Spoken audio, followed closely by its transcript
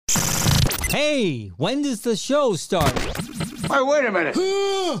Hey, when does the show start? Hey, wait a minute.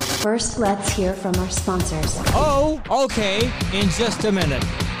 First, let's hear from our sponsors. Oh, okay, in just a minute.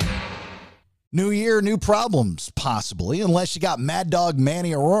 New year, new problems, possibly, unless you got Mad Dog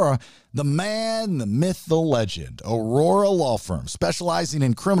Manny Aurora, the man, the myth, the legend. Aurora Law Firm, specializing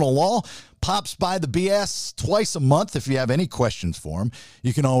in criminal law, pops by the BS twice a month. If you have any questions for him,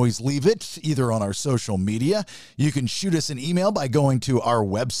 you can always leave it either on our social media. You can shoot us an email by going to our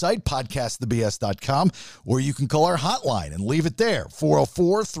website, podcastthebs.com, or you can call our hotline and leave it there,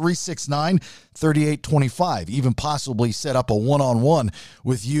 404-369-3825. Even possibly set up a one-on-one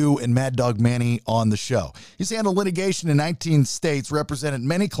with you and Mad Dog Manny on the show. He's handled litigation in 19 states, represented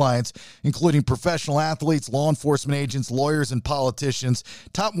many clients, including professional athletes, law enforcement agents, lawyers, and politicians,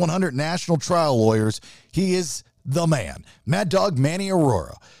 top 100 national trial lawyers. He is the man. Mad Dog Manny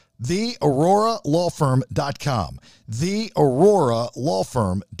Aurora. TheAuroraLawFirm.com.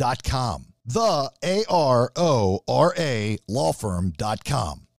 TheAuroraLawFirm.com. The ARORA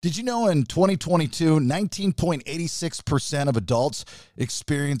Lawfirm.com. Did you know in 2022, 19.86% of adults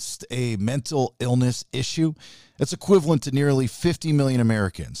experienced a mental illness issue? That's equivalent to nearly 50 million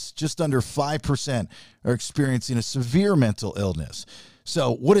Americans. Just under 5% are experiencing a severe mental illness.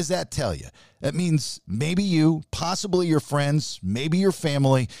 So what does that tell you? That means maybe you, possibly your friends, maybe your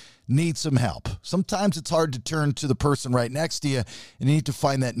family need some help. Sometimes it's hard to turn to the person right next to you, and you need to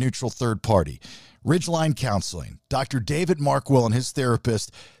find that neutral third party. Ridgeline Counseling, Dr. David Markwell and his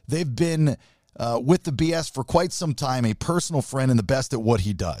therapist, they've been with the BS for quite some time, a personal friend and the best at what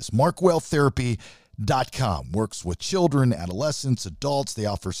he does. MarkwellTherapy.com works with children, adolescents, adults. They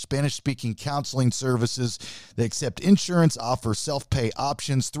offer Spanish-speaking counseling services. They accept insurance, offer self-pay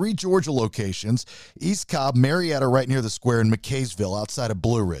options. 3 Georgia locations, East Cobb, Marietta, right near the square, and McKaysville, outside of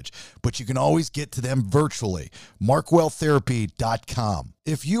Blue Ridge. But you can always get to them virtually. MarkwellTherapy.com.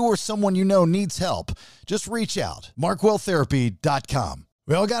 If you or someone you know needs help, just reach out. MarkwellTherapy.com.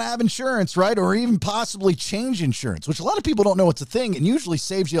 We all got to have insurance, right? Or even possibly change insurance, which a lot of people don't know it's a thing and usually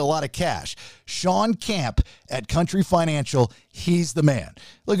saves you a lot of cash. Sean Camp at Country Financial, he's the man.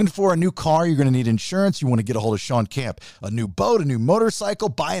 Looking for a new car, you're going to need insurance. You want to get a hold of Sean Camp. A new boat, a new motorcycle,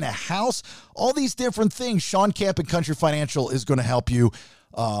 buying a house, all these different things. Sean Camp at Country Financial is going to help you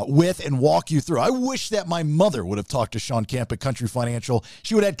with and walk you through. I wish that my mother would have talked to Sean Camp at Country Financial.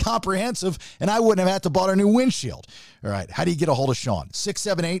 She would have had comprehensive, and I wouldn't have had to buy her a new windshield. All right, how do you get a hold of Sean?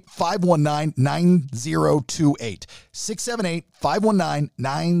 678-519-9028.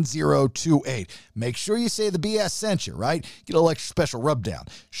 678-519-9028. Make sure you say the BS sent you, right? Get a little extra special rubdown.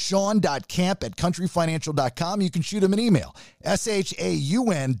 Sean.camp at countryfinancial.com. You can shoot him an email.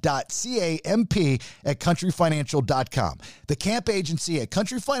 SHAUN.CAMP at countryfinancial.com. The Camp Agency at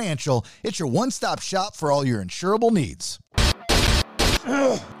Country Financial, it's your one-stop shop for all your insurable needs.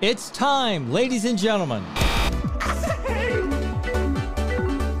 It's time, ladies and gentlemen.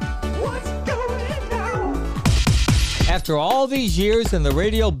 After all these years in the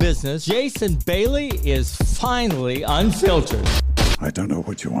radio business, Jason Bailey is finally unfiltered. I don't know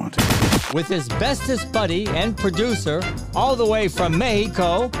what you want. With his bestest buddy and producer, all the way from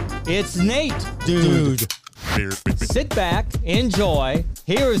Mexico, it's Nate, dude. Sit back, enjoy.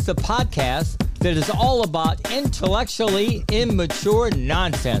 Here is the podcast that is all about intellectually immature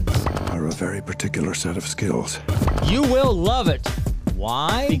nonsense. Are a very particular set of skills. You will love it.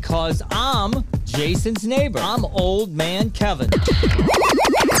 Why? Because I'm Jason's neighbor. I'm Old Man Kevin.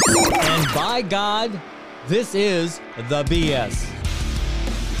 And by God, this is the BS.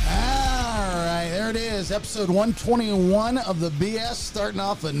 All right, there it is. Episode 121 of the BS, starting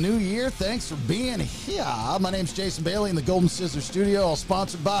off a new year. Thanks for being here. My name's Jason Bailey in the Golden Scissor Studio, all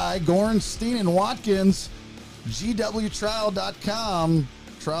sponsored by Gorenstein & Watkins, GWTrial.com.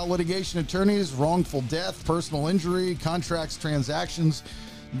 Trial litigation attorneys, wrongful death, personal injury, contracts, transactions.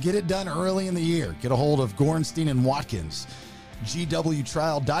 Get it done early in the year. Get a hold of Gorenstein & Watkins,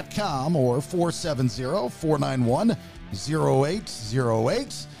 GWTrial.com, or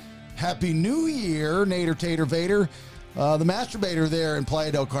 470-491-0808. Happy New Year, Nader Tater Vader. The masturbator there in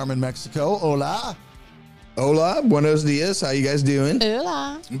Playa del Carmen, Mexico. Hola. Hola, buenos dias. How you guys doing?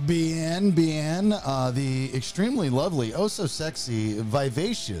 Hola. Bien. The extremely lovely, oh so sexy,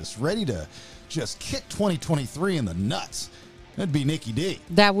 vivacious, ready to just kick 2023 in the nuts. That'd be Nikki D.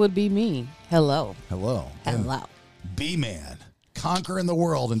 That would be me. Hello. Hello. Hello. B-Man, conquering the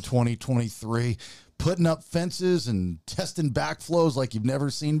world in 2023, putting up fences and testing backflows like you've never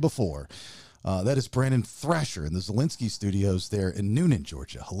seen before. That is Brandon Thrasher in the Zelensky Studios there in Noonan,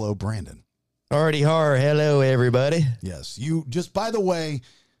 Georgia. Hello, Brandon. Hardy har. Hello, everybody. Yes, you just, by the way,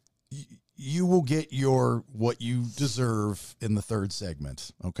 you will get what you deserve in the third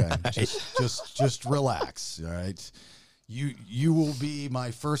segment. Okay, just relax. All right, you will be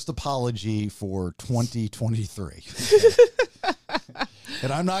my first apology for 2023.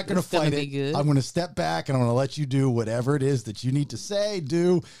 And I'm not going to fight it. Good. I'm going to step back and I'm going to let you do whatever it is that you need to say,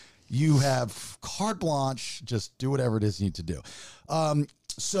 do. You have carte blanche. Just do whatever it is you need to do.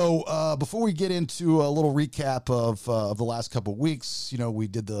 So before we get into a little recap of the last couple of weeks, we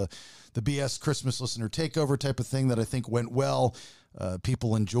did the BS Christmas listener takeover type of thing that I think went well.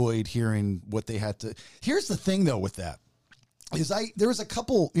 People enjoyed hearing what they had to. Here's the thing, though, with that is there was a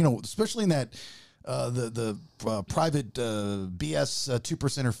couple, especially in that the private BS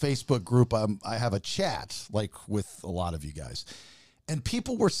 2%er Facebook group. I have a chat with a lot of you guys, and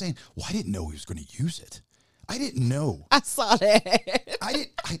people were saying, "Well, I didn't know he was going to use it. I didn't know. I saw that.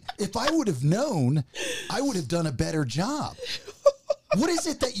 If I would have known, I would have done a better job." What is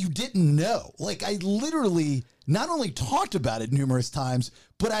it that you didn't know? I literally not only talked about it numerous times,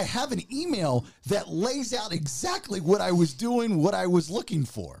 but I have an email that lays out exactly what I was doing, what I was looking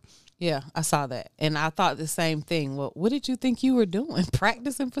for. Yeah, I saw that. And I thought the same thing. Well, what did you think you were doing?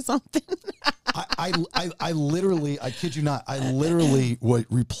 Practicing for something? I literally, I kid you not, I literally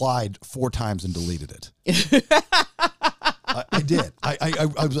replied 4 times and deleted it. I did. I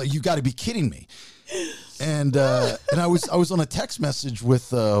was like, you got to be kidding me. And I was on a text message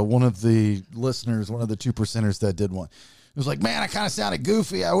with one of the listeners, one of the 2%ers that did one. It was like, man, I kind of sounded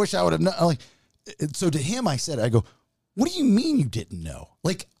goofy. I wish I would have known. So to him, I go, what do you mean you didn't know?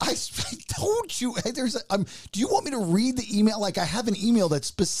 I told you. Do you want me to read the email? I have an email that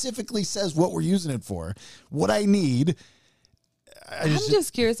specifically says what we're using it for, what I need. I'm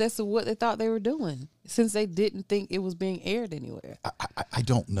just curious as to what they thought they were doing, since they didn't think it was being aired anywhere. I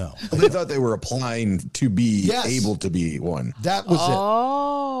don't know. They thought they were applying to be able to be one. That was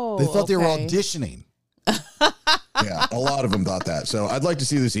it. They thought they were auditioning. Yeah, a lot of them thought that. So I'd like to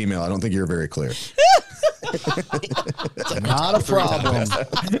see this email. I don't think you're very clear. Not a problem. Hold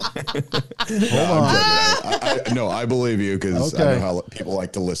on. No, I believe you because I know how people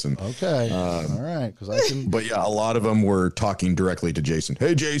like to listen. Okay. All right. Because I can. But yeah, a lot of them were talking directly to Jason.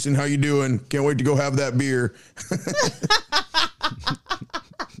 Hey, Jason, how you doing? Can't wait to go have that beer.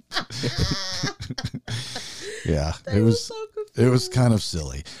 Yeah, it was kind of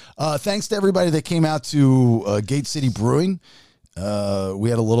silly. Thanks to everybody that came out to Gate City Brewing. We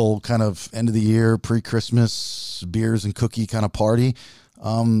had a little kind of end of the year, pre-Christmas beers and cookie kind of party.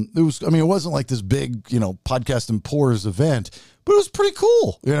 It wasn't like this big, podcast and pours event, but it was pretty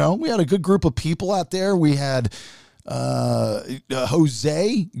cool. We had a good group of people out there. We had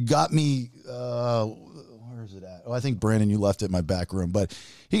Jose got me. Where is it at? Oh, I think Brandon, you left it in my back room, but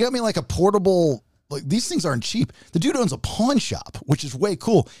he got me a portable. These things aren't cheap. The dude owns a pawn shop, which is way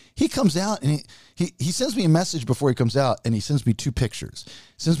cool. He comes out and he sends me a message before he comes out, and he sends me 2 pictures. He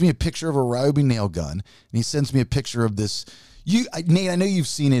sends me a picture of a Ryobi nail gun, and he sends me a picture of this. Nate, I know you've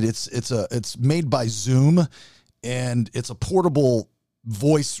seen it. It's made by Zoom, and it's a portable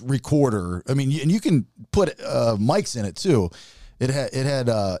voice recorder. I mean, and you can put mics in it too. It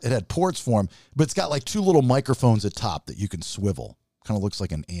had ports for them, but it's got 2 little microphones at top that you can swivel. Kind of looks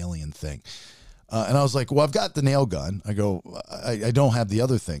like an alien thing. And I was like, well, I've got the nail gun. I go, I don't have the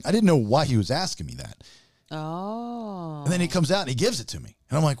other thing. I didn't know why he was asking me that. Oh. And then he comes out and he gives it to me.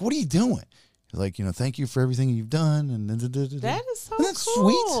 And I'm like, what are you doing? He's like, thank you for everything you've done. And that is so That's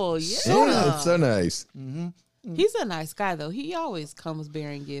cool. Sweet. Yeah. That's so nice. Mm-hmm. He's a nice guy, though. He always comes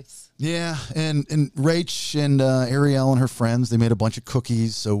bearing gifts. Yeah, and Rach and Ariel and her friends, they made a bunch of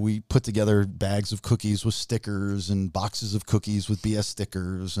cookies. So we put together bags of cookies with stickers and boxes of cookies with BS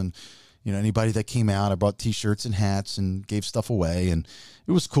stickers. And, anybody that came out, I brought T-shirts and hats and gave stuff away. And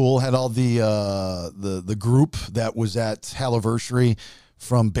it was cool. Had all the group that was at Halliversary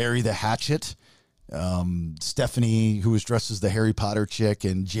from Bury the Hatchet. Stephanie, who was dressed as the Harry Potter chick,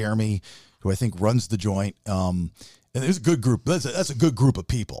 and Jeremy, who I think runs the joint. And it was a good group. That's a good group of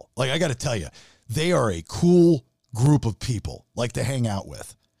people. I got to tell you, they are a cool group of people, to hang out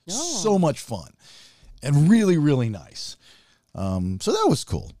with. Oh. So much fun and really, really nice. So that was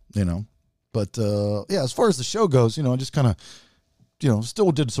cool, But, as far as the show goes, I just kind of,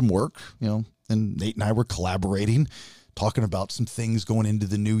 still did some work, and Nate and I were collaborating, talking about some things going into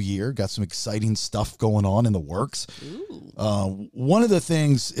the new year. Got some exciting stuff going on in the works. One of the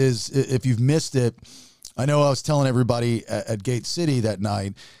things is, if you've missed it, I know I was telling everybody at Gate City that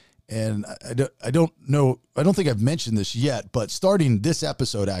night, and I don't think I've mentioned this yet, but starting this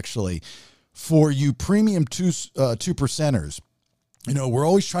episode, actually, for you premium 2%ers, we're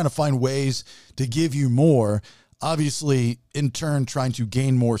always trying to find ways to give you more. obviously, in turn, trying to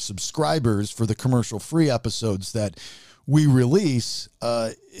gain more subscribers for the commercial-free episodes that we release,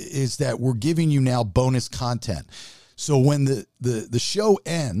 is that we're giving you now bonus content. So when the show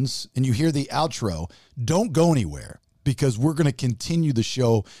ends and you hear the outro, don't go anywhere, because we're going to continue the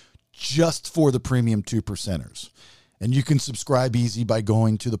show just for the premium 2%ers. And you can subscribe easy by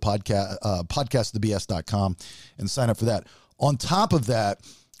going to the podcastthebs.com and sign up for that. On top of that,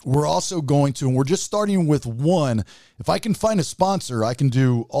 we're also going to, and we're just starting with one. If I can find a sponsor, I can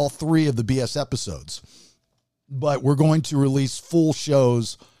do all 3 of the BS episodes. But we're going to release full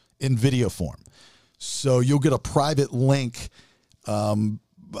shows in video form. So you'll get a private link.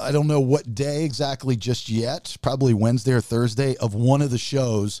 I don't know what day exactly just yet, probably Wednesday or Thursday, of one of the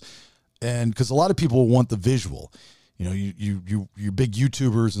shows. And because a lot of people want the visual, you know, you big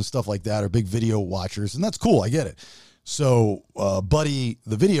YouTubers and stuff like that are big video watchers, and that's cool. I get it. So Buddy,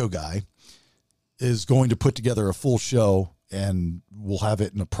 the video guy, is going to put together a full show, and we'll have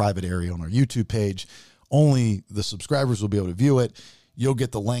it in a private area on our YouTube page. Only the subscribers will be able to view it. You'll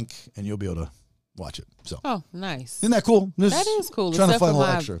get the link, and you'll be able to watch it. So, oh, nice. Isn't that cool? That is cool. Trying to Except find a for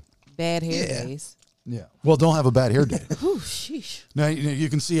little my extra. Bad hair days. Yeah. Well, don't have a bad hair day. Ooh, sheesh. Now you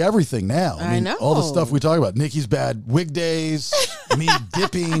can see everything now. I know. All the stuff we talk about. Nikki's bad wig days, me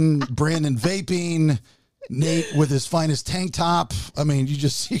dipping, Brandon vaping, Nate with his finest tank top. I mean, you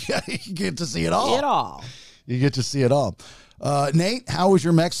get to see it all. You get to see it all. Nate, how was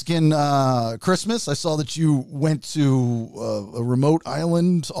your Mexican Christmas? I saw that you went to a remote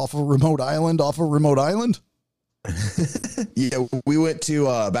island off a remote island. Yeah, we went to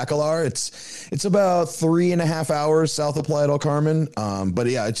Bacalar. It's about 3.5 hours south of Playa del Carmen. But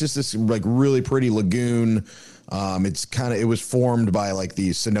yeah, it's just this like really pretty lagoon. It was formed by like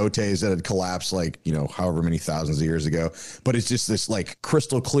these cenotes that had collapsed like, you know, however many thousands of years ago. But it's just this like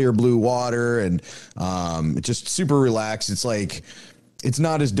crystal clear blue water, and it's just super relaxed. It's like, it's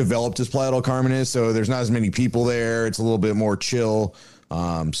not as developed as Playa del Carmen is, so there's not as many people there. It's a little bit more chill.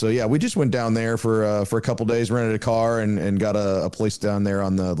 So yeah, we just went down there for a couple days, rented a car, and got a place down there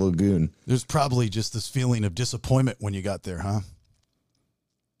on the lagoon. There's probably just this feeling of disappointment when you got there, huh?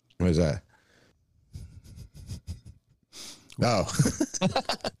 What is that? Oh,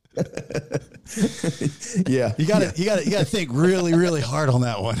 yeah. You got to think really, really hard on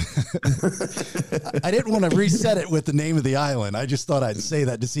that one. I didn't want to reset it with the name of the island. I just thought I'd say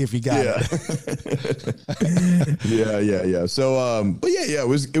that to see if you got it. Yeah. So, but yeah, it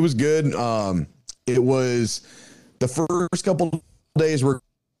was good. It was the first couple of days were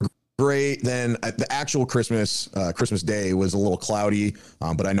great. Then the actual Christmas Day was a little cloudy,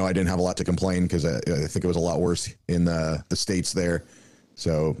 but I know I didn't have a lot to complain because I think it was a lot worse in the States there.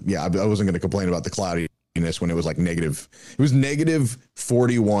 So yeah, I wasn't going to complain about the cloudiness when it was like negative. It was negative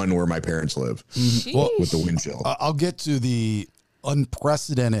 41 where my parents live. Well, with the wind chill. I'll get to the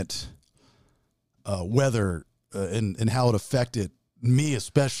unprecedented weather and how it affected me,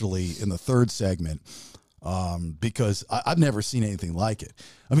 especially in the third segment. Because I've never seen anything like it.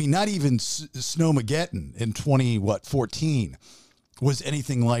 I mean, not even Snowmageddon in 2014 was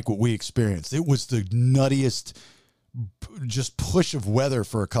anything like what we experienced. It was the nuttiest just push of weather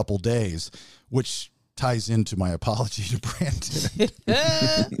for a couple days, which ties into my apology to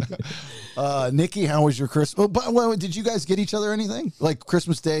Brandon. Nikki, how was your Christmas? Well, did you guys get each other anything? Like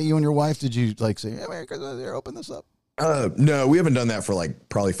Christmas Day, you and your wife, did you like say, hey, Merry Christmas, here, open this up? No, we haven't done that for like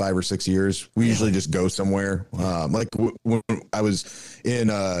probably 5 or 6 years. We usually just go somewhere. When I was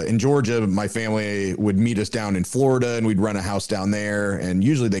in Georgia, my family would meet us down in Florida, and we'd run a house down there. And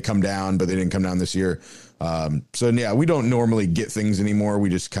usually they come down, but they didn't come down this year. So yeah, we don't normally get things anymore. We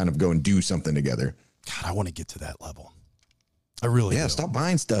just kind of go and do something together. God, I want to get to that level. I really do. Stop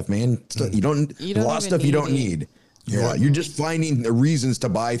buying stuff, man. You don't a lot of stuff you don't need. Yeah, you're just finding the reasons to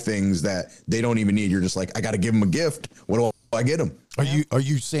buy things that they don't even need. You're just like, I got to give them a gift. What do I get them? Are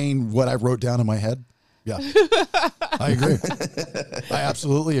you saying what I wrote down in my head? Yeah, I agree. I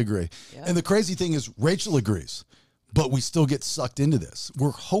absolutely agree. Yeah. And the crazy thing is, Rachel agrees, but we still get sucked into this. We're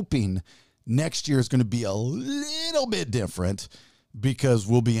hoping next year is going to be a little bit different because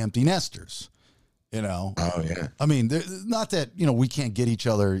we'll be empty nesters. You know? Oh yeah. I mean, not that we can't get each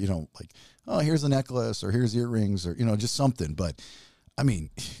other. Like, oh, here's a necklace or here's earrings or, just something. But I mean,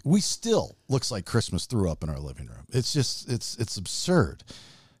 we still looks like Christmas threw up in our living room. It's just, it's absurd.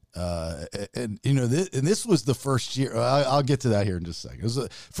 And this was the first year. I'll get to that here in just a second. It was the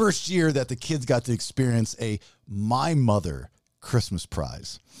first year that the kids got to experience a My Mother Christmas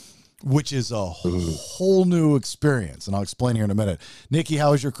prize, which is a whole new experience. And I'll explain here in a minute. Nikki,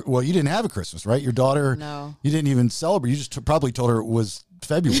 how was well, you didn't have a Christmas, right? Your daughter, no, you didn't even celebrate. You just probably told her it was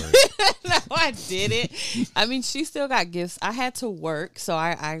February. No, I didn't. I mean, she still got gifts. I had to work, so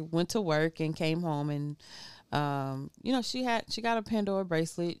I went to work and came home and. She got a Pandora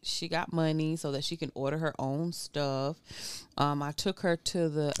bracelet. She got money so that she can order her own stuff. I took her to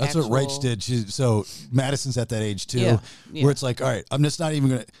the. That's what Rach did. So Madison's at that age too, where it's like, all right, I'm not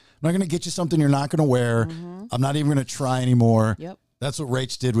gonna get you something you're not gonna wear. Mm-hmm. I'm not even gonna try anymore. Yep. That's what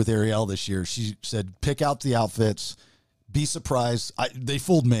Rach did with Ariel this year. She said, pick out the outfits, be surprised. They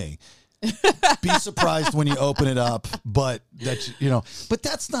fooled me. Be surprised when you open it up, but but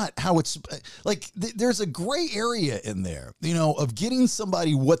that's not how it's like. There's a gray area in there, of getting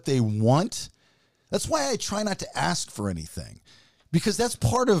somebody what they want. That's why I try not to ask for anything, because that's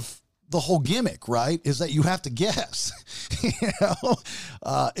part of the whole gimmick, right? Is that you have to guess.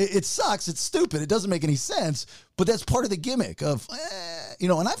 It sucks. It's stupid. It doesn't make any sense, but that's part of the gimmick of,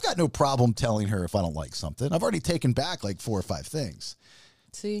 and I've got no problem telling her if I don't like something. I've already taken back like 4 or 5 things.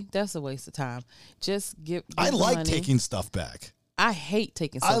 See, that's a waste of time. Just give I like money. Taking stuff back. I hate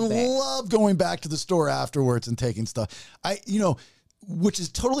taking stuff back. I love going back to the store afterwards and taking stuff. Which is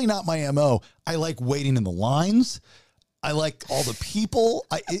totally not my MO. I like waiting in the lines. I like all the people.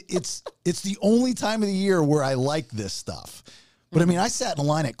 It's the only time of the year where I like this stuff. But I mean, I sat in a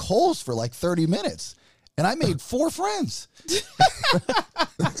line at Kohl's for like 30 minutes and I made 4 friends.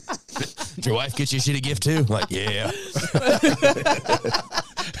 Did your wife get you a shitty gift too? Like, yeah.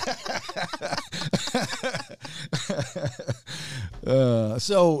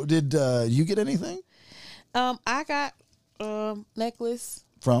 So did you get anything? I got necklace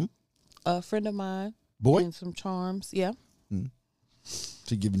from a friend of mine. Boy? And some charms. Yeah.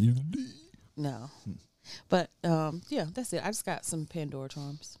 She giving you the D? No. But that's it. I just got some Pandora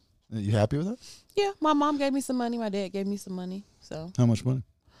charms. Are you happy with that? Yeah, my mom gave me some money. My dad gave me some money. So how much money?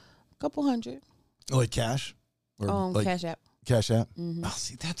 A couple hundred. Like cash? Or like Cash App. Cash App? Mm-hmm. Oh,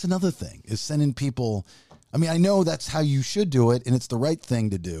 see, that's another thing, is sending people. I mean, I know that's how you should do it, and it's the right thing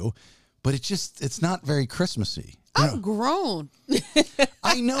to do, but it's not very Christmassy. I'm grown.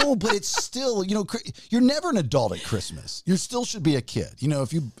 I know, but it's still, you're never an adult at Christmas. You still should be a kid.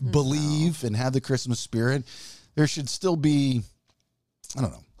 If you believe and have the Christmas spirit, there should still be, I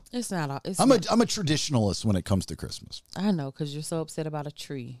don't know. It's not. I'm a traditionalist when it comes to Christmas. I know, because you're so upset about a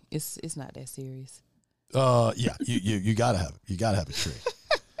tree. It's not that serious. Yeah, you gotta have a tree.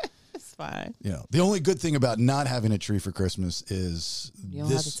 It's fine. The only good thing about not having a tree for Christmas is you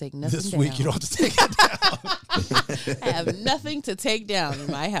don't have to take nothing this down. week you don't have to take it down. I have nothing to take down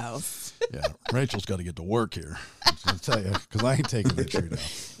in my house. Yeah, Rachel's got to get to work here. I'll tell you, because I ain't taking the tree down.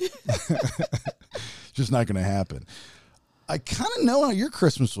 Just not going to happen. I kind of know how your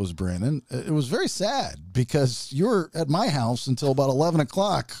Christmas was, Brandon. It was very sad because you were at my house until about 11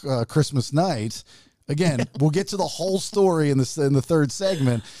 o'clock Christmas night. Again, we'll get to the whole story in the third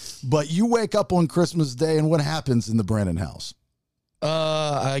segment, but you wake up on Christmas Day, and what happens in the Brandon house?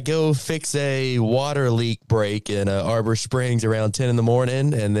 I go fix a water leak break in Arbor Springs around 10 in the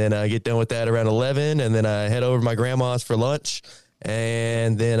morning, and then I get done with that around 11, and then I head over to my grandma's for lunch.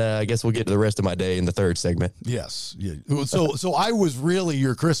 And then I guess we'll get to the rest of my day in the third segment. Yes. Yeah. So I was really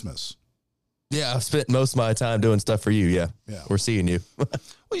your Christmas. Yeah, I've spent most of my time doing stuff for you. Yeah. We're seeing you.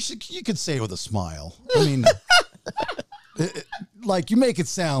 Well, you could say it with a smile. I mean, like you make it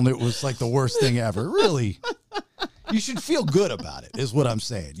sound it was like the worst thing ever. Really, you should feel good about it, is what I'm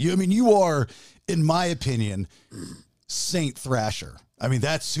saying. You are, in my opinion, Saint Thrasher. I mean,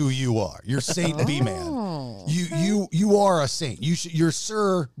 that's who you are. You're Saint B-Man. You are a saint. You're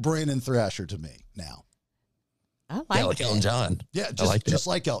Sir Brandon Thrasher to me now. I like Elton John. Yeah, just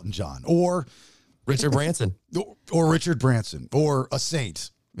like Elton John. Or Richard Branson. Or Richard Branson. Or a saint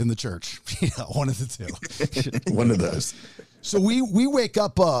in the church. Yeah, one of the two. One of those. So we wake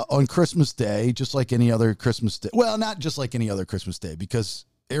up on Christmas Day, just like any other Christmas day. Well, not just like any other Christmas day, because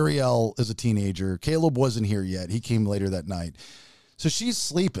Ariel is a teenager. Caleb wasn't here yet. He came later that night. So she's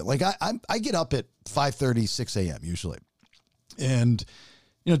sleeping. Like I get up at 5:30, 6 a.m. usually. And,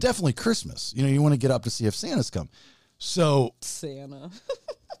 definitely Christmas. You want to get up to see if Santa's come. So Santa.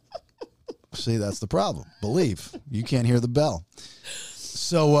 See, that's the problem. Believe. You can't hear the bell.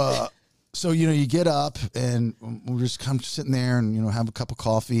 So you get up and we're just come sitting there and, have a cup of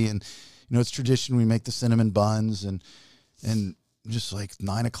coffee. And, it's tradition. We make the cinnamon buns and just like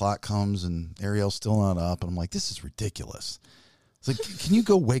 9 o'clock comes and Ariel's still not up. And I'm like, this is ridiculous. It's like, can you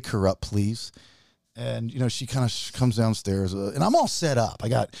go wake her up, please? And, she kind of comes downstairs and I'm all set up. I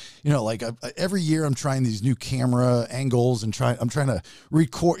got, every year I'm trying these new camera angles and I'm trying to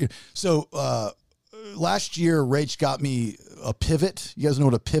record. So last year, Rach got me a pivot. You guys know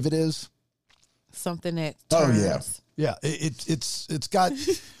what a pivot is? Something that turns. Oh, yeah. Yeah, it's got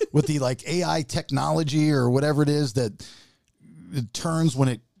with the like AI technology or whatever it is that it turns when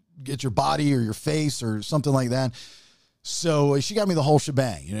it gets your body or your face or something like that. So she got me the whole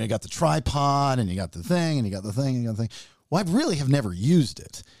shebang. You know, you got the tripod and you got the thing and you got the thing and you got the thing. Well, I really have never used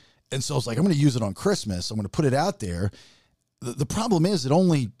it. And so I was like, I'm going to use it on Christmas. I'm going to put it out there. The problem is it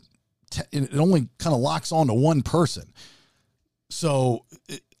only kind of locks on to one person. So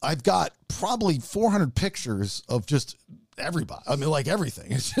I've got probably 400 pictures of just everybody. I mean, like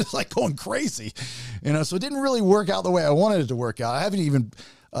everything. It's just like going crazy, you know. So it didn't really work out the way I wanted it to work out. I haven't even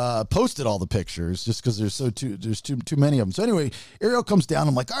posted all the pictures just because there's too many of them. So anyway, Ariel comes down.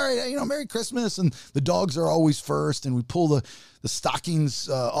 I'm like, all right, you know, Merry Christmas, and the dogs are always first, and we pull the stockings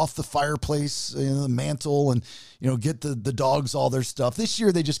off the fireplace, you know, the mantle, and you know, get the dogs all their stuff. This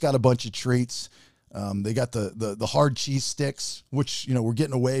year they just got a bunch of treats. They got the hard cheese sticks, which, you know, we're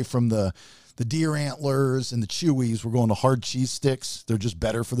getting away from the deer antlers and the chewies. We're going to hard cheese sticks. They're just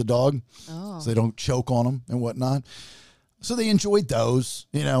better for the dog, so they don't choke on them and whatnot. So they enjoyed those.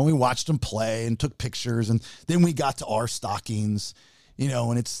 You know, we watched them play and took pictures, and then we got to our stockings. You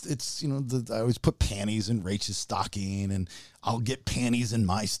know, and it's you know, I always put panties in Rachel's stocking, and I'll get panties in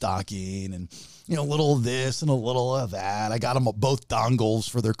my stocking, and you know, a little of this and a little of that. I got them both dongles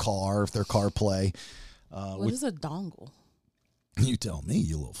for their car if they're CarPlay. What is a dongle? You tell me,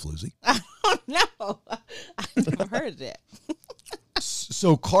 you little floozy. I don't know. I've never heard of that.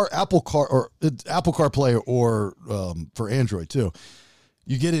 So Apple CarPlay or for Android too.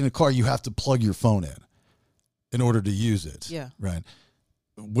 You get in a car, you have to plug your phone in order to use it. Yeah. Right.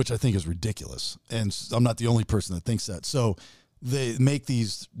 Which I think is ridiculous. And I'm not the only person that thinks that. So they make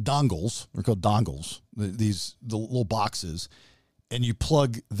these dongles, they're called dongles, the little boxes, and you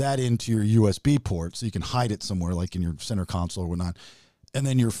plug that into your USB port so you can hide it somewhere like in your center console or whatnot. And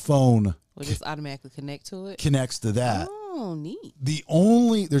then your phone will just automatically connect to it. Connects to that. Oh, neat.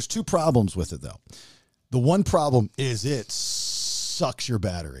 There's two problems with it though. The one problem is it sucks your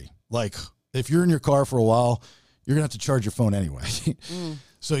battery. Like if you're in your car for a while, you're gonna have to charge your phone anyway.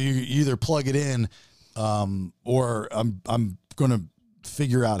 So you either plug it in, or I'm gonna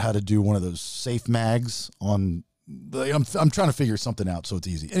figure out how to do one of those safe mags on. I'm trying to figure something out so it's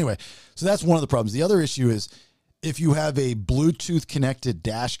easy. Anyway, so that's one of the problems. The other issue is if you have a Bluetooth connected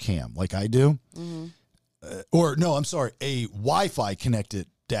dash cam like I do, a Wi-Fi connected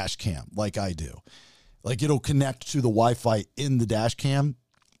dash cam like I do. Like it'll connect to the Wi-Fi in the dash cam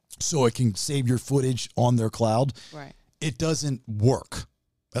so it can save your footage on their cloud. Right. It doesn't work.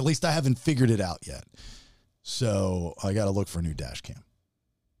 At least I haven't figured it out yet. So I got to look for a new dash cam.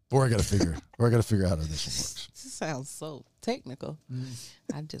 Or I got to figure out how this one works. This sounds so technical.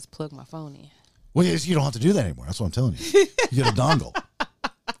 I just plug my phone in. Well, yes, you don't have to do that anymore. That's what I'm telling you. You get a dongle.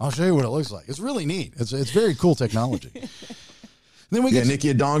 I'll show you what it looks like. It's really neat. It's very cool technology. Then we Nikki,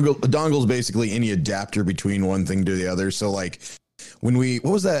 a dongle is basically any adapter between one thing to the other. So like what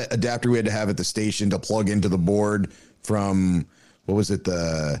was that adapter we had to have at the station to plug into the board from, what was it?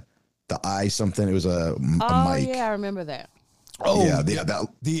 The I something. It was a mic. Yeah, I remember that. Oh yeah, yeah.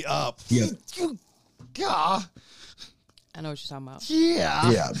 I know what you're talking about.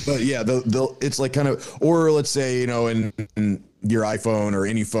 Yeah. But yeah, it's like kind of, or let's say, you know, in your iPhone or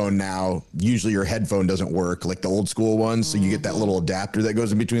any phone now, usually your headphone doesn't work like the old school ones. So you get that little adapter that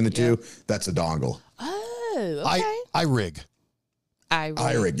goes in between the two. That's a dongle. Oh, okay. iRig.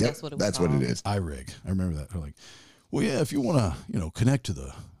 iRig. Yep. That's what it is. iRig. I remember that. They're like, well, yeah, if you want to, you know, connect to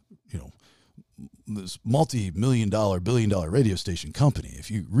the, you know, this multi-million-dollar, billion-dollar radio station company,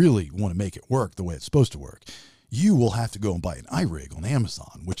 if you really want to make it work the way it's supposed to work, you will have to go and buy an iRig on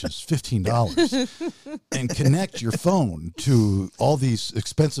Amazon, which is $15, and connect your phone to all these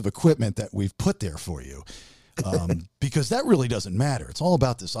expensive equipment that we've put there for you. Because that really doesn't matter. It's all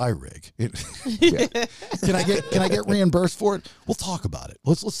about this iRig. Can I get reimbursed for it? We'll talk about it.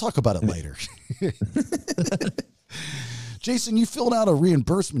 Let's talk about it later. Jason, you filled out a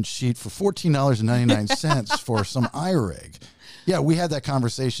reimbursement sheet for $14.99 for some iRig. Yeah, we had that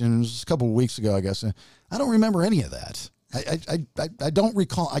conversation. It was a couple of weeks ago, I guess. I don't remember any of that. I don't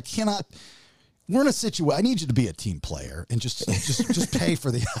recall. I cannot. We're in a situation. I need you to be a team player and just pay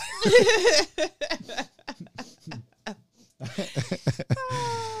for the.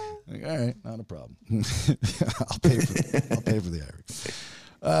 Like, all right, not a problem. I'll pay for the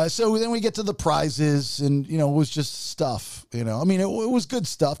iRig. So then we get to the prizes, and you know, it was just stuff. You know, I mean, it was good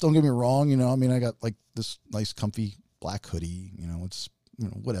stuff. Don't get me wrong. You know, I mean, I got like this nice, comfy black hoodie. You know, it's, you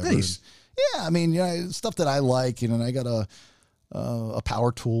know, whatever. Nice. Yeah, I mean, yeah, stuff that I like. You know, and I got a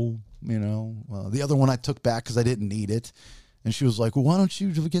power tool. You know, the other one I took back because I didn't need it, and she was like, "Well, why don't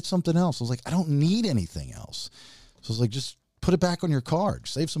you get something else?" I was like, "I don't need anything else." So I was like, just put it back on your card,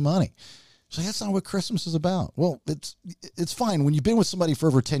 save some money. She's like, that's not what Christmas is about. Well, it's fine. When you've been with somebody for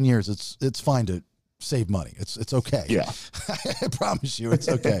over 10 years, it's fine to save money. It's okay. Yeah. I promise you, it's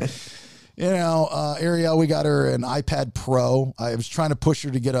okay. Ariel, we got her an iPad Pro. I was trying to push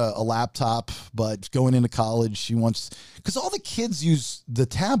her to get a laptop, but going into college, she wants, because all the kids use the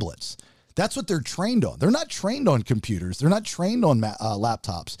tablets. That's what they're trained on. They're not trained on computers. They're not trained on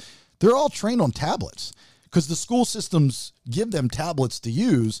laptops. They're all trained on tablets because the school systems give them tablets to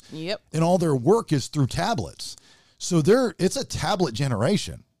use. Yep. And all their work is through tablets. So it's a tablet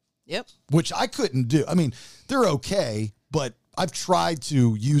generation. Yep. Which I couldn't do. I mean, they're okay, but I've tried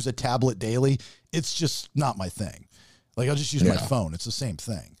to use a tablet daily. It's just not my thing. Like, I'll just use my phone. It's the same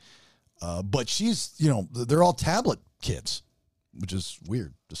thing. But she's, they're all tablet kids, which is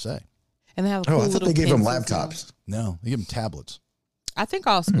weird to say. And they have cool I thought they gave them laptops. No, they give them tablets. I think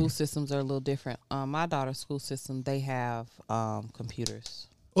all school systems are a little different. My daughter's school system, they have computers.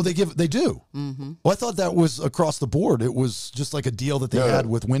 Oh, they do? Mm-hmm. Well, I thought that was across the board. It was just like a deal that they had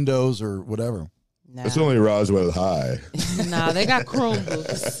with Windows or whatever. Nah. It's only Roswell High. Nah, they got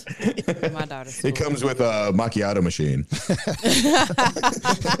Chromebooks. In my daughter's school. It comes with a macchiato machine.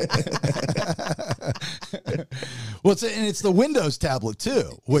 Well, it's the Windows tablet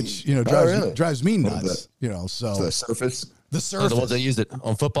too, which drives me nuts. So the Surface. The Surface. The ones that use it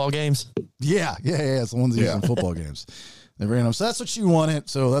on football games. Yeah. It's the ones that use on football games. So that's what she wanted.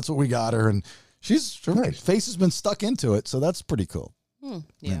 So that's what we got her, and her face has been stuck into it. So that's pretty cool.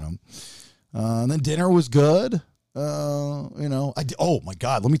 Yeah. And then dinner was good. Oh my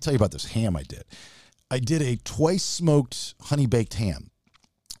God, let me tell you about this ham I did. I did a twice smoked honey baked ham.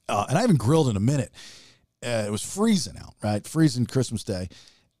 And I haven't grilled in a minute. It was freezing out, right? Freezing Christmas Day.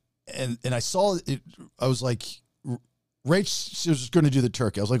 And I saw it. I was like, Rach, she was just going to do the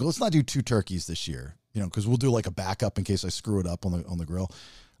turkey. I was like, let's not do 2 turkeys this year, because we'll do like a backup in case I screw it up on the grill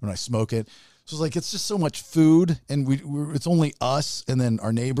when I smoke it. So it's like, it's just so much food, and it's only us and then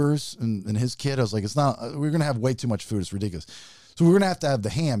our neighbors and his kid. I was like, we're going to have way too much food. It's ridiculous. So we're going to have the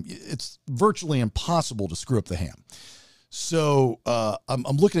ham. It's virtually impossible to screw up the ham. So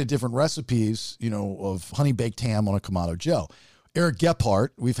I'm looking at different recipes, of honey baked ham on a Kamado Joe. Eric Gephardt,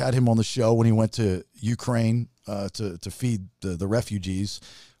 we've had him on the show when he went to Ukraine to feed the refugees,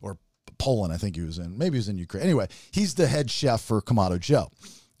 or Poland, I think he was in. Maybe he was in Ukraine. Anyway, he's the head chef for Kamado Joe.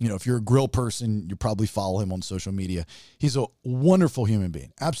 If you're a grill person, you probably follow him on social media. He's a wonderful human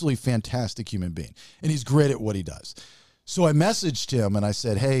being, absolutely fantastic human being, and he's great at what he does. So I messaged him and I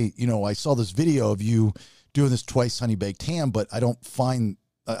said, hey, I saw this video of you doing this twice honey baked ham, but I haven't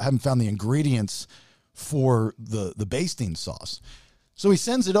found the ingredients for the basting sauce. So he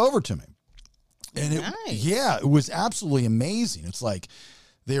sends it over to me. And it was absolutely amazing. It's like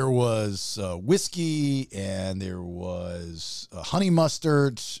there was whiskey, and there was honey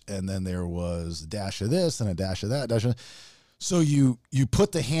mustard, and then there was a dash of this and a dash of that. So you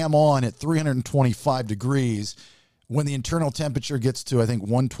put the ham on at 325 degrees. When the internal temperature gets to, I think,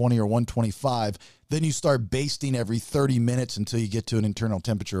 120 or 125, then you start basting every 30 minutes until you get to an internal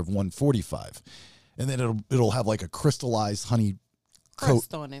temperature of 145. And then it'll have like a crystallized honey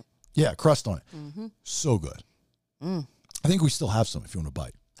crust on it. Yeah, crust on it. Mm-hmm. So good. I think we still have some if you want to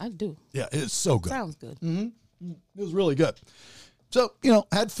bite. I do. Yeah, it's so good. Sounds good. Mm-hmm. It was really good. So,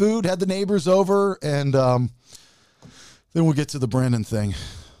 had food, had the neighbors over, and then we'll get to the Brandon thing.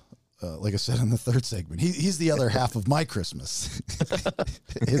 Like I said in the third segment, he's the other half of my Christmas.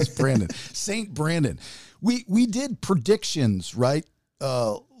 It's Brandon, Saint Brandon. We did predictions, right?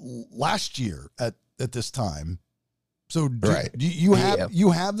 Last year at this time. So do you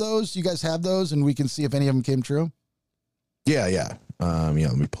have those? You guys have those, and we can see if any of them came true. Yeah. Let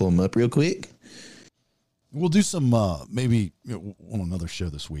me pull them up real quick. We'll do some maybe on another show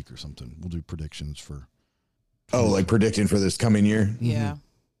this week or something. We'll do predictions for. Oh, like predicting for this coming year. Yeah.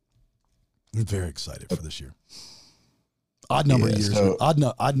 I'm very excited for this year. Odd number years.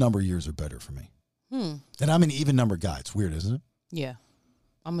 Odd number years are better for me. And I'm an even number guy. It's weird, isn't it? Yeah.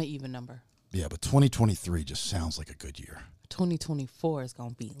 I'm an even number. Yeah, but 2023 just sounds like a good year. 2024 is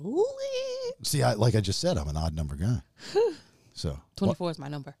going to be lit. See, like I just said, I'm an odd number guy. So 24 is my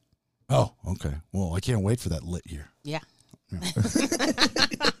number. Oh, okay. Well, I can't wait for that lit year. Yeah.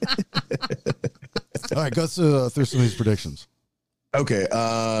 All right, go through some of these predictions. Okay.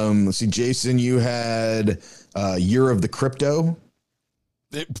 Let's see, Jason, you had Year of the Crypto.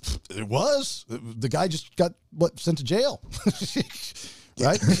 It was. The guy just got sent to jail.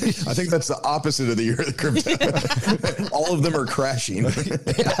 right? I think that's the opposite of the year of the crypto. All of them are crashing.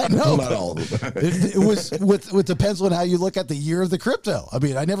 Yeah, I know. Well, not all of them. It was with depends on how you look at the year of the crypto. I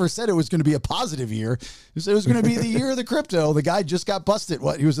mean, I never said it was going to be a positive year. I said it was going to be the year of the crypto. The guy just got busted.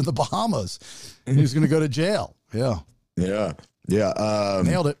 He was in the Bahamas. He was going to go to jail. Yeah. Yeah. Yeah.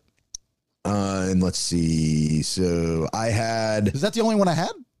 Nailed it. And let's see. So I had. Is that the only one I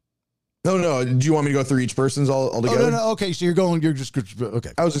had? No. Do you want me to go through each person's all together? Oh, no. Okay. So you're just,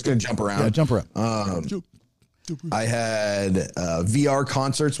 okay. I was just going to jump around. Yeah, jump around. I had VR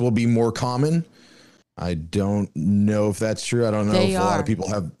concerts will be more common. I don't know if that's true. I don't know if a lot of people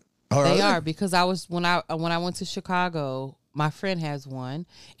have. They are, because I was when I went to Chicago, my friend has one,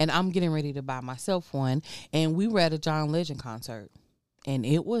 and I'm getting ready to buy myself one. And we were at a John Legend concert, and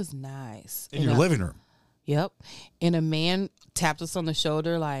it was nice In your living room. Yep. And a man tapped us on the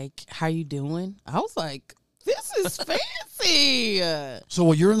shoulder, like, "How you doing?" I was like, "This is fancy." So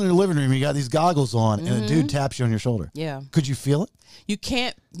while you're in your living room, you got these goggles on, and a dude taps you on your shoulder. Yeah. Could you feel it? You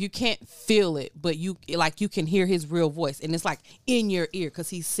can't feel it, but you can hear his real voice, and it's like in your ear because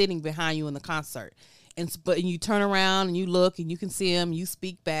he's sitting behind you in the concert. But you turn around and you look and you can see him. You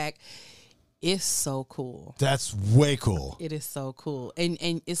speak back. It's so cool. That's way cool. It is so cool, and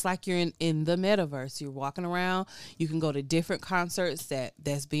it's like you're in the metaverse. You're walking around. You can go to different concerts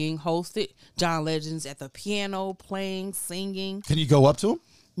that's being hosted. John Legend's at the piano playing, singing. Can you go up to him?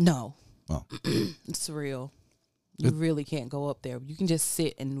 No, Oh. it's real. You really can't go up there. You can just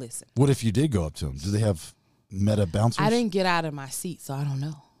sit and listen. What if you did go up to him? Do they have meta bouncers? I didn't get out of my seat, so I don't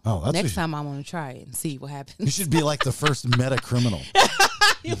know. Oh, that's Next time I want to try it and see what happens. You should be like the first meta criminal.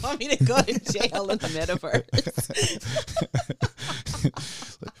 You want me to go to jail in the metaverse?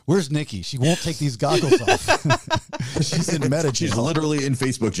 Where's Nikki? She won't take these goggles off. She's in meta jail. She's literally in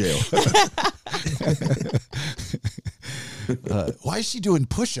Facebook jail. Why is she doing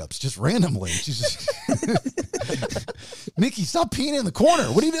push-ups just randomly? She's just Nikki, stop peeing in the corner.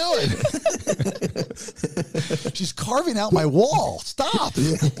 What are you doing? She's carving out my wall. Stop.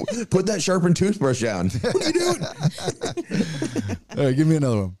 Put that sharpened toothbrush down. What are you doing? All right, give me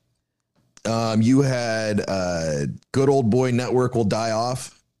another one. You had Good Old Boy Network will die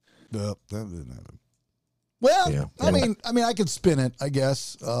off. That didn't happen. Well, Yeah. I mean, I could spin it, I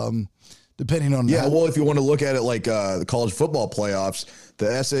guess, depending on. Yeah, well, if you want to look at it like the college football playoffs,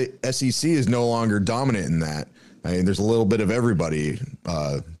 the SEC is no longer dominant in that. I mean, there's a little bit of everybody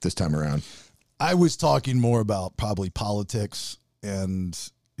this time around. I was talking more about probably politics and,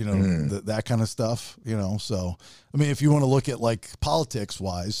 that kind of stuff, So, I mean, if you want to look at like politics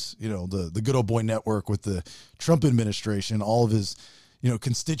wise, the Good Old Boy Network with the Trump administration, all of his,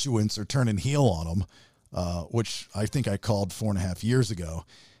 constituents are turning heel on him, which I think I called 4.5 years ago.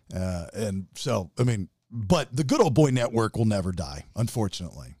 And so, I mean, but the Good Old Boy Network will never die.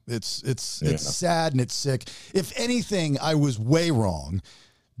 Unfortunately, it's sad and it's sick. If anything, I was way wrong,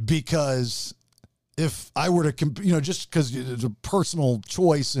 because if I were to, just because it's a personal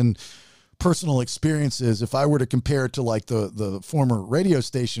choice and personal experiences, if I were to compare it to like the former radio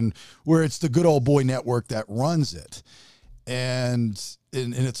station where it's the Good Old Boy Network that runs it. And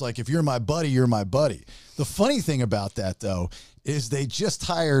it's like, if you're my buddy, you're my buddy. The funny thing about that, though, is they just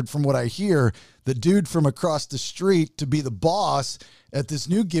hired, from what I hear, the dude from across the street to be the boss at this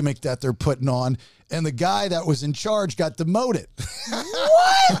new gimmick that they're putting on. And the guy that was in charge got demoted.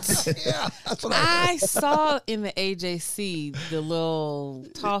 What? Yeah, that's what I saw in the AJC the little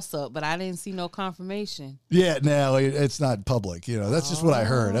toss up, but I didn't see no confirmation. Yeah, no, it's not public. That's just what I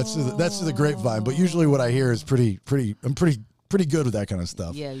heard. That's the grapevine. But usually, what I hear is pretty. I'm pretty good with that kind of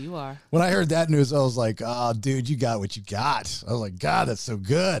stuff. Yeah, you are. When I heard that news, I was like, "Oh, dude, you got what you got." I was like, "God, that's so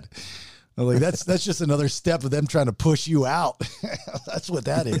good." I was like, "That's just another step of them trying to push you out." That's what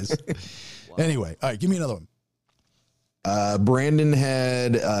that is. Wow. Anyway, all right, give me another one. Brandon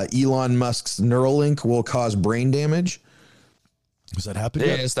had Elon Musk's Neuralink will cause brain damage. Has that happened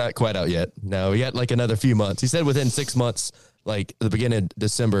yet? Yeah, it's not quite out yet. No, we got like another few months. He said within 6 months, like the beginning of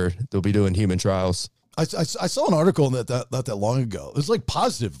December, they'll be doing human trials. I saw an article not that long ago. It was like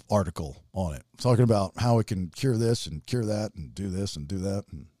positive article on it, talking about how it can cure this and cure that and do this and do that.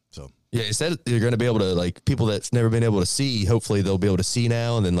 And so, yeah, he said you're going to be able to, like, people that's never been able to see, hopefully they'll be able to see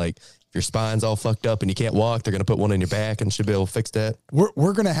now. And then, like, if your spine's all fucked up and you can't walk, they're going to put one in your back and should be able to fix that.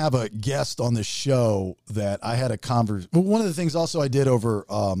 We're going to have a guest on this show that I had a conversation. One of the things also I did over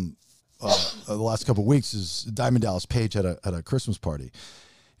the last couple of weeks is Diamond Dallas Page had a Christmas party.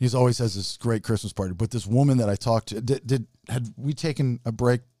 He always has this great Christmas party. But this woman that I talked to, had we taken a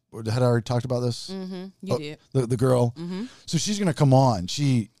break? Or had I already talked about this? Mm-hmm. You did. The girl. Mm-hmm. So she's going to come on.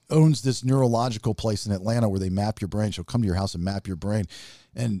 She owns this neurological place in Atlanta where they map your brain. She'll come to your house and map your brain.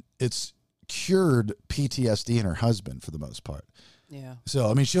 And it's cured PTSD in her husband for the most part. Yeah. So,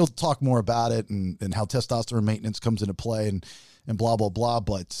 I mean, she'll talk more about it and how testosterone maintenance comes into play and blah, blah, blah.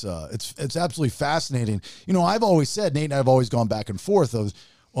 But it's absolutely fascinating. You know, I've always said, Nate and I have always gone back and forth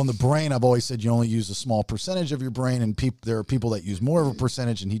on the brain. I've always said you only use a small percentage of your brain, and there are people that use more of a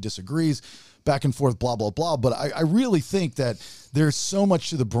percentage, and he disagrees, back and forth, blah, blah, blah. But I really think that there's so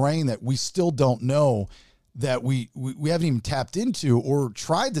much to the brain that we still don't know, that we haven't even tapped into or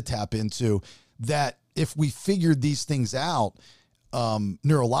tried to tap into, that if we figured these things out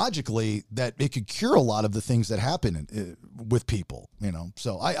neurologically, that it could cure a lot of the things that happen with people, you know?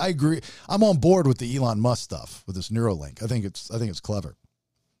 So I agree. I'm on board with the Elon Musk stuff with this Neuralink. I think it's clever.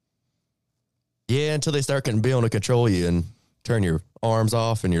 Yeah, until they start be able to control you and turn your arms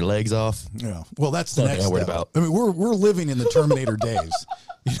off and your legs off. Yeah. Well, that's the next I'm worried step. about. I mean, we're living in the Terminator days.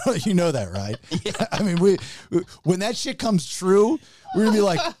 You know that, right? Yeah. I mean, when that shit comes true, we're gonna be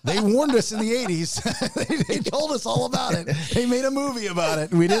like, they warned us in the 80s. they told us all about it. They made a movie about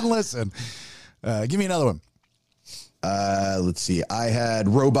it, and we didn't listen. Give me another one. Let's see. I had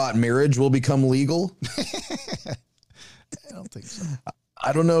robot marriage will become legal. I don't think so.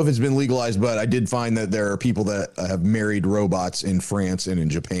 I don't know if it's been legalized, but I did find that there are people that have married robots in France and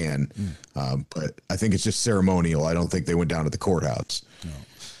in Japan. But I think it's just ceremonial. I don't think they went down to the courthouse. No.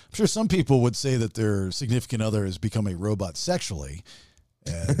 I'm sure some people would say that their significant other has become a robot sexually,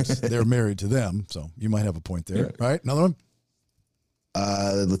 and they're married to them. So you might have a point there. Yeah. All right, another one.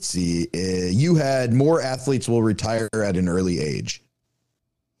 Let's see. You had more athletes will retire at an early age.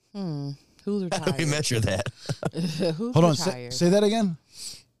 Who's retired? How do we measure that? Who's Hold on. retired? Say that again.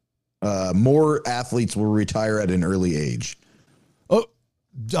 More athletes will retire at an early age. Oh,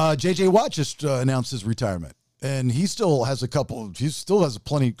 J.J. Watt just announced his retirement, and he still has couple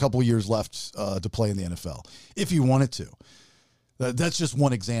years left to play in the NFL if he wanted to. That's just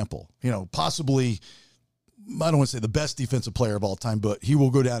one example. You know, possibly, I don't want to say the best defensive player of all time, but he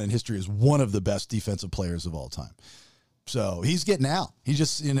will go down in history as one of the best defensive players of all time. So he's getting out. He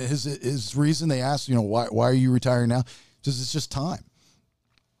just, you know, his reason, they asked, you know, why are you retiring now? Because it's just time.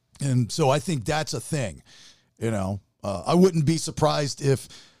 And so I think that's a thing. You know, I wouldn't be surprised if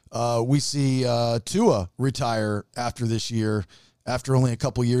we see Tua retire after this year, after only a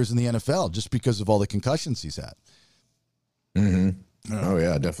couple years in the NFL, just because of all the concussions he's had. Mm-hmm. Oh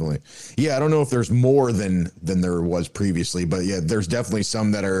yeah, definitely. Yeah, I don't know if there's more than there was previously, but yeah, there's definitely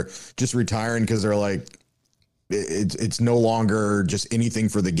some that are just retiring because they're like, it's no longer just anything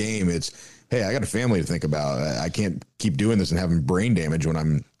for the game. It's, hey, I got a family to think about. I can't keep doing this and having brain damage when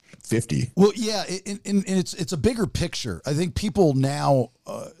I'm 50. Well, yeah, and it's a bigger picture. I think people now,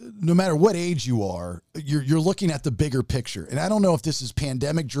 no matter what age you are, you're looking at the bigger picture. And I don't know if this is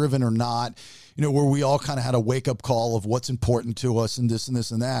pandemic driven or not, you know, where we all kind of had a wake up call of what's important to us and this and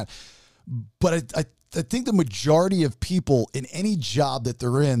this and that. But I think the majority of people in any job that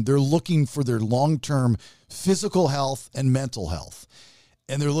they're in, they're looking for their long-term physical health and mental health.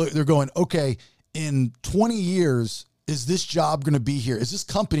 And they're going, okay, in 20 years, is this job going to be here? Is this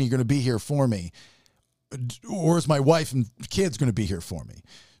company going to be here for me? Or is my wife and kids going to be here for me?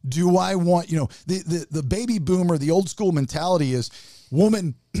 Do I want, you know, the baby boomer, the old school mentality is,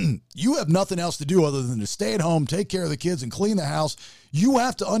 woman, you have nothing else to do other than to stay at home, take care of the kids, and clean the house. You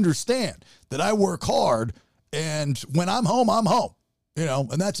have to understand that I work hard, and when I'm home, you know,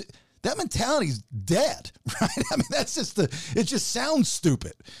 and that mentality's dead, right? I mean, it just sounds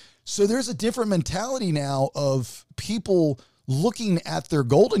stupid. So there's a different mentality now of people looking at their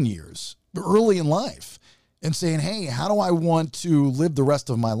golden years early in life and saying, hey, how do I want to live the rest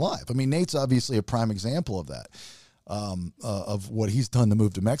of my life? I mean, Nate's obviously a prime example of that, of what he's done to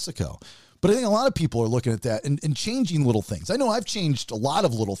move to Mexico. But I think a lot of people are looking at that and changing little things. I know I've changed a lot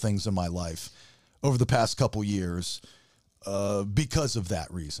of little things in my life over the past couple years because of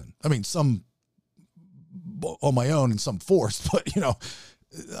that reason. I mean, some on my own and some forced, but, you know,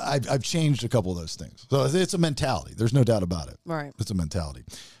 I've changed a couple of those things. So it's a mentality. There's no doubt about it. Right. It's a mentality.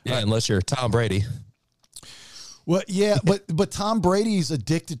 Yeah, unless you're Tom Brady. Well, yeah, but Tom Brady's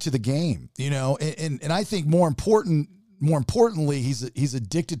addicted to the game, you know, and I think more importantly, he's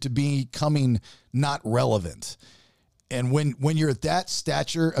addicted to becoming not relevant. And when you're at that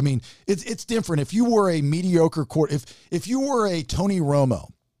stature, I mean, it's different. If you were a mediocre if you were a Tony Romo,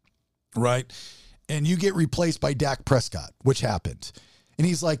 right, and you get replaced by Dak Prescott, which happened, and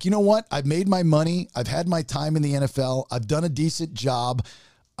he's like, you know what? I've made my money. I've had my time in the NFL. I've done a decent job.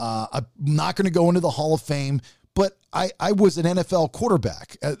 I'm not going to go into the Hall of Fame, but I was an NFL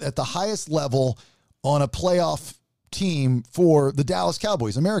quarterback at the highest level on a playoff team for the Dallas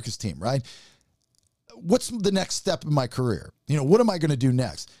Cowboys, America's team, right? What's the next step in my career? What am I going to do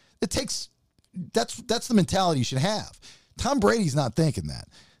next? That's the mentality you should have. Tom Brady's not thinking that.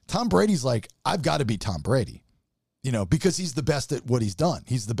 Tom Brady's like, I've got to be Tom Brady, because he's the best at what he's done.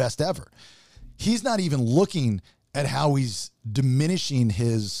 He's the best ever. He's not even looking at how he's diminishing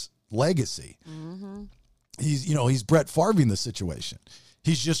his legacy. Mm-hmm. He's Brett Favre in the situation.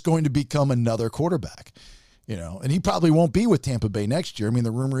 He's just going to become another quarterback, and he probably won't be with Tampa Bay next year. I mean,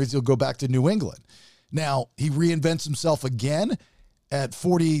 the rumor is he'll go back to New England. Now, he reinvents himself again at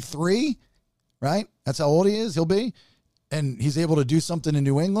 43, right? That's how old he is, he'll be. And he's able to do something in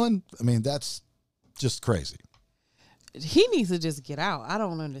New England. I mean, that's just crazy. He needs to just get out. I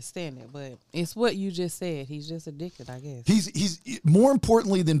don't understand it, but it's what you just said. He's just addicted, I guess. He's more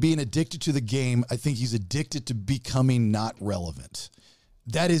importantly than being addicted to the game, I think he's addicted to becoming not relevant.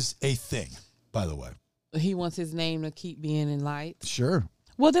 That is a thing, by the way. He wants his name to keep being in lights. Sure.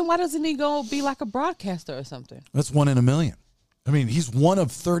 Well, then why doesn't he go be like a broadcaster or something? That's 1 in a million. I mean, he's one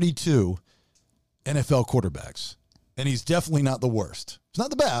of 32 NFL quarterbacks, and he's definitely not the worst. He's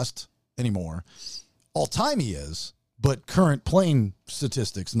not the best anymore. All time he is, but current playing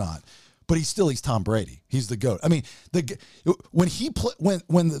statistics not. But he's Tom Brady. He's the GOAT. I mean, when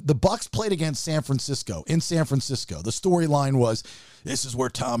the Bucs played against San Francisco, in San Francisco, the storyline was, this is where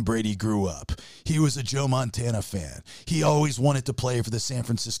Tom Brady grew up. He was a Joe Montana fan. He always wanted to play for the San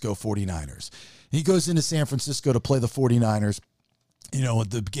Francisco 49ers. He goes into San Francisco to play the 49ers.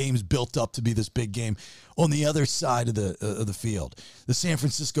 The game's built up to be this big game. On the other side of the field, the San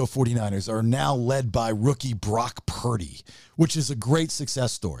Francisco 49ers are now led by rookie Brock Purdy, which is a great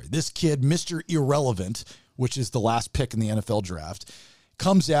success story. This kid, Mr. Irrelevant, which is the last pick in the NFL draft,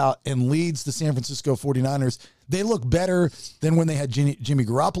 comes out and leads the San Francisco 49ers. They look better than when they had Jimmy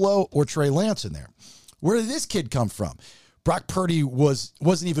Garoppolo or Trey Lance in there. Where did this kid come from? Brock Purdy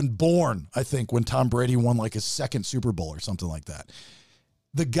wasn't even born, I think, when Tom Brady won like his second Super Bowl or something like that.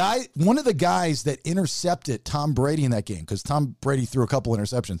 One of the guys that intercepted Tom Brady in that game, because Tom Brady threw a couple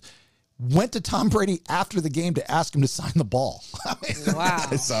interceptions, went to Tom Brady after the game to ask him to sign the ball. I mean, wow.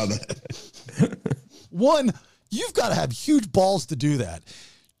 I saw that. One, you've got to have huge balls to do that.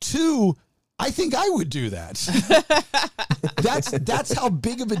 Two, I think I would do that. That's how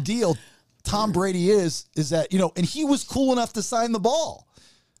big of a deal Tom Brady is that, and he was cool enough to sign the ball,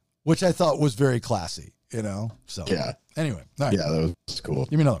 which I thought was very classy, So, yeah. Anyway. All right. Yeah, that was cool.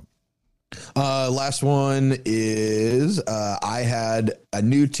 Give me another. Last one is I had a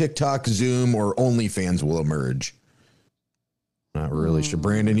new TikTok, Zoom, or OnlyFans will emerge. Not really sure.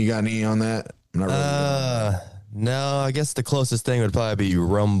 Brandon, you got any on that? I'm not really no, I guess the closest thing would probably be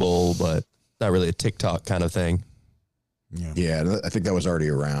Rumble, but not really a TikTok kind of thing. Yeah, I think that was already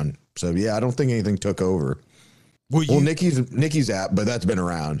around. So yeah, I don't think anything took over. Well, Nikki's app, but that's been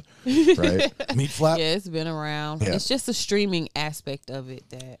around, right? Meat Flap? Yeah, it's been around. Yeah. It's just the streaming aspect of it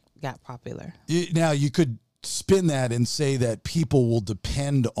that got popular. Now, you could spin that and say that people will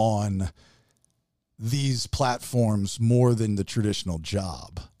depend on these platforms more than the traditional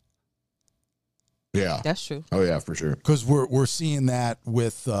job. Yeah. That's true. Oh, yeah, for sure. Because we're seeing that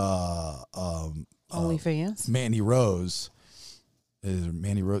with OnlyFans. Mandy Rose.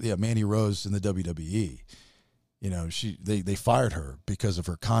 Mandy Rose in the WWE. They fired her because of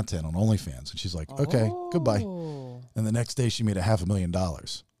her content on OnlyFans. And she's like, okay, goodbye. And the next day she made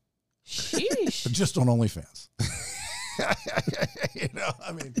 $500,000. Sheesh. Just on OnlyFans. I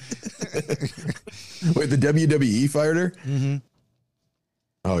mean. Wait, the WWE fired her? Mm-hmm.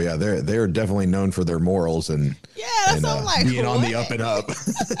 Oh, yeah, they're definitely known for their morals and that's what I'm like, being on the up and up.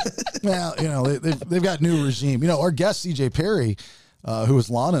 Well, they've got new regime. Our guest, CJ Perry, who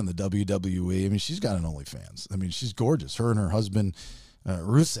was Lana in the WWE. I mean, she's got an OnlyFans. I mean, she's gorgeous. Her and her husband,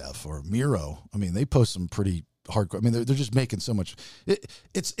 Rusev or Miro. I mean, they post some pretty hardcore. I mean, they're just making so much.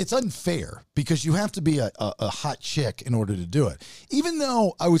 It's unfair because you have to be a hot chick in order to do it. Even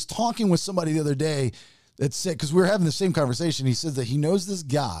though I was talking with somebody the other day that said, because we were having the same conversation, he says that he knows this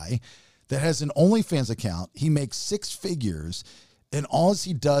guy that has an OnlyFans account. He makes 6 figures. And all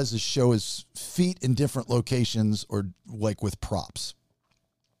he does is show his feet in different locations or like with props.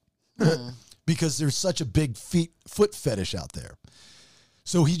 Because there's such a big foot fetish out there.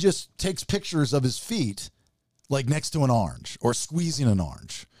 So he just takes pictures of his feet like next to an orange or squeezing an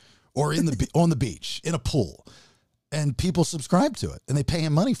orange or on the beach, in a pool. And people subscribe to it and they pay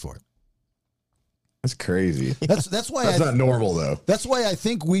him money for it. That's crazy. That's why that's not normal though. That's why I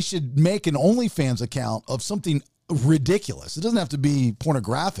think we should make an OnlyFans account of something ridiculous. It doesn't have to be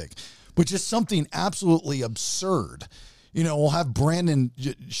pornographic, but just something absolutely absurd. We'll have Brandon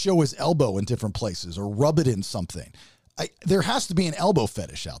show his elbow in different places or rub it in something. There has to be an elbow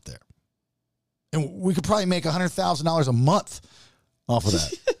fetish out there. And we could probably make $100,000 a month off of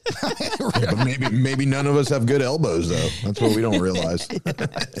that. Yeah, but maybe none of us have good elbows, though. That's what we don't realize.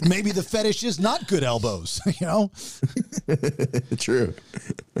 Maybe the fetish is not good elbows, True.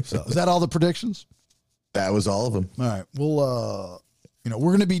 So is that all the predictions? That was all of them. All right. Well,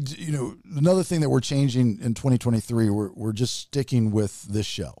 we're going to be, another thing that we're changing in 2023, we're just sticking with this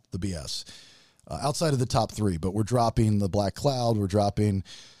show, the BS, outside of the top 3, but we're dropping the Black Cloud. We're dropping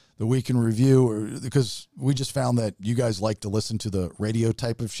the Week in Review because we just found that you guys like to listen to the radio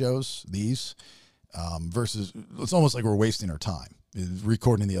type of shows, these, versus it's almost like we're wasting our time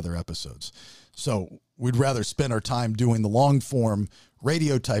recording the other episodes. So we'd rather spend our time doing the long form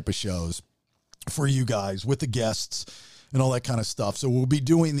radio type of shows for you guys with the guests and all that kind of stuff. So we'll be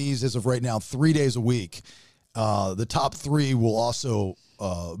doing these as of right now, 3 days a week. The top 3 will also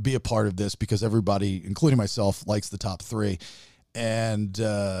be a part of this because everybody, including myself, likes the top 3. And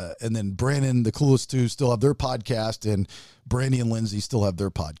then Brandon, the Coolest Two, still have their podcast, and Brandy and Lindsay still have their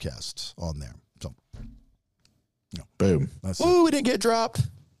podcasts on there. So, boom. That's Ooh, we didn't get dropped.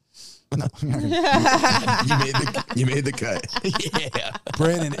 No. You made the cut. Yeah.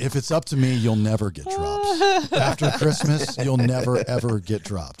 Brandon, if it's up to me, you'll never get dropped. After Christmas, you'll never, ever get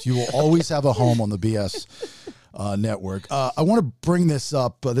dropped. You will always have a home on the BS network. I want to bring this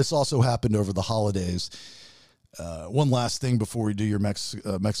up. This also happened over the holidays. One last thing before we do your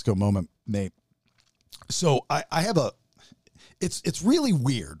Mexico moment, Nate. So I have it's really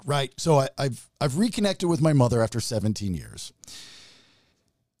weird, right? So I've reconnected with my mother after 17 years.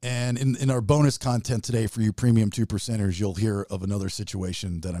 And in our bonus content today for you premium 2%ers, you'll hear of another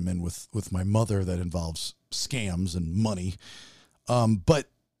situation that I'm in with my mother that involves scams and money. But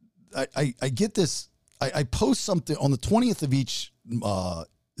I get this. I post something on the 20th of each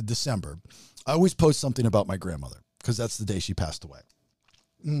December. I always post something about my grandmother because that's the day she passed away.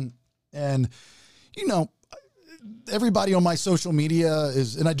 And, everybody on my social media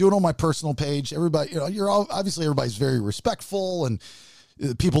and I do it on my personal page. Everybody, obviously everybody's very respectful, and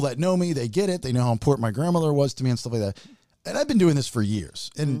the people that know me, they get it. They know how important my grandmother was to me and stuff like that. And I've been doing this for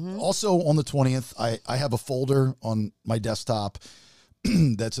years. And also on the 20th, I have a folder on my desktop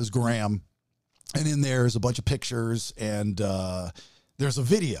that says Graham. And in there is a bunch of pictures, and there's a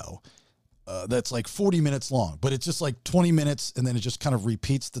video that's like 40 minutes long, but it's just like 20 minutes, and then it just kind of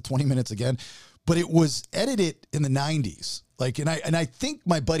repeats the 20 minutes again. But it was edited in the 90s. And I think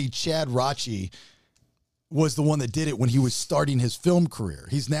my buddy Chad Rachi was the one that did it when he was starting his film career.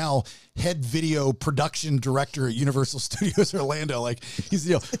 He's now head video production director at Universal Studios Orlando.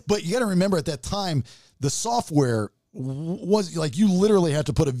 But you got to remember at that time, the software was like, you literally had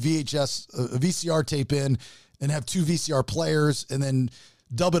to put a VCR tape in and have 2 VCR players and then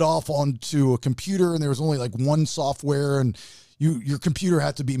dub it off onto a computer. And there was only like one software, and your computer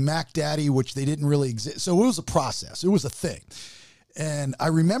had to be Mac Daddy, which they didn't really exist. So it was a process. It was a thing. And I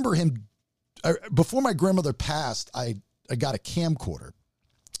remember before my grandmother passed, I got a camcorder.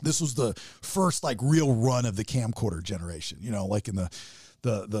 This was the first like real run of the camcorder generation, like in the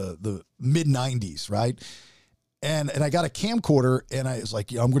mid 90s. Right. And I got a camcorder, and I was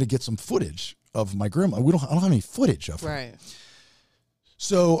like, I'm going to get some footage of my grandma. I don't have any footage of her. Right.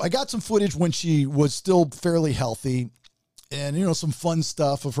 So I got some footage when she was still fairly healthy, and, some fun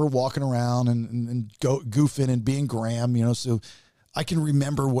stuff of her walking around and goofing and being Graham, so I can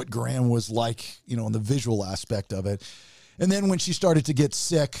remember what Graham was like, in the visual aspect of it. And then when she started to get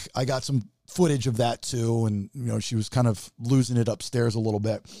sick, I got some footage of that too. And, she was kind of losing it upstairs a little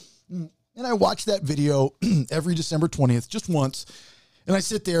bit. And I watched that video every December 20th, just once. And I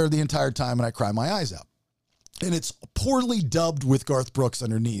sit there the entire time and I cry my eyes out. And it's poorly dubbed with Garth Brooks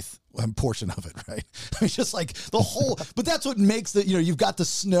underneath a portion of it, right? I mean, just like the whole, but that's what makes you've got the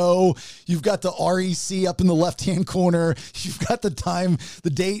snow, you've got the REC up in the left-hand corner, you've got the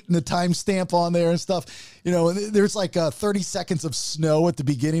date and the time stamp on there and stuff. And there's like 30 seconds of snow at the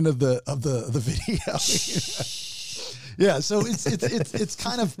beginning of the video. Yeah, so it's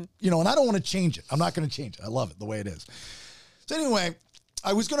kind of, and I don't want to change it. I'm not going to change it. I love it the way it is. So anyway,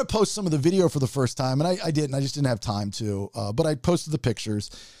 I was going to post some of the video for the first time, and I didn't. I just didn't have time to. But I posted the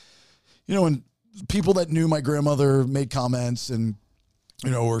pictures, and people that knew my grandmother made comments and,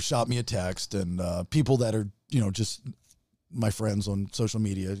 or shot me a text, and people that are, just my friends on social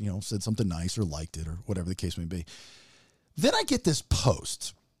media, said something nice or liked it or whatever the case may be. Then I get this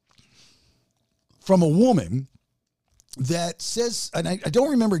post from a woman that says, and I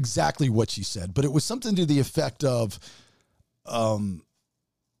don't remember exactly what she said, but it was something to the effect of,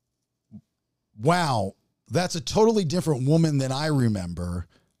 wow, That's a totally different woman than I remember,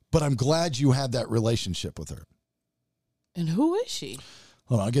 but I'm glad you had that relationship with her. And who is she?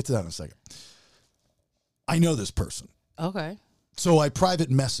 Hold on, I'll get to that in a second. I know this person. Okay. So I private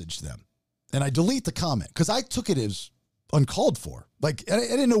messaged them and I delete the comment because I took it as uncalled for. Like, I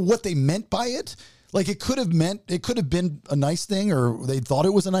didn't know what they meant by it. Like, it could have been a nice thing, or they thought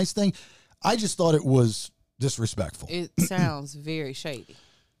it was a nice thing. I just thought it was disrespectful. It sounds very shady.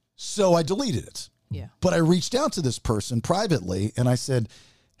 So I deleted it. Yeah. But I reached out to this person privately and I said,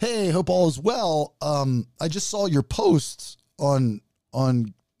 hey, hope all is well. I just saw your posts on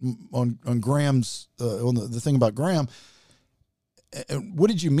Graham's, on the thing about Graham. What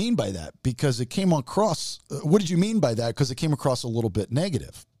did you mean by that? Because it came across, what did you mean by that? Because it came across a little bit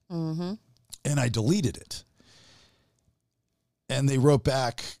negative. Mm-hmm. And I deleted it. And they wrote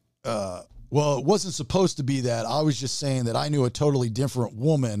back, well, it wasn't supposed to be that. I was just saying that I knew a totally different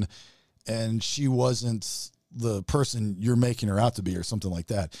woman and she wasn't the person you're making her out to be, or something like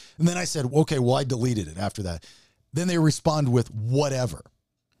that. And then I said, okay, well, I deleted it after that. Then they respond with whatever.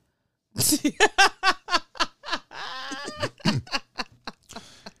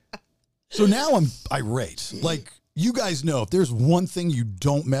 So now I'm irate. Like, you guys know, if there's one thing you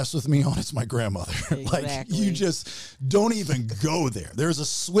don't mess with me on, it's my grandmother. Exactly. Like, you just don't even go there. There's a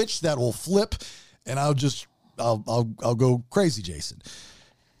switch that will flip, and I'll go crazy, Jason.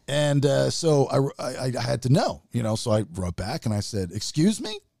 And so I had to know, so I wrote back and I said, excuse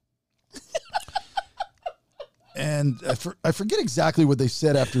me? And I forget exactly what they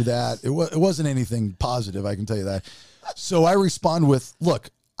said after that. It wasn't anything positive, I can tell you that. So I respond with, look,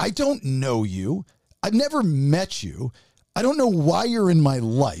 I don't know you. I've never met you. I don't know why you're in my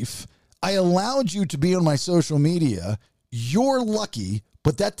life. I allowed you to be on my social media. You're lucky,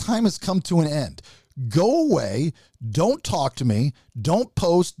 but that time has come to an end. Go away. Don't talk to me. Don't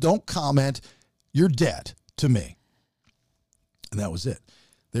post. Don't comment. You're dead to me. And that was it.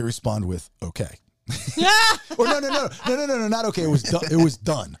 They respond with, okay. Or no, not okay. It was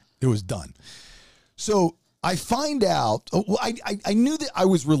done. It was done. So I find out, I knew that I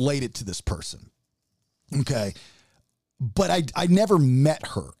was related to this person. Okay. But I never met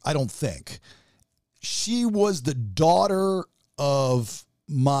her, I don't think. She was the daughter of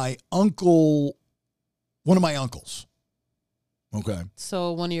my uncle, one of my uncles. Okay.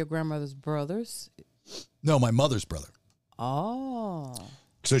 So one of your grandmother's brothers? No, my mother's brother. Oh.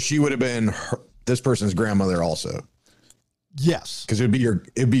 So she would have been this person's grandmother also. Yes. Because it'd be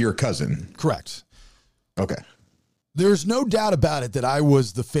your cousin. Correct. Okay. There's no doubt about it that I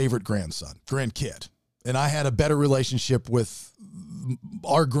was the favorite grandkid. And I had a better relationship with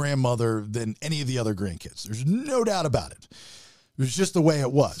our grandmother than any of the other grandkids. There's no doubt about it. It was just the way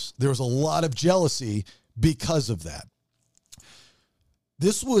it was. There was a lot of jealousy because of that.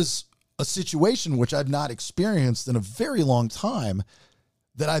 This was a situation which I've not experienced in a very long time,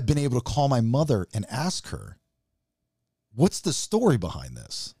 that I've been able to call my mother and ask her, what's the story behind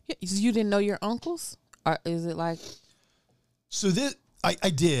this? You didn't know your uncles? Or is it like... So this, I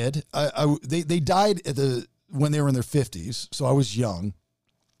did. They died when they were in their 50s, so I was young.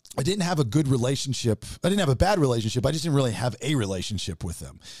 I didn't have a good relationship. I didn't have a bad relationship. I just didn't really have a relationship with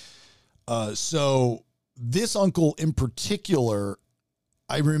them. So this uncle in particular,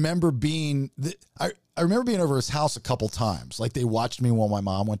 I remember being over his house a couple times. Like, they watched me while my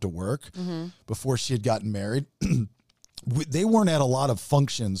mom went to work before she had gotten married. They weren't at a lot of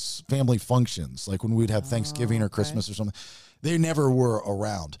functions, family functions, like when we'd have Thanksgiving or Christmas or something. They never were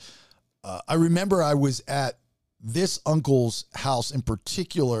around. I remember I was at this uncle's house in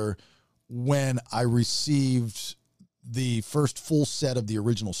particular when I received the first full set of the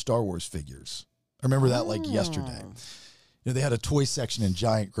original Star Wars figures. I remember that like yesterday. They had a toy section in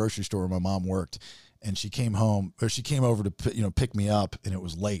Giant grocery store where my mom worked, and she came over to pick me up, and it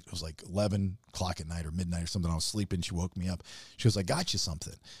was late. It was like 11 o'clock at night or midnight or something. I was sleeping. She woke me up. She goes, I got you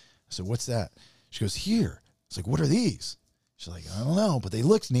something. I said, what's that? She goes, here. It's like, what are these? She's like, I don't know, but they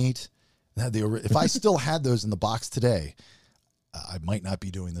looked neat. If I still had those in the box today, I might not be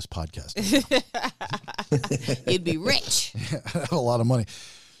doing this podcast. You'd be rich. I have a lot of money.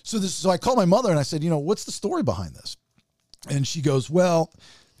 So I called my mother and I said, what's the story behind this? And she goes, well,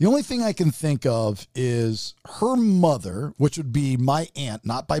 the only thing I can think of is her mother, which would be my aunt,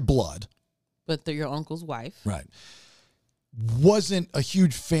 not by blood. But they're your uncle's wife. Right. Wasn't a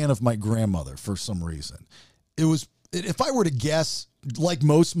huge fan of my grandmother for some reason. If I were to guess, like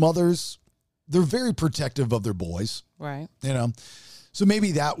most mothers, they're very protective of their boys. Right. So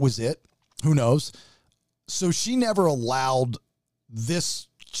maybe that was it. Who knows? So she never allowed this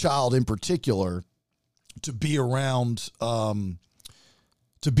child in particular to be around my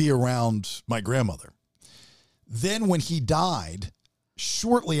grandmother. Then when he died,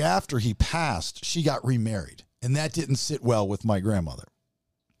 shortly after he passed, she got remarried. And that didn't sit well with my grandmother.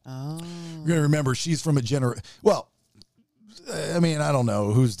 Oh. You're going to remember she's from a generation. Well, I mean, I don't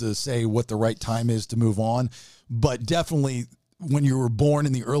know who's to say what the right time is to move on. But definitely when you were born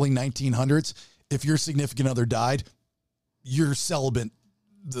in the early 1900s, if your significant other died, you're celibate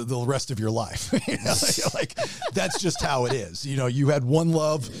the rest of your life. You know, like that's just how it is. You know, you had one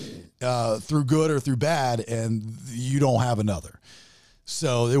love through good or through bad, and you don't have another.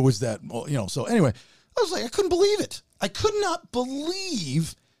 So it was that, you know, so anyway, I was like, I couldn't believe it. I could not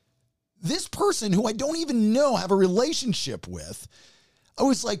believe this person who I don't even know, have a relationship with. I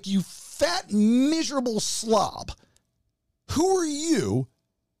was like, you fat, miserable slob. Who are you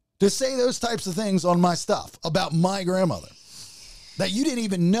to say those types of things on my stuff about my grandmother that you didn't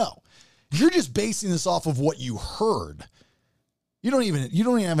even know? You're just basing this off of what you heard. You don't even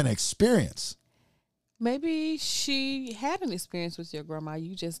have an experience. Maybe she had an experience with your grandma.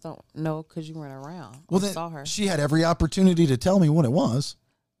 You just don't know because you weren't around. Well, Or then saw her. she had every opportunity to tell me what it was.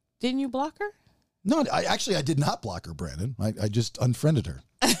 Didn't you block her? No, I did not block her, Brandon. I just unfriended her.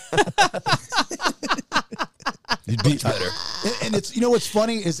 You'd be better. And it's, you know, what's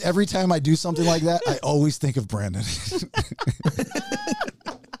funny is every time I do something like that, I always think of Brandon.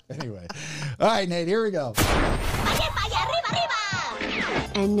 Anyway. All right, Nate, here we go.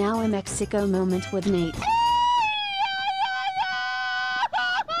 And now a Mexico moment with Nate.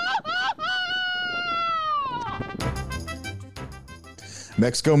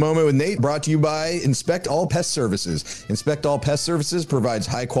 Mexico Moment with Nate, brought to you by Inspect All Pest Services. Inspect All Pest Services provides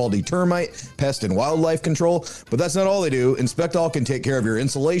high-quality termite, pest, and wildlife control, but that's not all they do. Inspect All can take care of your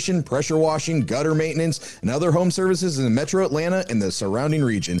insulation, pressure washing, gutter maintenance, and other home services in Metro Atlanta and the surrounding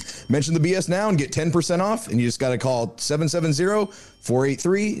region. Mention the BS now and get 10% off, and you just got to call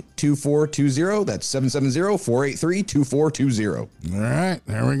 770-483-2420. That's 770-483-2420. All right,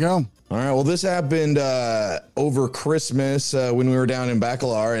 there we go. All right. Well, this happened over Christmas when we were down in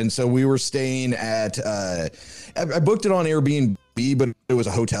Bacalar. And so we were staying at, I booked it on Airbnb, but it was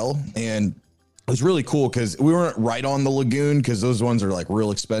a hotel. And it was really cool because we weren't right on the lagoon because those ones are like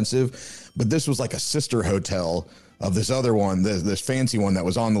real expensive. But this was like a sister hotel of this other one, this fancy one that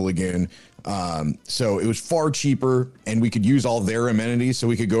was on the lagoon. So it was far cheaper and we could use all their amenities. So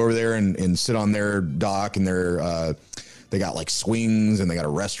we could go over there and sit on their dock and their, they got like swings and they got a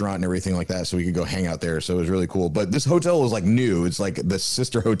restaurant and everything like that. So we could go hang out there. So it was really cool. But this hotel was like new. It's like the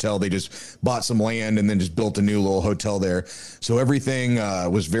sister hotel. They just bought some land and then just built a new little hotel there. So everything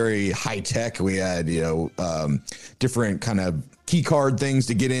was very high tech. We had, different kind of key card things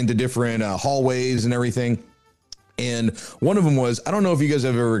to get into different hallways and everything. And one of them was, I don't know if you guys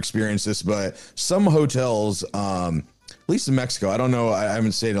have ever experienced this, but some hotels, at least in Mexico, I don't know, I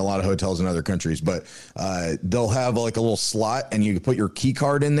haven't stayed in a lot of hotels in other countries, but they'll have like a little slot and you can put your key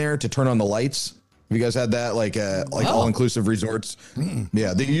card in there to turn on the lights. Have you guys had that? Like all-inclusive resorts?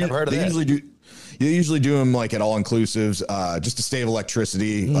 Yeah, they usually do. They usually do them like at all-inclusives just to save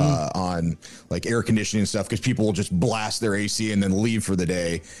electricity on like air conditioning and stuff because people will just blast their AC and then leave for the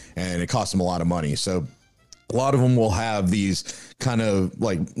day and it costs them a lot of money. So a lot of them will have these kind of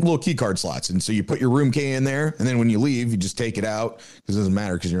like little key card slots. And so you put your room key in there and then when you leave, you just take it out because it doesn't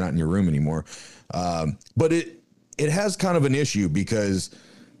matter because you're not in your room anymore. But it has kind of an issue because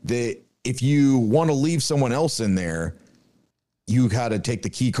if you want to leave someone else in there, you got to take the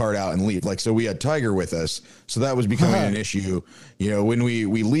key card out and leave. Like, so we had Tiger with us. So that was becoming an issue. You know, when we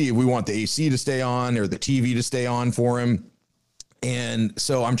leave, we want the AC to stay on or the TV to stay on for him. And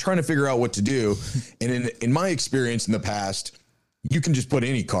so I'm trying to figure out what to do. And in my experience in the past, you can just put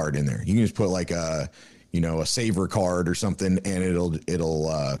any card in there. You can just put like a saver card or something and it'll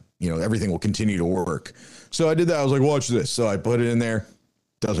everything will continue to work. So I did that. I was like, watch this. So I put it in there.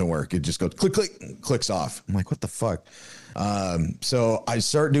 Doesn't work. It just goes click, click, clicks off. I'm like, what the fuck? So I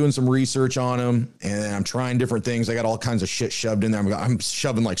start doing some research on them and I'm trying different things. I got all kinds of shit shoved in there. I'm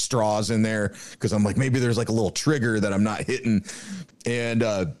shoving like straws in there because I'm like, maybe there's like a little trigger that I'm not hitting. And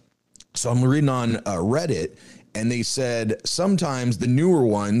so I'm reading on Reddit and they said sometimes the newer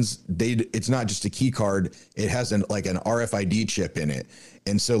ones, it's not just a key card. It has an RFID chip in it.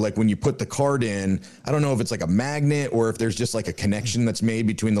 And so like when you put the card in, I don't know if it's like a magnet or if there's just like a connection that's made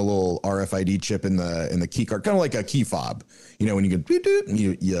between the little RFID chip and the key card, kind of like a key fob, when you can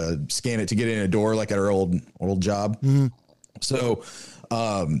you scan it to get in a door, like at our old job. Mm-hmm. So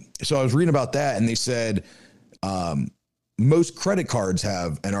I was reading about that and they said, most credit cards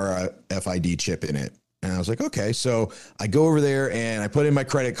have an RFID chip in it. And I was like, okay. So I go over there and I put in my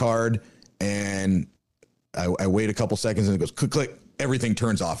credit card and I wait a couple seconds and it goes click, click. everything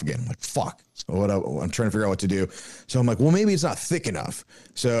turns off again. I'm like, fuck. So I'm trying to figure out what to do. So I'm like, well, maybe it's not thick enough.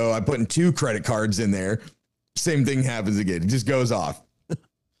 So I put in 2 credit cards in there. Same thing happens again. It just goes off.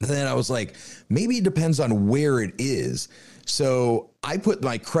 Then I was like, maybe it depends on where it is. So I put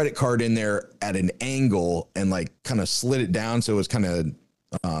my credit card in there at an angle and like kind of slid it down. So it was kind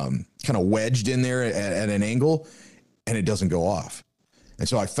of wedged in there at an angle, and it doesn't go off. And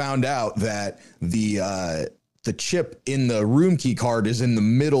so I found out that the chip in the room key card is in the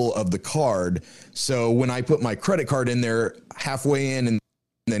middle of the card. So when I put my credit card in there halfway in and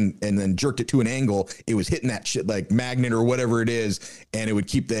then jerked it to an angle, it was hitting that shit like magnet or whatever it is, and it would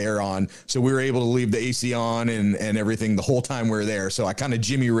keep the air on. So we were able to leave the AC on and everything the whole time we were there. So I kind of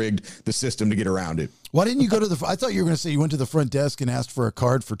jimmy rigged the system to get around it. Why didn't you go to I thought you were going to say you went to the front desk and asked for a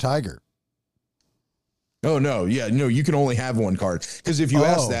card for Tiger. Oh, no. Yeah, no, you can only have one card. Because if you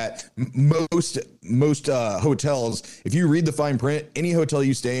ask that, most hotels, if you read the fine print, any hotel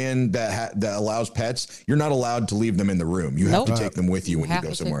you stay in that allows pets, you're not allowed to leave them in the room. You have to take them with you when you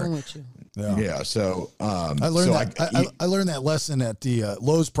go somewhere. Yeah. So I learned I learned that lesson at the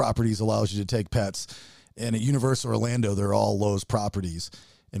Lowe's properties allows you to take pets. And at Universal Orlando, they're all Lowe's properties.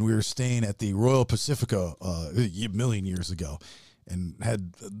 And we were staying at the Royal Pacifica a million years ago, and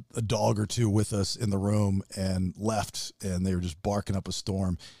had a dog or two with us in the room and left, and they were just barking up a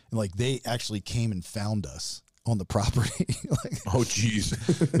storm. And like, they actually came and found us on the property. Like, oh, geez.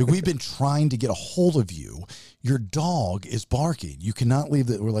 Like, we've been trying to get a hold of you. Your dog is barking. You cannot leave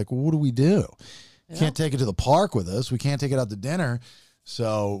that. We're like, well, what do we do? Yep. Can't take it to the park with us. We can't take it out to dinner.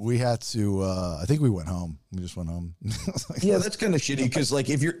 So we had to, I think we went home. We just went home. Yeah, that's kind of shitty. Because like,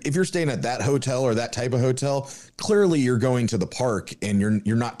 if you're staying at that hotel or that type of hotel, clearly you're going to the park and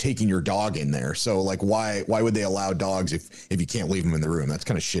you're not taking your dog in there. So like, why would they allow dogs if you can't leave them in the room? That's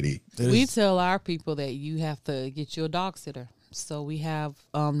kind of shitty. We tell our people that you have to get you a dog sitter. So we have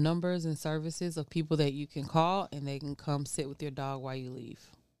numbers and services of people that you can call, and they can come sit with your dog while you leave.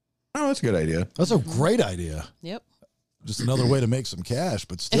 Oh, that's a good idea. That's a great idea. Yep. Just another way to make some cash,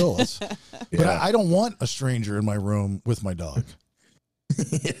 but still. But I don't want a stranger in my room with my dog.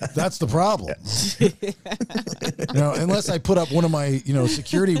 Yeah. That's the problem. Unless I put up one of my,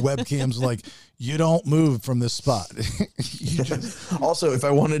 security webcams, like, you don't move from this spot. Also, if I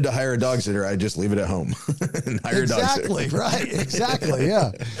wanted to hire a dog sitter, I'd just leave it at home and hire a dog sitter. Exactly, right. Exactly,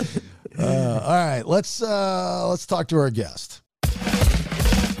 yeah. All right, let's talk to our guest.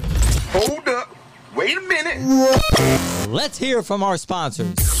 Hold up. Wait a minute. Let's hear from our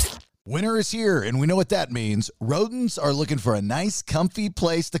sponsors. Winter is here, and we know what that means. Rodents are looking for a nice, comfy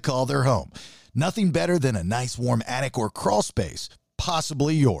place to call their home. Nothing better than a nice, warm attic or crawl space,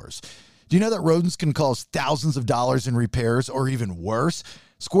 possibly yours. Do you know that rodents can cause thousands of dollars in repairs, or even worse?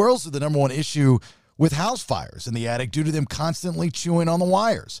 Squirrels are the number one issue with house fires in the attic due to them constantly chewing on the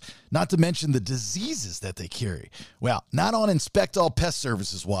wires, not to mention the diseases that they carry. Well, not on Inspect All Pest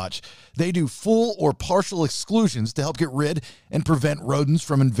Services watch. They do full or partial exclusions to help get rid and prevent rodents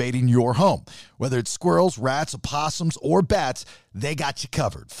from invading your home. Whether it's squirrels, rats, opossums, or bats, they got you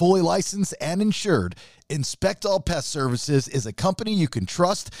covered. Fully licensed and insured, Inspect All Pest Services is a company you can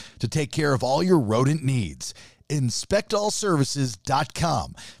trust to take care of all your rodent needs.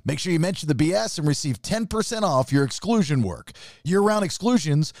 InspectAllServices.com. Make sure you mention the BS and receive 10% off your exclusion work. Year-round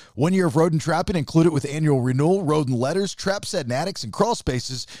exclusions, 1 year of rodent trapping included with annual renewal, rodent letters, trap set in attics, and crawl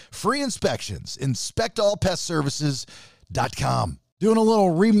spaces, free inspections. InspectAllPestServices.com. Doing a little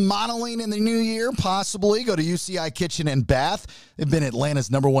remodeling in the new year, possibly. Go to UCI Kitchen and Bath. They've been Atlanta's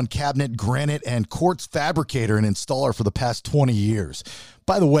 #1 cabinet, granite, and quartz fabricator and installer for the past 20 years.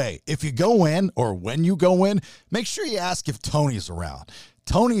 By the way, if you go in, or when you go in, make sure you ask if Tony's around.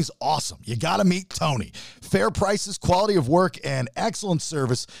 Tony's awesome. You got to meet Tony. Fair prices, quality of work, and excellent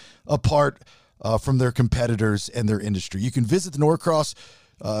service apart from their competitors and their industry. You can visit the Norcross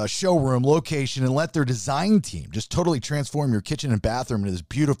showroom location and let their design team just totally transform your kitchen and bathroom into this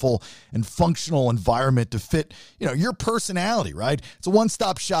beautiful and functional environment to fit, your personality, right? It's a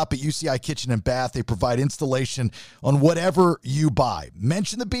one-stop shop at UCI Kitchen and Bath. They provide installation on whatever you buy.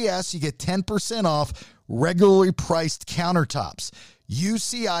 Mention the BS, you get 10% off regularly priced countertops.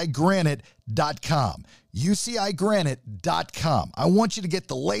 UCIGranite.com. UCIGranite.com. I want you to get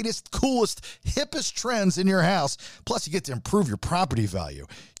the latest, coolest, hippest trends in your house. Plus, you get to improve your property value.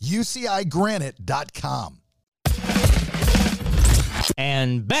 UCIGranite.com.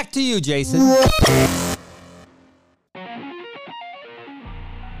 And back to you, Jason.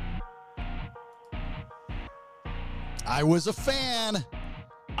 I was a fan.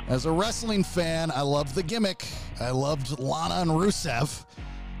 As a wrestling fan, I loved the gimmick. I loved Lana and Rusev.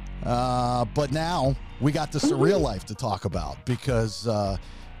 But now we got the surreal life to talk about because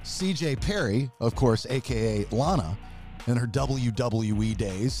CJ Perry, of course, a.k.a. Lana, in her WWE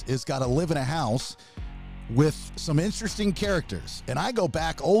days, has got to live in a house with some interesting characters. And I go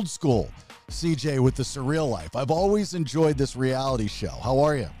back old school, CJ, with the surreal life. I've always enjoyed this reality show. How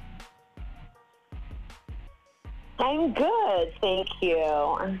are you? I'm good, thank you.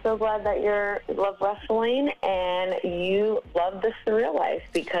 I'm so glad that you love wrestling and you love the surreal life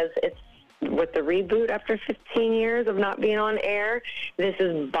because it's with the reboot after 15 years of not being on air. This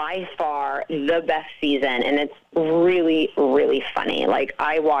is by far the best season, and it's really, really funny. Like,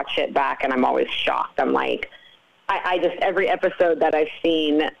 I watch it back, and I'm always shocked. I'm like, I just, every episode that I've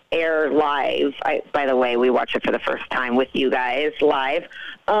seen air live, by the way, we watch it for the first time with you guys live,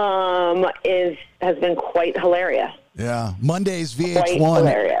 has been quite hilarious. Yeah, Mondays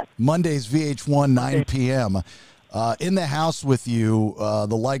VH1. Mondays VH1, 9 p.m. In the house with you,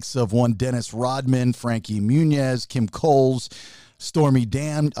 the likes of one Dennis Rodman, Frankie Muniz, Kim Coles, Stormy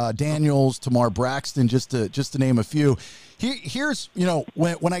Daniels, Tamar Braxton, just to name a few. Here's,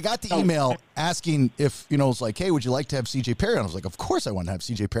 when I got the email asking if, it was like, hey, would you like to have CJ Perry on? I was like, of course I want to have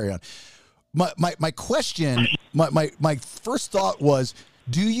CJ Perry on. My question, my first thought was,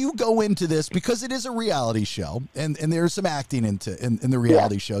 do you go into this, because it is a reality show and there's some acting in the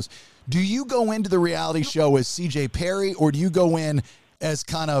reality shows. Do you go into the reality show as CJ Perry, or do you go in as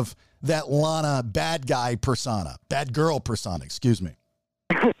kind of that Lana bad girl persona, excuse me?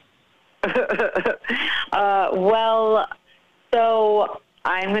 Well, so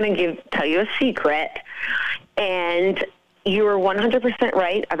I'm going to tell you a secret, and you were 100%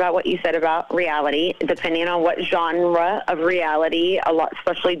 right about what you said about reality, depending on what genre of reality,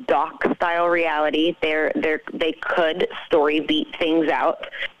 especially doc-style reality, they could story beat things out.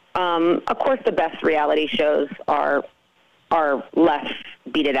 Of course, the best reality shows are less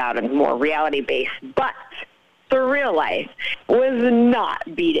beat it out and more reality-based, but the real life was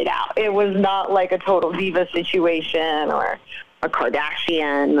not beat it out. It was not like a total diva situation or a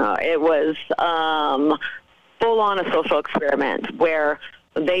Kardashian. It was full-on a social experiment where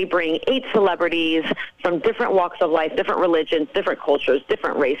they bring 8 celebrities from different walks of life, different religions, different cultures,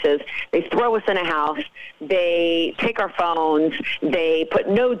 different races. They throw us in a house. They take our phones. They put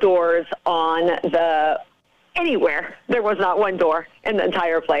no doors on anywhere. There was not one door in the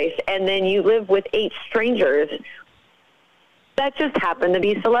entire place. And then you live with 8 strangers that just happen to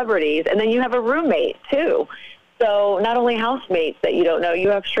be celebrities. And then you have a roommate, too. So not only housemates that you don't know, you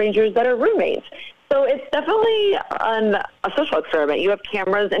have strangers that are roommates. So it's definitely a social experiment. You have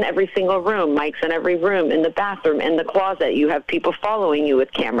cameras in every single room, mics in every room, in the bathroom, in the closet. You have people following you with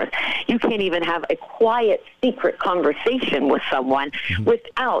cameras. You can't even have a quiet, secret conversation with someone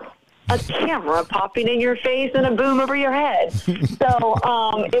without a camera popping in your face and a boom over your head. So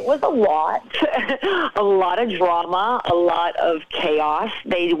it was a lot of drama, a lot of chaos.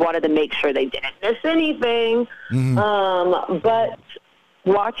 They wanted to make sure they didn't miss anything. But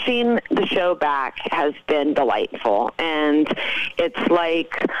watching the show back has been delightful, and it's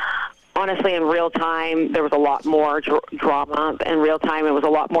like, honestly, in real time, there was a lot more drama. In real time, it was a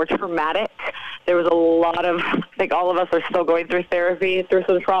lot more traumatic. There was a lot of, I think all of us are still going through therapy through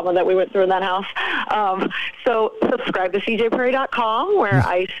some trauma that we went through in that house. So subscribe to cjperry.com, where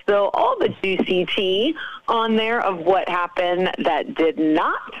I spill all the juicy tea on there of what happened that did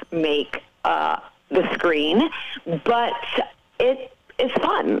not make the screen, but it's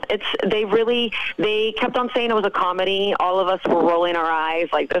fun. They kept on saying it was a comedy. All of us were rolling our eyes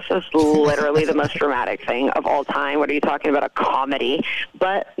like, this is literally the most dramatic thing of all time. What are you talking about, a comedy?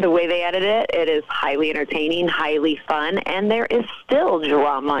 But the way they edit it, it is highly entertaining, highly fun, and there is still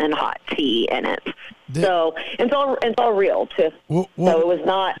drama and hot tea in it. So it's all real, too. So it was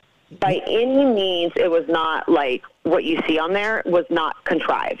not, by any means, it was not like what you see on there was not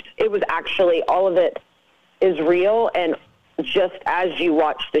contrived. It was actually, all of it is real, and just as you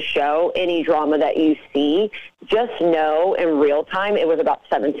watch the show, any drama that you see, just know in real time it was about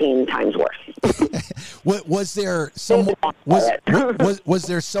 17 times worse. Was there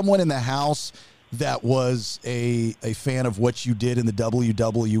someone in the house that was a fan of what you did in the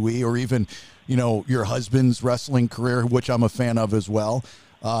WWE, or even, your husband's wrestling career, which I'm a fan of as well?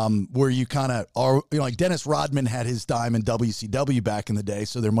 Where you kind of are, like Dennis Rodman had his dime in WCW back in the day,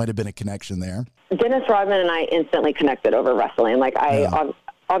 so there might have been a connection there. Dennis Rodman and I instantly connected over wrestling. Like,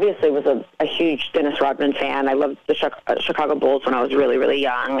 obviously was a huge Dennis Rodman fan. I loved the Chicago Bulls when I was really, really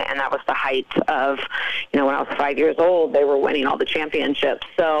young, and that was the height of, when I was 5 years old, they were winning all the championships.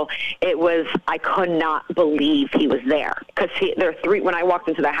 So I could not believe he was there, because there were three. When I walked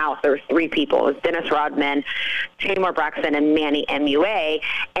into the house, there were three people. It was Dennis Rodman, Tamar Braxton, and Manny MUA,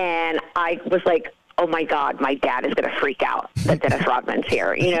 and I was like, oh my God, my dad is going to freak out that Dennis Rodman's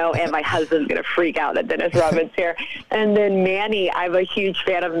here, and my husband's going to freak out that Dennis Rodman's here. And then Manny, I'm a huge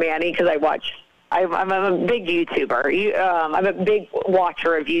fan of Manny because I'm a big YouTuber. I'm a big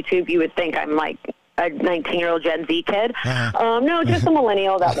watcher of YouTube. You would think I'm like a 19-year-old Gen Z kid. No, just a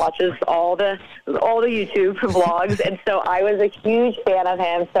millennial that watches all the YouTube vlogs. And so I was a huge fan of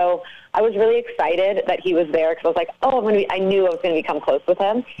him. So I was really excited that he was there, because I was like, I knew I was going to become close with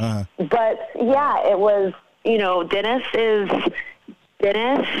him. But yeah, it was, Dennis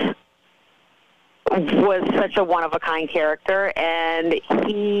was such a one-of-a-kind character, and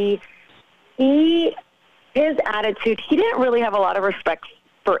his attitude, he didn't really have a lot of respect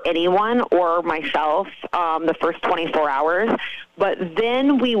for anyone or myself the first 24 hours. But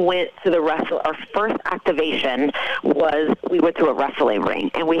then we went to our first activation was we went to a wrestling ring,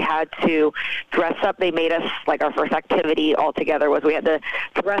 and we had to dress up. They made us, like, our first activity all together was we had to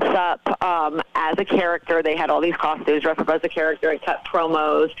dress up as a character. They had all these costumes, dress up as a character, and cut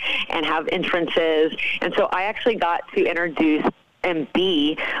promos and have entrances. And so I actually got to introduce and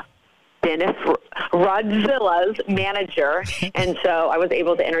be Dennis Rodzilla's manager, and so I was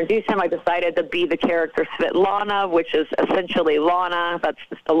able to introduce him. I decided to be the character Svetlana, which is essentially Lana. That's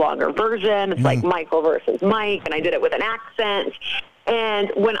just a longer version. It's like Michael versus Mike, and I did it with an accent.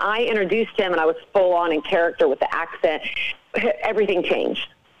 And when I introduced him and I was full on in character with the accent, everything changed.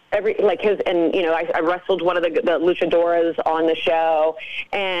 I wrestled one of the luchadoras on the show,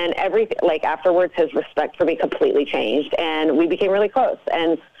 and afterwards, his respect for me completely changed, and we became really close.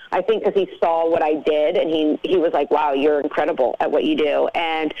 And I think because he saw what I did, and he was like, wow, you're incredible at what you do.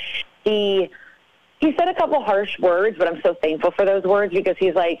 And he said a couple harsh words, but I'm so thankful for those words, because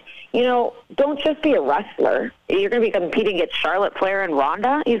he's like, don't just be a wrestler. You're going to be competing against Charlotte Flair and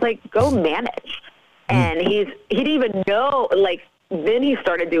Ronda. He's like, go manage. And he didn't even know, then he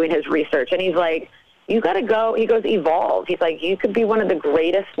started doing his research, and he's like, you got to go. He goes, evolve. He's like, you could be one of the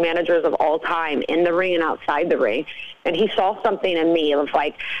greatest managers of all time in the ring and outside the ring. And he saw something in me of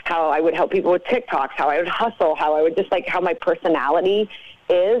how I would help people with TikToks, how I would hustle, how I would just how my personality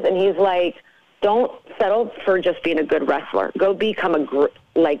is. And he's like, don't settle for just being a good wrestler. Go become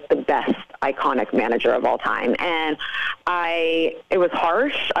the best iconic manager of all time. And it was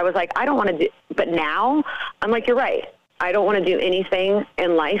harsh. I was like, I don't want to do, but now I'm like, you're right. I don't want to do anything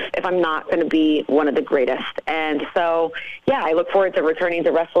in life if I'm not going to be one of the greatest. And so, yeah, I look forward to returning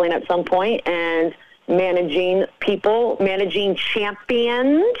to wrestling at some point and managing people, managing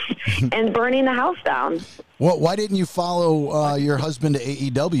champions, and burning the house down. Well, why didn't you follow your husband to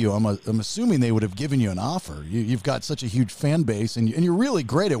AEW? I'm assuming they would have given you an offer. You've got such a huge fan base, and you're really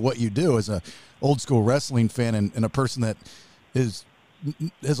great at what you do as a old school wrestling fan and a person that has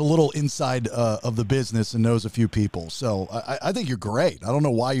a little inside of the business and knows a few people. So I think you're great. I don't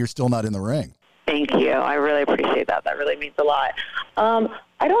know why you're still not in the ring. Thank you. I really appreciate that. That really means a lot.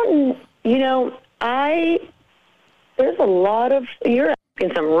 There's a lot of, you're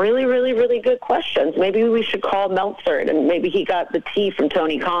asking some really, really, really good questions. Maybe we should call Meltzer, and maybe he got the tea from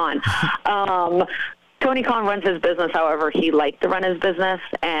Tony Khan. Tony Khan runs his business however he liked to run his business,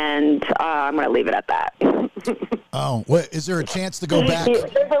 and I'm going to leave it at that. Oh, is there a chance to go back?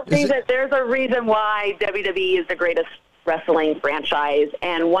 There's a reason why WWE is the greatest wrestling franchise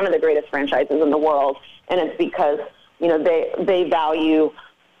and one of the greatest franchises in the world, and it's because they value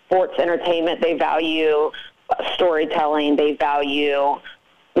sports entertainment, they value storytelling, they value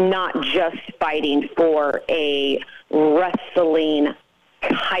not just fighting for a wrestling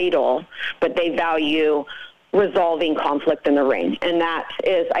title, but they value resolving conflict in the ring. And that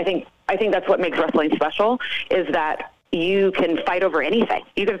is, I think that's what makes wrestling special, is that you can fight over anything.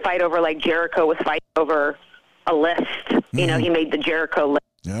 You can fight over, like Jericho was fighting over a list. He made the Jericho list.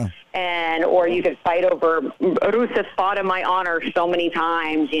 Yeah. Or you could fight over, Rusev fought in my honor so many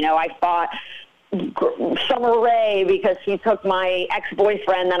times. I fought Summer Rae because she took my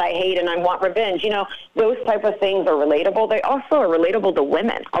ex-boyfriend that I hate and I want revenge. Those type of things are relatable. They also are relatable to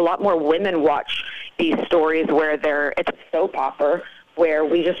women. A lot more women watch these stories where it's a soap opera where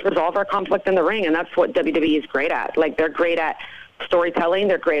we just resolve our conflict in the ring, and that's what WWE is great at. They're great at storytelling.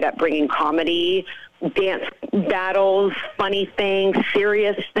 They're great at bringing comedy, dance battles, funny things,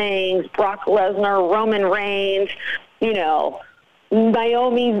 serious things, Brock Lesnar, Roman Reigns,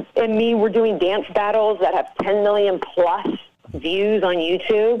 Naomi and me were doing dance battles that have 10 million plus views on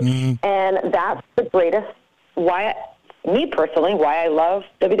YouTube. And that's the greatest, me personally, why I love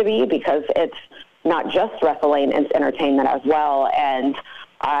WWE, because it's not just wrestling, it's entertainment as well. And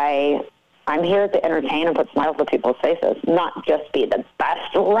I'm here to entertain and put smiles on people's faces, not just be the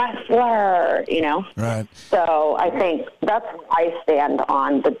best wrestler, you know? Right. So I think that's where I stand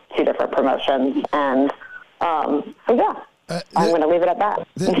on the two different promotions. And so, yeah, I'm going to leave it at that.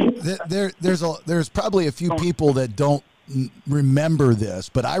 There's probably a few people that don't remember this,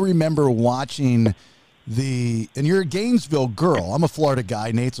 but I remember watching and you're a Gainesville girl. I'm a Florida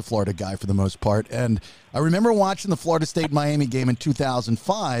guy. Nate's a Florida guy for the most part. And I remember watching the Florida State-Miami game in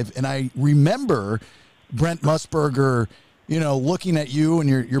 2005, and I remember Brent Musburger, looking at you and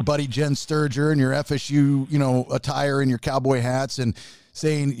your buddy Jen Sturger and your FSU, attire and your cowboy hats and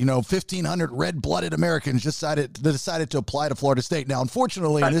saying, 1,500 red-blooded Americans decided to apply to Florida State. Now,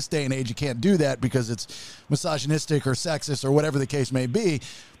 unfortunately, in this day and age, you can't do that because it's misogynistic or sexist or whatever the case may be.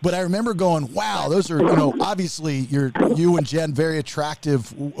 But I remember going, wow, those are, obviously you and Jen, very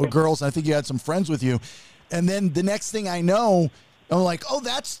attractive girls. And I think you had some friends with you. And then the next thing I know, I'm like, oh,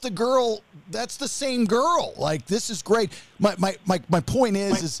 that's the girl. That's the same girl. Like, this is great. My point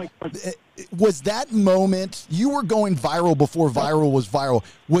is was that moment, you were going viral before viral was viral.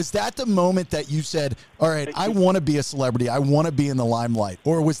 Was that the moment that you said, all right, I want to be a celebrity. I want to be in the limelight?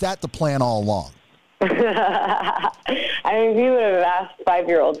 Or was that the plan all along? I mean, if you would have asked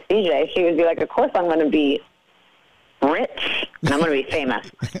 5-year-old CJ, she would be like, of course I'm going to be rich and I'm going to be famous.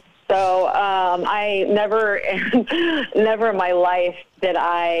 So I never in my life did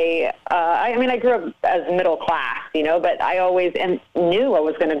I grew up as middle class, but I always knew I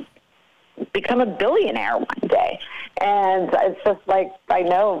was going to become a billionaire one day. And it's just like, I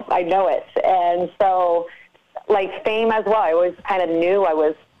know it. And so, like, fame as well, I always kind of knew I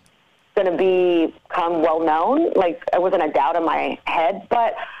was going to become well known. Like, it wasn't a doubt in my head,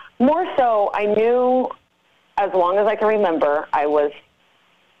 but more so I knew as long as I can remember, I was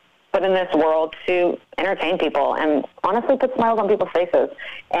put in this world to entertain people and honestly put smiles on people's faces.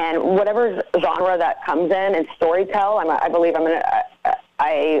 And whatever genre that comes in and storytell, I believe I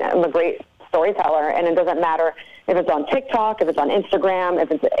am a great storyteller, and it doesn't matter if it's on TikTok, if it's on Instagram,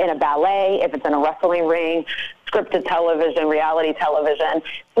 if it's in a ballet, if it's in a wrestling ring, scripted television, reality television.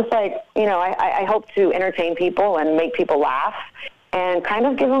 Just like, I hope to entertain people and make people laugh and kind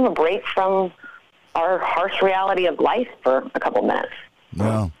of give them a break from our harsh reality of life for a couple minutes.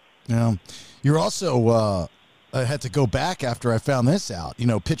 Yeah. You're also, I had to go back after I found this out.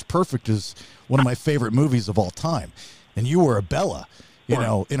 Pitch Perfect is one of my favorite movies of all time. And you were a Bella,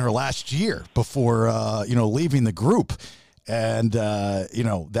 in her last year before, leaving the group. And,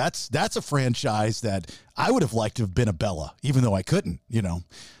 that's a franchise that I would have liked to have been a Bella, even though I couldn't,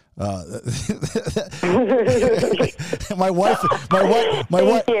 my wife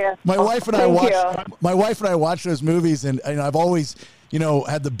and I watch those movies, and I've always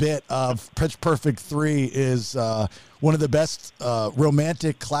had the bit of Pitch Perfect 3 is one of the best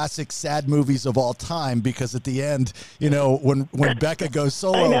romantic classic sad movies of all time, because at the end, when Becca goes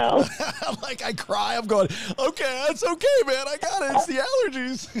solo, I cry. I'm going, okay, that's okay, man. I got it. It's the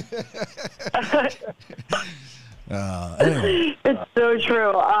allergies. Anyway. It's so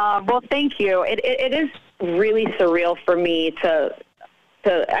true. Well, thank you. It is really surreal for me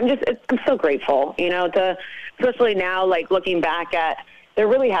I'm so grateful, especially now, like, looking back at, there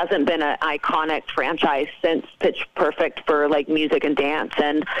really hasn't been an iconic franchise since Pitch Perfect for, like, music and dance.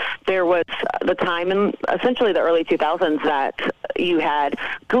 And there was the time in essentially the early 2000s that you had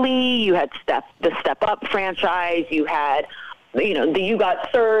Glee, you had the Step Up franchise, you had, the You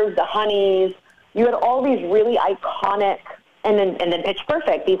Got Served, the Honeys. You had all these really iconic, and then Pitch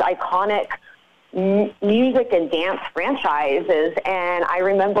Perfect, these iconic music and dance franchises. And I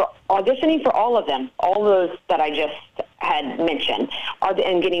remember auditioning for all of them, all those that I just had mentioned,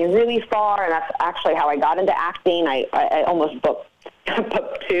 and getting really far. And that's actually how I got into acting. I almost booked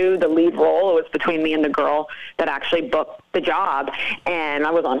the lead role. It was between me and the girl that actually booked the job, and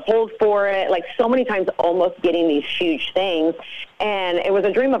I was on hold for it, like, so many times, almost getting these huge things. And it was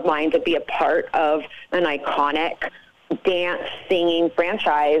a dream of mine to be a part of an iconic dance singing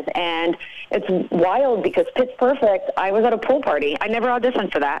franchise. And it's wild because Pitch Perfect, I was at a pool party. I never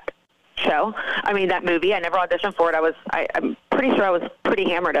auditioned for that show. That movie, I never auditioned for it. I'm pretty sure I was pretty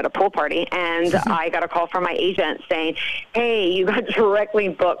hammered at a pool party, and I got a call from my agent saying, hey, you got directly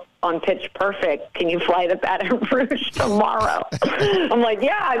booked on Pitch Perfect. Can you fly to Baton Rouge tomorrow? I'm like,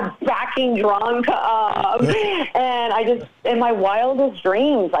 yeah, I'm backing drunk. And I just, in my wildest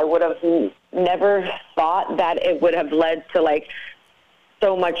dreams, I would have never thought that it would have led to, like,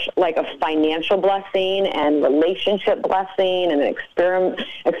 so much like a financial blessing and relationship blessing and an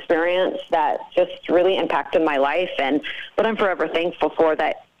experience that just really impacted my life. And what I'm forever thankful for,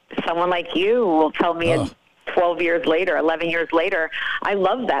 that someone like you will tell me 12 years later, 11 years later, I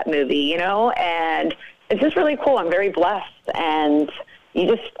love that movie, you know, and it's just really cool. I'm very blessed. And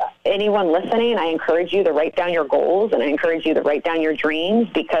anyone listening, I encourage you to write down your goals, and I encourage you to write down your dreams,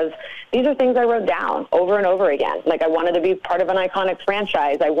 because these are things I wrote down over and over again. Like, I wanted to be part of an iconic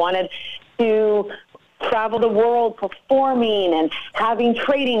franchise. I wanted to travel the world performing and having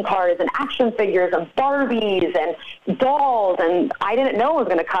trading cards and action figures and Barbies and dolls. And I didn't know it was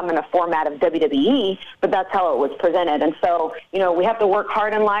going to come in a format of WWE, but that's how it was presented. And so, you know, we have to work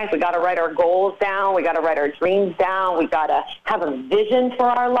hard in life. We got to write our goals down. We got to write our dreams down. We got to have a vision for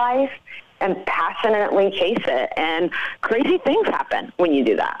our life and passionately chase it. And crazy things happen when you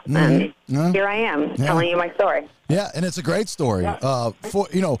do that. And here I am telling you my story. Yeah, and it's a great story.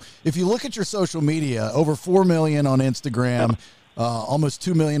 If you look at your social media, over 4 million on Instagram, almost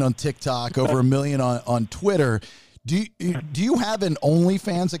 2 million on TikTok, over 1 million on Twitter. Do you have an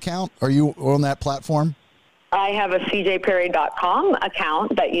OnlyFans account? Are you on that platform? I have a cjperry.com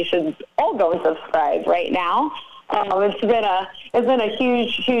account that you should all go and subscribe right now. It's been a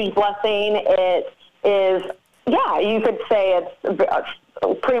huge blessing. It is, you could say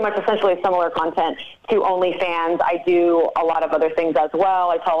it's pretty much essentially similar content to OnlyFans. I do a lot of other things as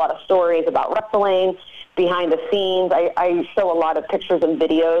well. I tell a lot of stories about wrestling, behind the scenes. I show a lot of pictures and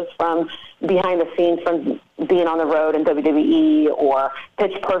videos from behind the scenes, from being on the road in WWE or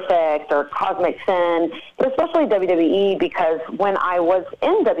Pitch Perfect or Cosmic Sin, but especially WWE, because when I was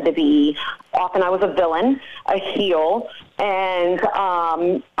in WWE, often I was a villain, a heel, and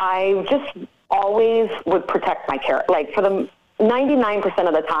I just always would protect my character. Like, for the 99%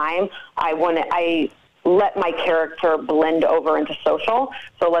 of the time, I let my character blend over into social.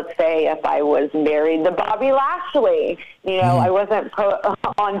 So let's say if I was married to Bobby Lashley, you know, I wasn't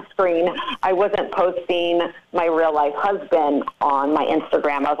on screen. I wasn't posting my real life husband on my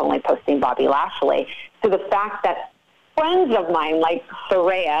Instagram. I was only posting Bobby Lashley. So the fact that friends of mine like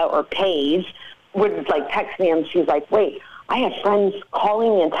Soraya or Paige would like text me, and she's like, wait, I have friends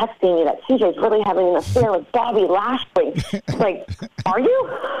calling me and texting me that CJ's really having an affair with Bobby Lashley. It's like, are you?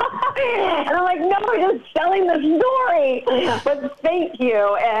 And I'm like, no, I'm just telling the story. But thank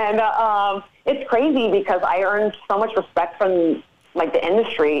you. And it's crazy because I earned so much respect from, like, the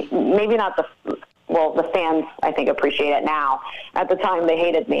industry. Maybe not the fans, I think, appreciate it now. At the time, they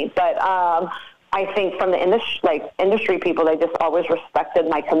hated me. But I think from the industry people, they just always respected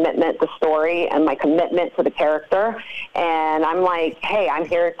my commitment to story and my commitment to the character. And I'm like, hey, I'm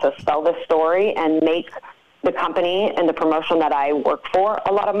here to sell this story and make the company and the promotion that I work for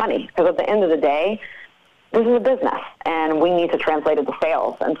a lot of money. Because at the end of the day, this is a business, and we need to translate it to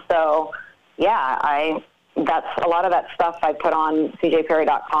sales. And so, that's a lot of that stuff I put on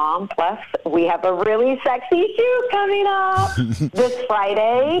cjperry.com. Plus, we have a really sexy shoot coming up this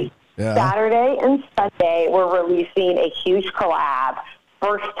Friday. Yeah. Saturday and Sunday, we're releasing a huge collab,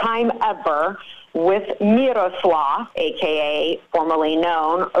 first time ever, with Miroslav, a.k.a. formerly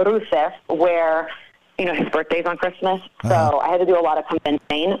known Rusev, where, you know, his birthday's on Christmas. So I had to do a lot of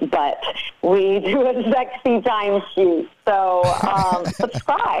convincing, but we do a sexy time shoot. So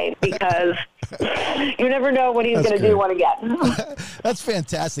subscribe, because you never know what he's going to do one again. That's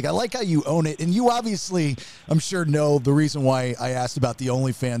fantastic. I like how you own it. And you obviously, I'm sure, know the reason why I asked about the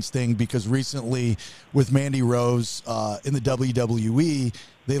OnlyFans thing, because recently with Mandy Rose in the WWE,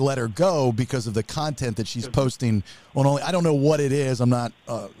 they let her go because of the content that she's posting on only. I don't know what it is. I'm not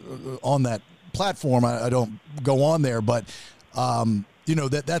on that platform. I don't go on there, but you know,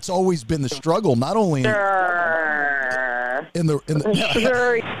 that's always been the struggle, not only in the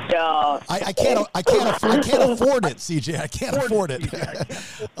sure you don't. I can't afford it, CJ. I can't afford it.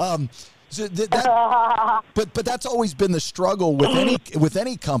 But that's always been the struggle with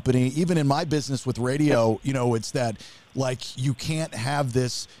any company, even in my business with radio. You know, it's that, like, you can't have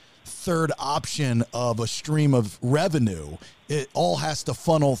this third option of a stream of revenue. It all has to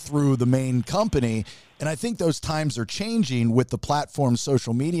funnel through the main company. And I think those times are changing with the platform,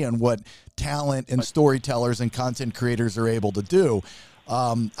 social media, and what talent and storytellers and content creators are able to do.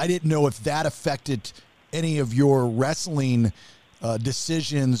 I didn't know if that affected any of your wrestling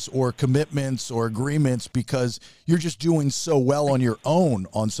decisions or commitments or agreements, because you're just doing so well on your own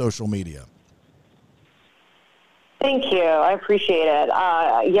on social media. Thank you. I appreciate it.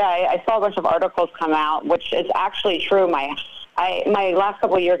 I saw a bunch of articles come out, which is actually true. I my last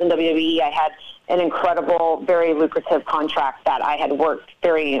couple of years in WWE, I had an incredible, very lucrative contract that I had worked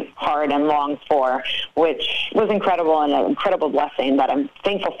very hard and long for, which was incredible and an incredible blessing that I'm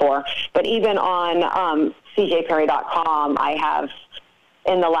thankful for. But even on cjperry.com, I have,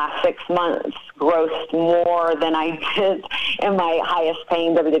 in the last 6 months, grossed more than I did in my highest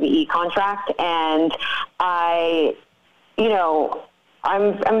paying WWE contract. And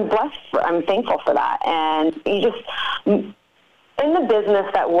I'm blessed. I'm thankful for that. And in the business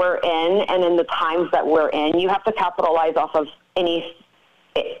that we're in and in the times that we're in, you have to capitalize off of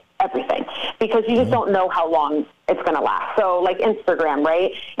everything, because you just don't know how long it's going to last. So like Instagram,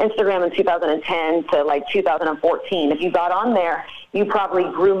 right? Instagram in 2010 to like 2014, if you got on there, you probably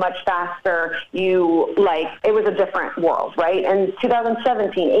grew much faster. It was a different world, right? And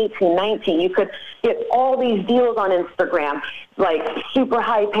 2017, 18, 19, you could get all these deals on Instagram, like super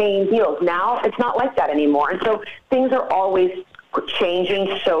high paying deals. Now it's not like that anymore. And so things are always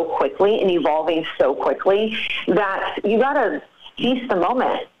changing so quickly and evolving so quickly that you got to seize the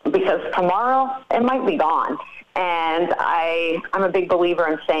moment, because tomorrow it might be gone. And I'm a big believer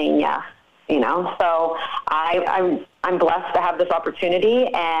in saying yes, so I'm blessed to have this opportunity,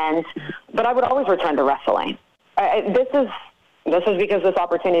 but I would always return to wrestling. This is because this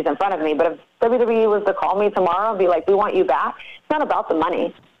opportunity is in front of me. But if WWE was to call me tomorrow and be like, we want you back, it's not about the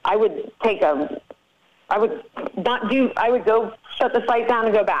money. I would go shut the site down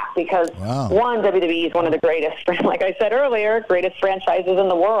and go back, because one, WWE is one of the greatest, like I said earlier, greatest franchises in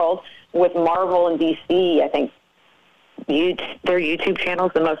the world, with Marvel and DC. I think their YouTube channel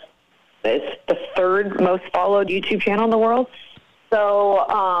is the third most followed YouTube channel in the world. So,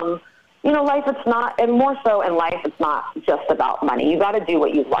 life, it's not, and more so in life, it's not just about money. You got to do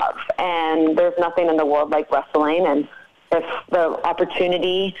what you love, and there's nothing in the world like wrestling. And if the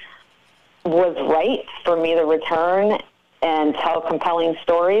opportunity was right for me to return and tell compelling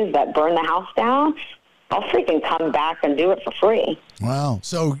stories that burn the house down, I'll freaking come back and do it for free. Wow.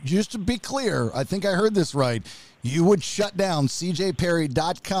 So just to be clear, I think I heard this right. You would shut down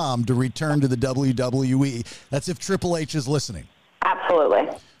cjperry.com to return to the WWE. That's if Triple H is listening. Absolutely.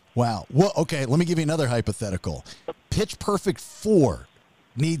 Wow. Well, okay, let me give you another hypothetical. Pitch Perfect 4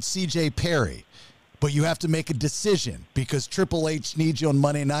 needs CJ Perry, but you have to make a decision because Triple H needs you on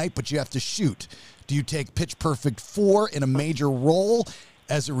Monday night, but you have to shoot. Do you take Pitch Perfect 4 in a major role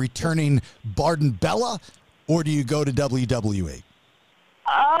as a returning Barden Bella, or do you go to WWE?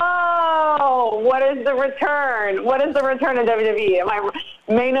 Oh, what is the return? What is the return of WWE? Am I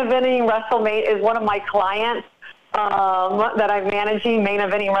main eventing WrestleMania? Is one of my clients that I'm managing main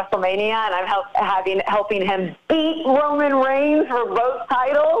eventing WrestleMania, and I'm helping him beat Roman Reigns for both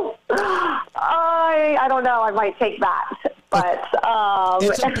titles? I don't know. I might take that. But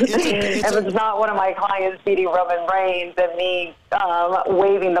if it's not one of my clients beating Roman Reigns and me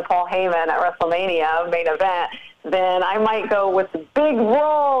waving the Paul Heyman at WrestleMania main event, then I might go with the big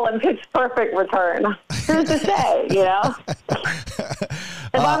role and Pitch Perfect return. Who's to say,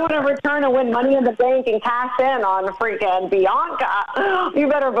 If I want to return and win Money in the Bank and cash in on freaking Bianca, you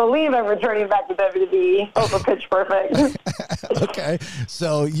better believe I'm returning back to WWE over Pitch Perfect. Okay,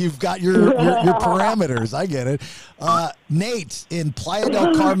 so you've got your parameters. I get it. Nate in Playa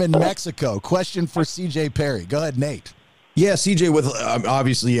del Carmen, Mexico. Question for CJ Perry. Go ahead, Nate. Yeah, CJ, with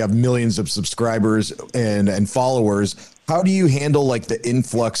obviously you have millions of subscribers and followers. How do you handle like the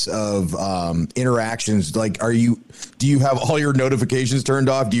influx of interactions? Like, do you have all your notifications turned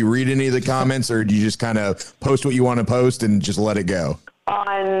off? Do you read any of the comments, or do you just kind of post what you want to post and just let it go?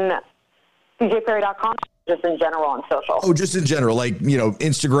 On cjperry.com, just in general on social. Oh, just in general, like,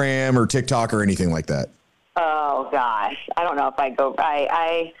 Instagram or TikTok or anything like that. Oh gosh, I don't know if I go.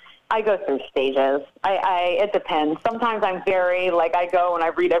 I go through stages. It depends. Sometimes I'm very, I go and I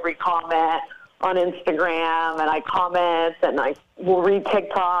read every comment on Instagram, and I comment, and I will read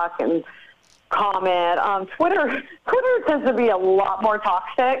TikTok and comment. Twitter tends to be a lot more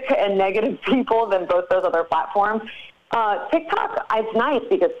toxic and negative people than both those other platforms. TikTok, it's nice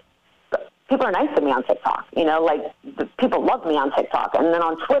because people are nice to me on TikTok. People love me on TikTok. And then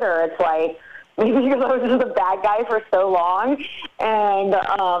on Twitter, it's like, maybe because I was just a bad guy for so long, and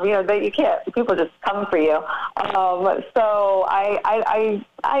you can't. People just come for you. So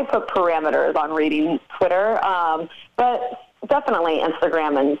I put parameters on reading Twitter, but definitely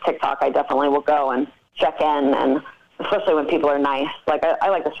Instagram and TikTok. I definitely will go and check in, and especially when people are nice. I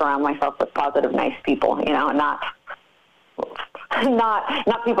like to surround myself with positive, nice people. And not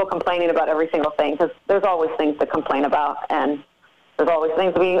people complaining about every single thing, because there's always things to complain about, and there's always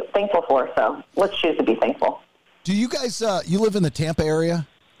things to be thankful for, so let's choose to be thankful. Do you guys, you live in the Tampa area,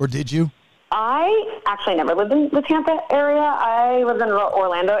 or did you? I actually never lived in the Tampa area. I lived in the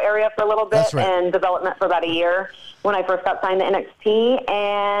Orlando area for a little bit. That's right. And development for about a year when I first got signed to NXT.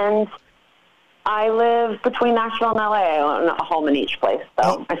 And I live between Nashville and LA. I own a home in each place,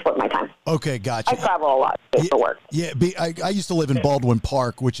 so I split my time. Okay, gotcha. I travel a lot for work. Yeah, I used to live in Baldwin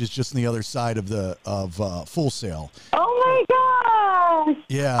Park, which is just on the other side of Full Sail. Oh my gosh!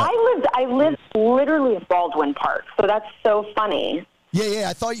 Yeah, I lived literally in Baldwin Park, so that's so funny. Yeah,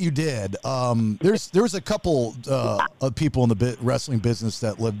 I thought you did. There was a couple of people in the wrestling business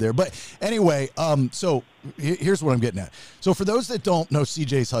that lived there. But anyway, so here's what I'm getting at. So for those that don't know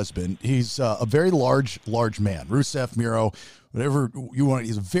CJ's husband, he's a very large man. Rusev, Miro, whatever you want.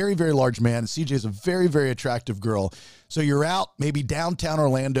 He's a very, very large man. CJ's a very, very attractive girl. So you're out maybe downtown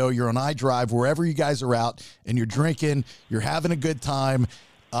Orlando. You're on I-Drive, wherever you guys are out, and you're drinking. You're having a good time.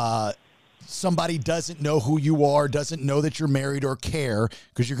 Somebody doesn't know who you are, doesn't know that you're married or care,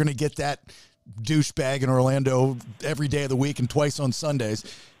 because you're going to get that douchebag in Orlando every day of the week and twice on Sundays.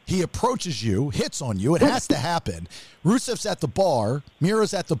 He approaches you, hits on you. It has to happen. Rusev's at the bar.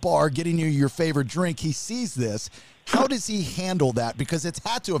 Miro's at the bar getting you your favorite drink. He sees this. How does he handle that? Because it's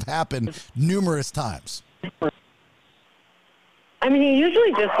had to have happened numerous times. I mean, he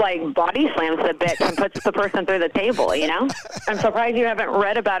usually just, like, body slams the bitch and puts the person through the table, you know? I'm surprised you haven't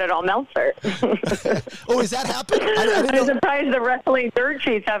read about it on Meltzer. Oh, has that happened? I'm surprised the wrestling dirt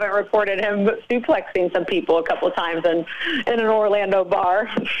sheets haven't reported him suplexing some people a couple of times in an Orlando bar.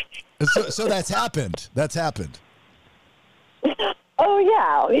 So that's happened. That's happened. Oh,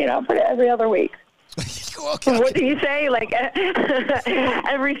 yeah, you know, every other week. Okay. What do you say? Like,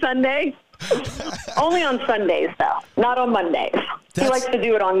 every Sunday? Only on Sundays, though. Not on Mondays. He likes to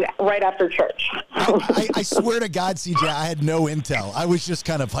do it right after church. I swear to God, CJ, I had no intel. I was just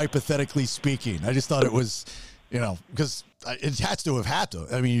kind of hypothetically speaking. I just thought it was, you know, because it has to have had to.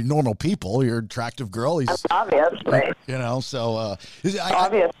 I mean, you're normal people. You're an attractive girl. He's obviously. You know, so.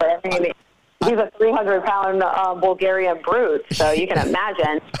 Obviously. I mean, he's a 300-pound Bulgarian brute, so you can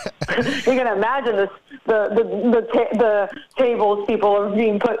imagine. You can imagine the tables people are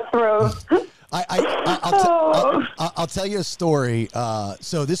being put through. I'll tell you a story.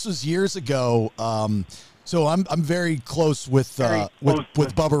 So this was years ago. So I'm very close with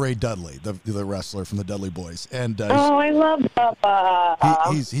Bubba Ray Dudley, the wrestler from the Dudley Boys, and I love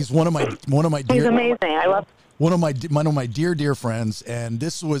Bubba. He's one of my dear. He's amazing. I love. One of my dear friends, and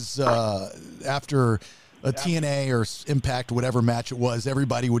this was after a TNA or Impact, whatever match it was.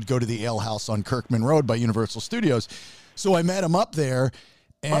 Everybody would go to the Ale House on Kirkman Road by Universal Studios. So I met him up there,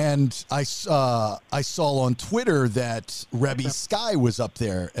 and I saw on Twitter that Rebby Sky was up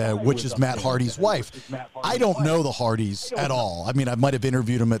there, which is Matt Hardy's wife. I don't know the Hardys at all. I mean, I might have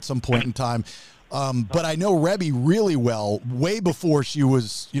interviewed him at some point in time. But I know Rebby really well, way before she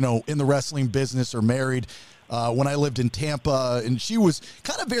was, you know, in the wrestling business or married. When I lived in Tampa, and she was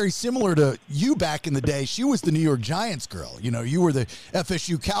kind of very similar to you back in the day. She was the New York Giants girl. You know, you were the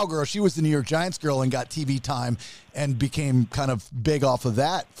FSU cowgirl. She was the New York Giants girl and got TV time and became kind of big off of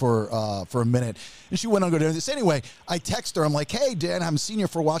that for a minute. And she went on to go do this. Anyway, I text her. I'm like, hey, Dan, I haven't seen you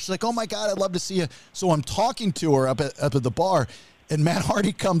for a while. She's like, oh, my God, I'd love to see you. So I'm talking to her up at the bar, and Matt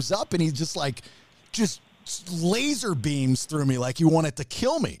Hardy comes up, and he's just laser beams through me like he wanted to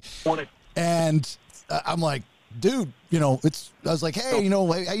kill me. And I'm like, dude, you know, I was like, hey, you know,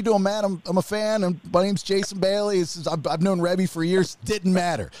 how you doing, Matt? I'm a fan, and my name's Jason Bailey. I've known Rebby for years. Didn't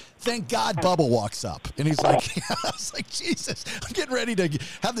matter. Thank God Bubba walks up, and he's like, I was like, Jesus, I'm getting ready to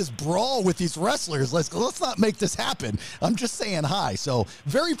have this brawl with these wrestlers. Let's not make this happen. I'm just saying hi. So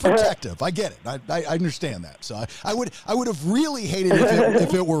very protective. I get it. I understand that. So I would have really hated it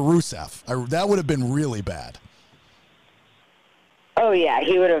if it were Rusev. That would have been really bad. Oh yeah,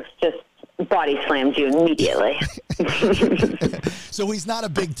 he would have just body slammed you immediately. So he's not a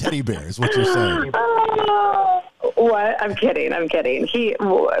big teddy bear, is what you're saying. What? I'm kidding.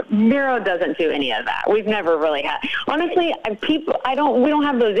 Miro doesn't do any of that. We've never really had. Honestly, we don't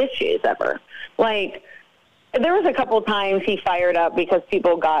have those issues ever. Like, there was a couple times he fired up because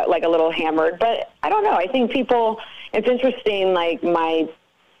people got like a little hammered, but I don't know. I think it's interesting, like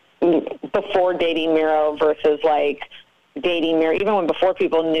before dating Miro versus like dating Miro, even when before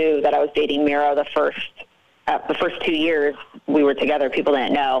people knew that I was dating Miro, the first 2 years we were together, people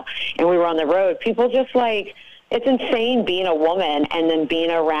didn't know, and we were on the road. People just like, it's insane being a woman and then being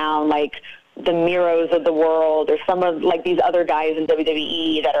around like the Miros of the world or some of like these other guys in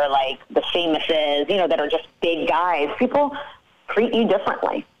WWE that are like the famouses, you know, that are just big guys. People treat you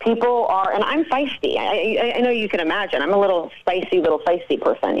differently. People are, and I'm feisty. I know you can imagine. I'm a little feisty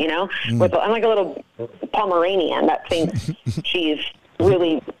person, you know? I'm like a little Pomeranian that thinks she's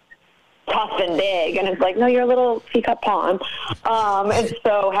really tough and big, and it's like, no, you're a little teacup pawn. And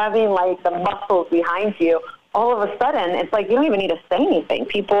so having like the muscles behind you, all of a sudden, it's like you don't even need to say anything.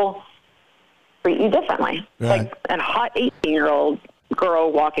 People treat you differently. Right. Like a hot 18-year-old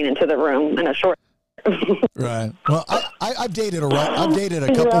girl walking into the room in a short. Right. Well, I've dated I've dated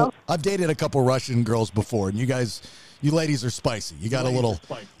a couple Russian girls before, and you ladies are spicy. You got a little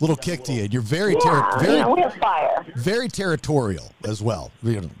kick to you. You're very we have fire. very territorial as well.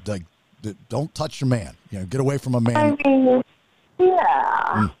 You know, like, don't touch your man. You know, get away from a man. I mean,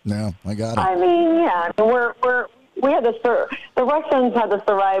 yeah. No, I got it. I mean, yeah. We had the Russians had to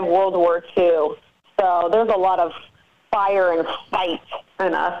survive World War II, so there's a lot of fire and fight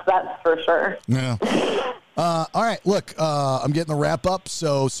in us. That's for sure. Yeah. All right, look, I'm getting the wrap up.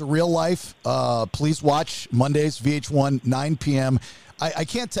 So Surreal Life, please watch Mondays, VH1, 9 p.m. I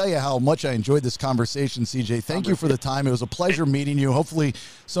can't tell you how much I enjoyed this conversation, CJ. Thank you for the time. It was a pleasure meeting you. Hopefully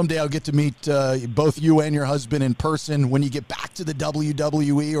someday I'll get to meet both you and your husband in person. When you get back to the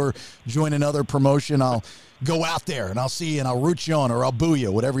WWE or join another promotion, I'll go out there and I'll see you and I'll root you on or I'll boo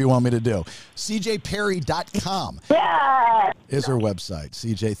you, whatever you want me to do. CJPerry.com is her website.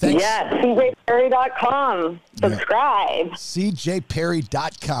 CJ, thanks. Yes, CJPerry.com. Subscribe.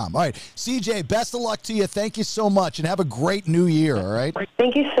 CJPerry.com. All right, CJ, best of luck to you. Thank you so much and have a great new year, all right?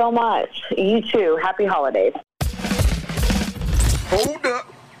 Thank you so much. You too. Happy holidays. Hold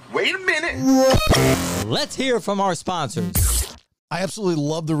up. Wait a minute. Let's hear from our sponsors. I absolutely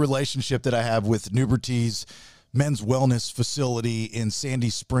love the relationship that I have with Nuberte's men's wellness facility in Sandy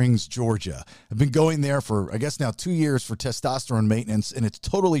Springs, Georgia. I've been going there for, I guess now 2 years for testosterone maintenance, and it's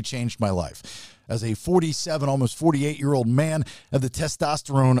totally changed my life. As a 47, almost 48-year-old man, I have the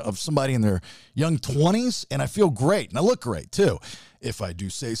testosterone of somebody in their young 20s, and I feel great, and I look great too, if I do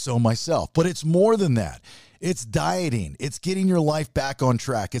say so myself. But it's more than that. It's dieting. It's getting your life back on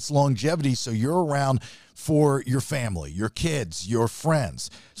track. It's longevity so you're around for your family, your kids, your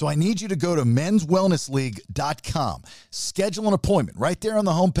friends. So I need you to go to menswellnessleague.com. Schedule an appointment right there on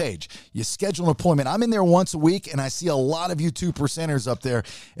the homepage. You schedule an appointment. I'm in there once a week, and I see a lot of you 2%ers up there,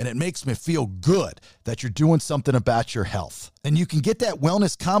 and it makes me feel good that you're doing something about your health. And you can get that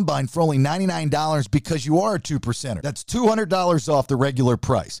wellness combine for only $99 because you are a 2%er. That's $200 off the regular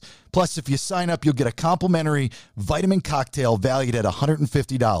price. Plus, if you sign up, you'll get a complimentary vitamin cocktail valued at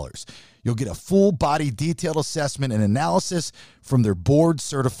 $150. You'll get a full body detailed assessment and analysis from their board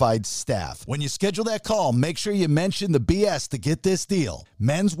certified staff. When you schedule that call, make sure you mention the BS to get this deal.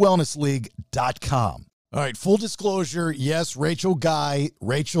 menswellnessleague.com. All right, full disclosure, yes, Rachel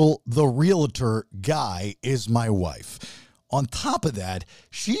the realtor Guy is my wife. On top of that,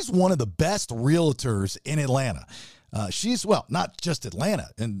 she's one of the best realtors in Atlanta. She's, well, not just Atlanta,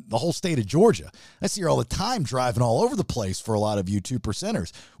 and the whole state of Georgia. I see her all the time driving all over the place for a lot of you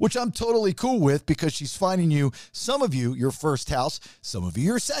 2%ers, which I'm totally cool with because she's finding you, some of you, your first house, some of you,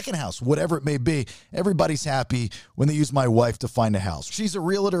 your second house, whatever it may be. Everybody's happy when they use my wife to find a house. She's a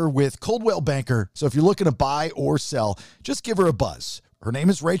realtor with Coldwell Banker, so if you're looking to buy or sell, just give her a buzz. Her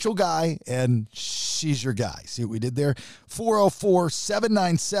name is Rachel Guy, and she's your guy. See what we did there?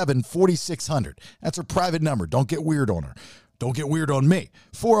 404-797-4600. That's her private number. Don't get weird on her. Don't get weird on me.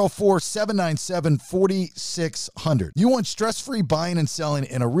 404-797-4600. You want stress-free buying and selling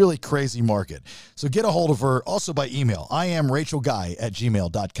in a really crazy market. So get a hold of her also by email. I am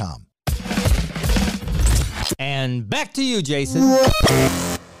RachelGuy@gmail.com. And back to you, Jason.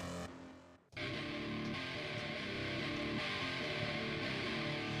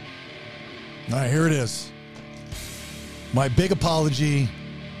 All right, here it is. My big apology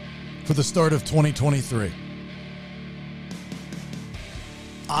for the start of 2023.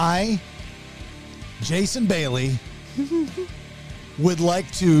 I, Jason Bailey, would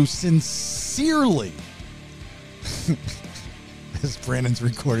like to sincerely, as Brandon's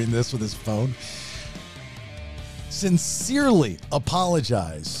recording this with his phone, sincerely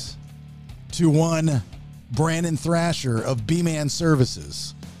apologize to one Brandon Thrasher of B-Man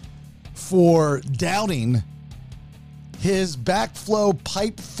Services for doubting his backflow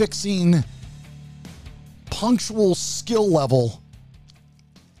pipe fixing punctual skill level.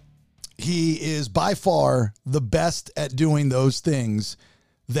 He is by far the best at doing those things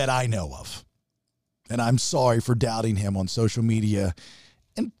that I know of. And I'm sorry for doubting him on social media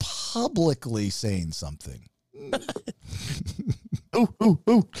and publicly saying something.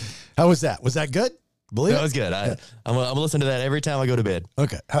 Ooh. How was that? Was that good? Believe That was good. I'm gonna listen to that every time I go to bed.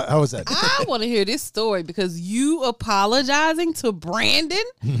 Okay. How was that? I want to hear this story because you apologizing to Brandon.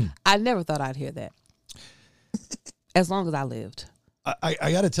 I never thought I'd hear that. As long as I lived.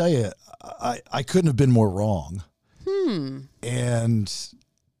 I got to tell you, I couldn't have been more wrong. And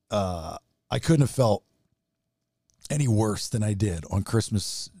I couldn't have felt any worse than I did on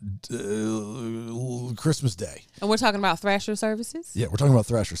Christmas Day. And we're talking about Thrasher Services? Yeah, we're talking about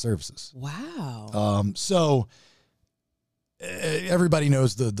Thrasher Services. Wow. So everybody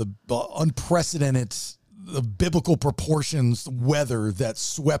knows the unprecedented, the biblical proportions weather that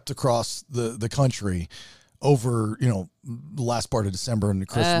swept across the country over, the last part of December and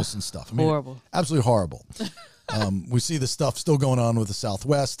Christmas and stuff. I mean, horrible. Absolutely horrible. We see the stuff still going on with the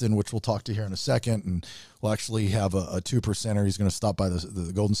Southwest, and which we'll talk to here in a second. And we'll actually have a 2%er. He's going to stop by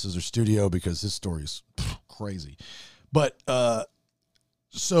the Golden Scissor studio because his story is crazy. But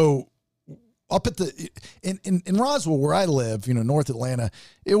so up at in Roswell, where I live, North Atlanta,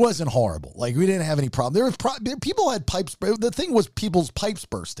 it wasn't horrible. Like, we didn't have any problem. People had pipes. The thing was people's pipes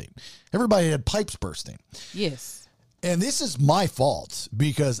bursting. Everybody had pipes bursting. Yes. And this is my fault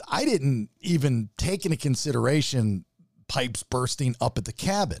because I didn't even take into consideration pipes bursting up at the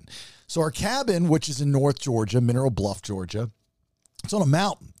cabin. So our cabin, which is in North Georgia, Mineral Bluff, Georgia, it's on a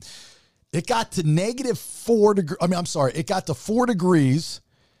mountain. It got to -4 degrees. It got to 4 degrees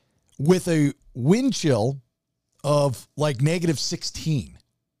with a wind chill of like -16.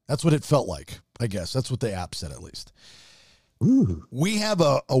 That's what it felt like, I guess. That's what the app said, at least. Ooh. We have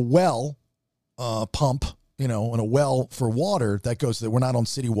a well pump, and a well for water that goes there. We're not on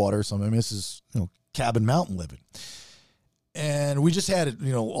city water, so this is, cabin mountain living. And we just had it,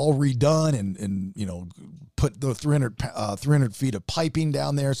 all redone and put the 300 feet of piping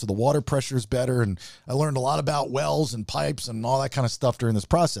down there, so the water pressure is better. And I learned a lot about wells and pipes and all that kind of stuff during this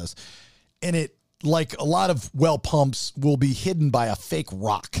process. And it, like a lot of well pumps, will be hidden by a fake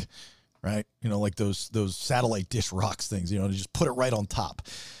rock, right? Like those satellite dish rocks things, to just put it right on top.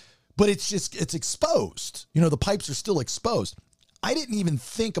 But it's exposed. The pipes are still exposed. I didn't even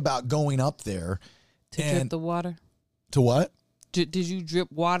think about going up there. To drip the water? To what? Did you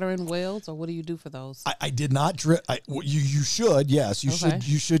drip water in wells, or what do you do for those? I did not drip. You should, yes.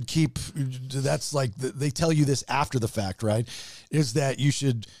 You should keep, that's like, they tell you this after the fact, right? Is that you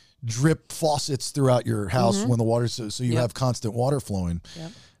should drip faucets throughout your house when the water, so you have constant water flowing.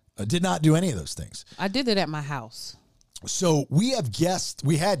 Yep. I did not do any of those things. I did it at my house. So we had guests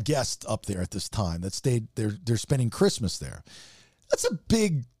up there at this time that stayed there. They're spending Christmas there. That's a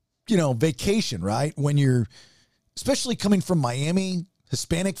big, vacation, right? When you're, especially coming from Miami,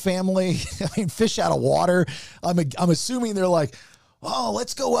 Hispanic family, fish out of water. I'm assuming they're like, oh,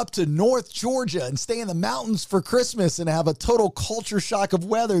 let's go up to North Georgia and stay in the mountains for Christmas and have a total culture shock of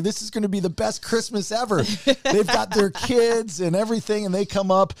weather. This is going to be the best Christmas ever. They've got their kids and everything, and they come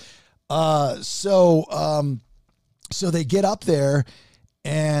up. So they get up there,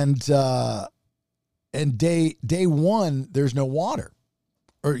 and day one, there's no water.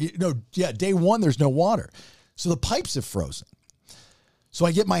 Day one, there's no water. So the pipes have frozen. So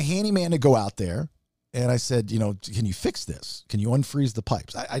I get my handyman to go out there, and I said, can you fix this? Can you unfreeze the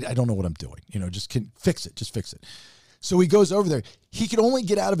pipes? I don't know what I'm doing. Just fix it. Just fix it. So he goes over there. He could only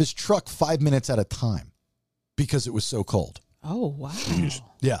get out of his truck 5 minutes at a time because it was so cold. Oh, wow.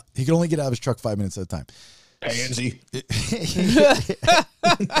 Yeah, he could only get out of his truck 5 minutes at a time. Pansy.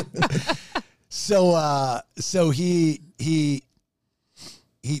 So he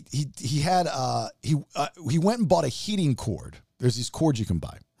went and bought a heating cord. There's these cords you can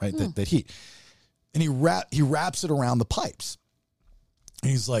buy, right? That heat, and he wraps it around the pipes.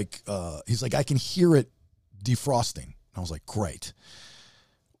 And he's like, I can hear it defrosting. And I was like, great.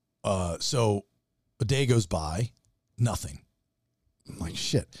 So a day goes by, nothing. I'm like,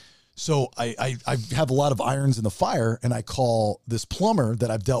 shit. So I have a lot of irons in the fire, and I call this plumber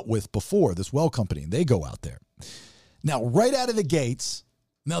that I've dealt with before, this well company, and they go out there. Now, right out of the gates,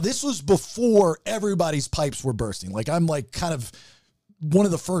 now this was before everybody's pipes were bursting. Like, I'm like kind of one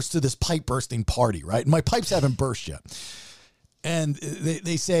of the first to this pipe bursting party, right? And my pipes haven't burst yet. And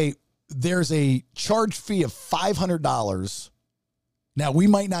they say there's a charge fee of $500. Now, we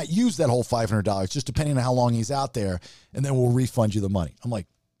might not use that whole $500, just depending on how long he's out there, and then we'll refund you the money. I'm like,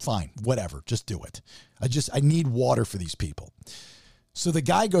 fine, whatever, just do it. I need water for these people. So the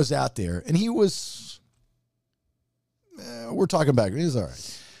guy goes out there, and he was, we're talking back, he's all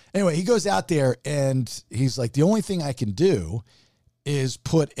right. Anyway, he goes out there, and he's like, the only thing I can do is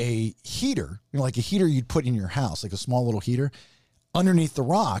put a heater, like a heater you'd put in your house, like a small little heater, underneath the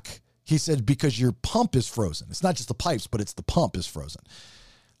rock. He said, because your pump is frozen. It's not just the pipes, but it's the pump is frozen.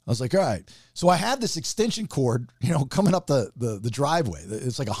 I was like, all right. So I had this extension cord, coming up the driveway.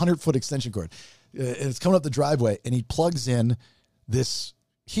 It's like 100-foot extension cord. And it's coming up the driveway, and he plugs in this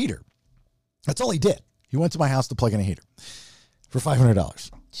heater. That's all he did. He went to my house to plug in a heater for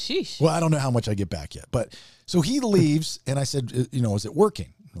 $500. Sheesh. Well, I don't know how much I get back yet. But so he leaves, and I said, is it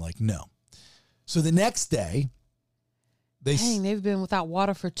working? I'm like, no. So the next day, they've been without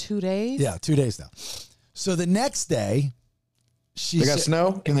water for 2 days? Yeah, 2 days now. So the next day, They got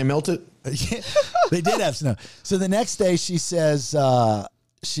snow? Can they melt it? They did have snow. So the next day, she says, the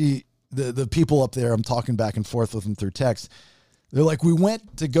people up there, I'm talking back and forth with them through text. They're like, we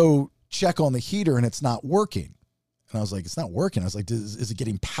went to go check on the heater and it's not working. And I was like, it's not working. I was like, is it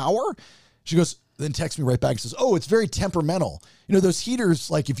getting power? She goes, then texts me right back and says, oh, it's very temperamental. You know, those heaters,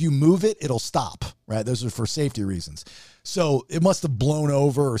 like if you move it, it'll stop, right? Those are for safety reasons. So it must have blown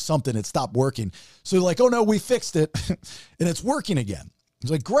over or something. It stopped working. So they're like, oh no, we fixed it and it's working again. I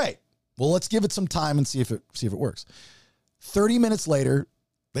was like, great. Well, let's give it some time and see if it works. 30 minutes later,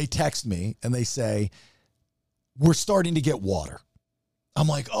 they text me and they say, we're starting to get water. I'm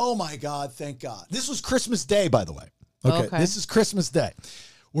like, oh my God, thank God. This was Christmas Day, by the way. Okay. This is Christmas Day.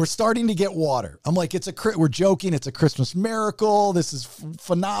 We're starting to get water. I'm like, we're joking. It's a Christmas miracle. This is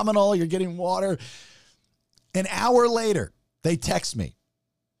phenomenal. You're getting water. An hour later, they text me.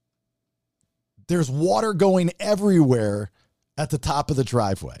 There's water going everywhere at the top of the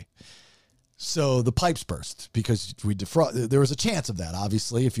driveway. So the pipes burst because there was a chance of that,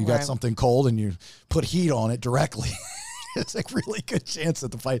 obviously, if you got something cold and you put heat on it directly. It's a really good chance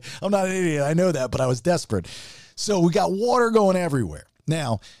that the pipe. I'm not an idiot. I know that, but I was desperate. So we got water going everywhere.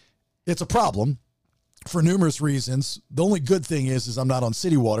 Now, it's a problem for numerous reasons. The only good thing is I'm not on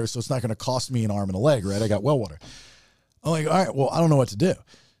city water, so it's not going to cost me an arm and a leg, right? I got well water. I'm like, all right, well, I don't know what to do.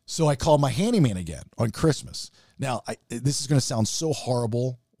 So I called my handyman again on Christmas. Now, this is going to sound so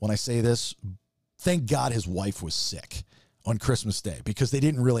horrible when I say this. Thank God his wife was sick on Christmas Day because they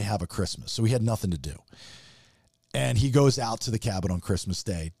didn't really have a Christmas, so he had nothing to do. And he goes out to the cabin on Christmas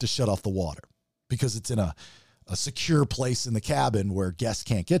Day to shut off the water because it's in a secure place in the cabin where guests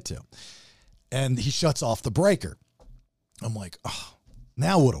can't get to. And he shuts off the breaker. I'm like, oh,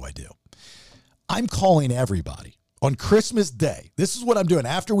 now what do I do? I'm calling everybody on Christmas Day. This is what I'm doing.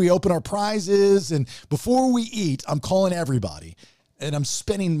 After we open our prizes and before we eat, I'm calling everybody. And I'm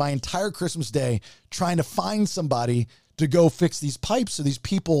spending my entire Christmas Day trying to find somebody to go fix these pipes so these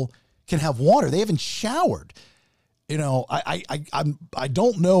people can have water. They haven't showered. You know, I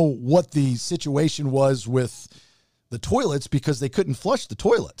don't know what the situation was with the toilets because they couldn't flush the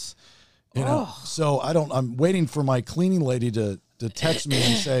toilets. You know, so I'm waiting for my cleaning lady to text me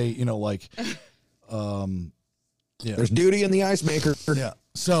and say, you know, like, yeah, there's duty in the ice maker. Yeah.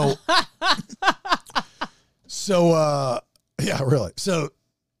 So, yeah, really. So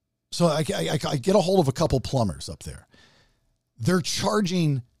I get a hold of a couple plumbers up there. They're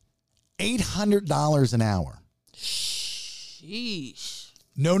charging $800 an hour. Sheesh.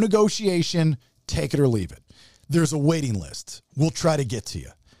 No negotiation. Take it or leave it. There's a waiting list. We'll try to get to you.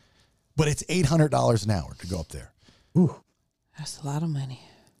 But it's $800 an hour to go up there. Ooh. That's a lot of money.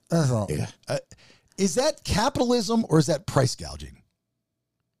 Yeah. Is that capitalism or is that price gouging?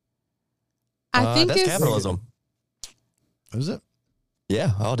 I think that's it's capitalism. Is it?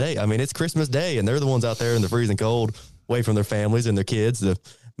 Yeah, all day. I mean, it's Christmas Day, and they're the ones out there in the freezing cold, away from their families and their kids to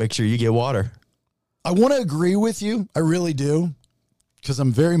make sure you get water. I want to agree with you. I really do, because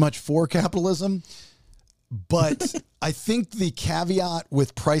I'm very much for capitalism. But I think the caveat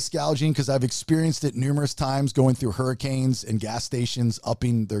with price gouging, because I've experienced it numerous times going through hurricanes and gas stations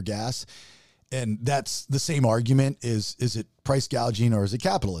upping their gas. And that's the same argument is it price gouging or is it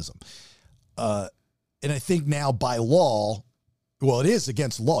capitalism? And I think now by law, well, it is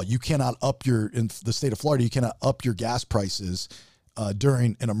against law. You cannot in the state of Florida, you cannot up your gas prices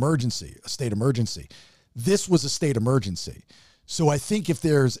during an emergency, a state emergency. This was a state emergency. So I think if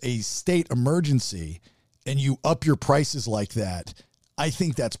there's a state emergency and you up your prices like that, I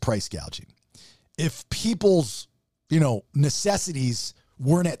think that's price gouging. If people's, necessities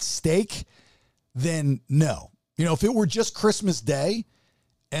weren't at stake, then no. If it were just Christmas Day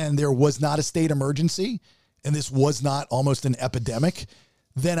and there was not a state emergency and this was not almost an epidemic,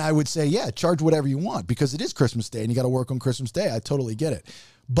 then I would say, yeah, charge whatever you want because it is Christmas Day and you got to work on Christmas Day. I totally get it.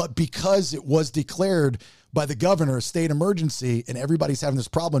 But because it was declared by the governor a state emergency and everybody's having this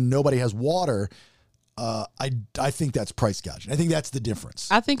problem, nobody has water, I think that's price gouging. I think that's the difference.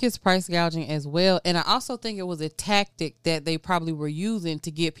 I think it's price gouging as well. And I also think it was a tactic that they probably were using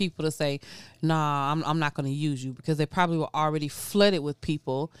to get people to say, nah, I'm not going to use you, because they probably were already flooded with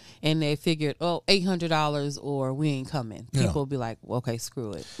people and they figured, $800 or we ain't coming. People will be like, well, okay,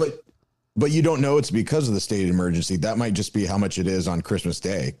 screw it. But you don't know it's because of the state emergency. That might just be how much it is on Christmas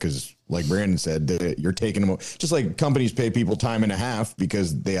Day. Because like Brandon said, that you're taking them, just like companies pay people time and a half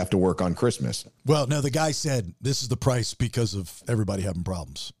because they have to work on Christmas. Well, no, the guy said this is the price because of everybody having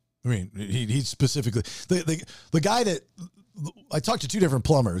problems. I mean, he specifically, the guy that I talked to two different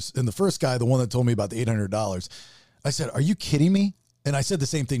plumbers, and the first guy, the one that told me about the $800, I said, "Are you kidding me?" And I said the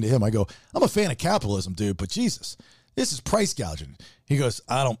same thing to him. I go, "I'm a fan of capitalism, dude, but Jesus, this is price gouging." He goes,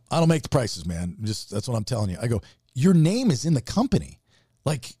 "I don't make the prices, man. That's what I'm telling you." I go, "Your name is in the company.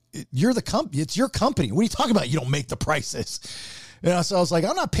 Like, you're the company. It's your company. What are you talking about? You don't make the prices." So I was like,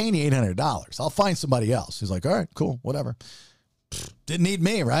 "I'm not paying you $800. I'll find somebody else." He's like, "All right, cool, whatever." Didn't need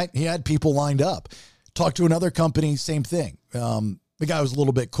me, right? He had people lined up. Talked to another company, same thing. The guy was a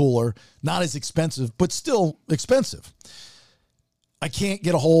little bit cooler, not as expensive, but still expensive. I can't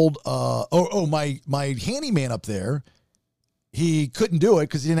get a hold. My handyman up there, he couldn't do it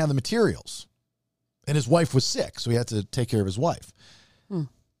because he didn't have the materials, and his wife was sick, so he had to take care of his wife.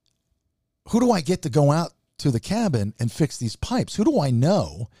 Who do I get to go out to the cabin and fix these pipes? Who do I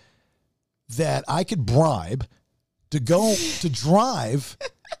know that I could bribe to go to drive,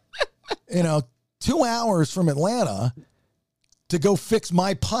 2 hours from Atlanta to go fix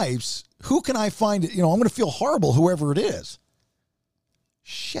my pipes? Who can I find? I'm going to feel horrible, whoever it is.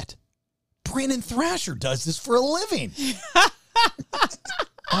 Shit. Brandon Thrasher does this for a living.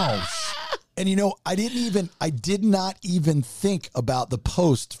 And I did not even think about the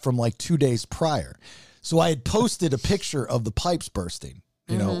post from like 2 days prior. So I had posted a picture of the pipes bursting,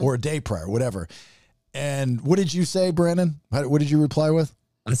 or a day prior, whatever. And what did you say, Brandon? What did you reply with?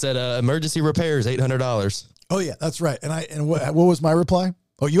 I said, emergency repairs, $800. Oh yeah, that's right. And what was my reply?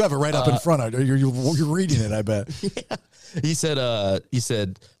 Oh, you have it right up in front. You're reading it, I bet. Yeah. He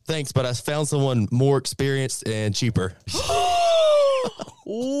said, "Thanks, but I found someone more experienced and cheaper."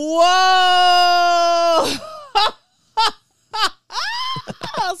 Whoa!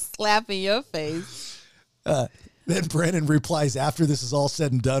 I'll slap in your face. Then Brandon replies after this is all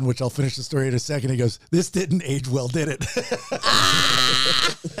said and done, which I'll finish the story in a second. He goes, "This didn't age well, did it?"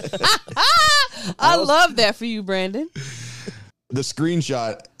 I love that for you, Brandon. The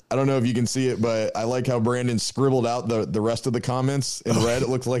screenshot, I don't know if you can see it, but I like how Brandon scribbled out the rest of the comments in red. It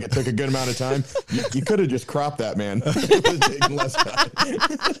looks like it took a good amount of time. You could have just cropped that, man. It would have taken less time.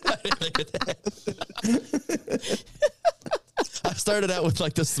 I started out with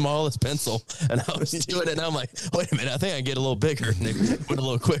like the smallest pencil, and I was doing it, and I'm like, wait a minute, I think I can get a little bigger. And it went a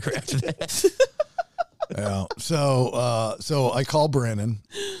little quicker after that. Yeah. So I called Brandon.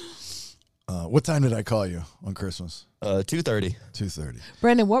 What time did I call you on Christmas? 2:30. 2:30.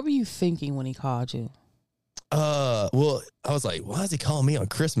 Brandon, what were you thinking when he called you? Well, I was like, why is he calling me on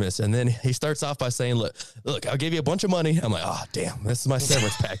Christmas? And then he starts off by saying, look, I'll give you a bunch of money. I'm like, oh, damn, this is my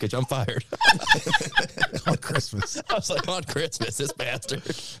severance package. I'm fired. On Christmas. I was like, on Christmas, this bastard.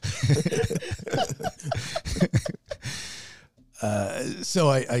 So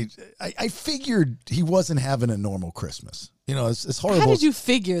I figured he wasn't having a normal Christmas. It's horrible. How did you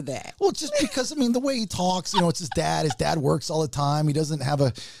figure that? Well, just because, the way he talks, it's his dad. His dad works all the time. He doesn't have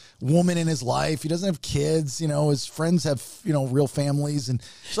a woman in his life. He doesn't have kids. His friends have, real families. And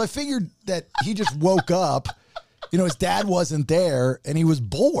so I figured that he just woke up, his dad wasn't there and he was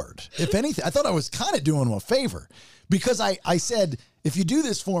bored. If anything, I thought I was kind of doing him a favor because I said, if you do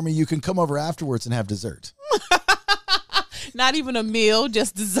this for me, you can come over afterwards and have dessert. Not even a meal,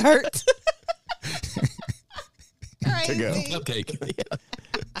 just dessert. To go. Cupcake. Yeah.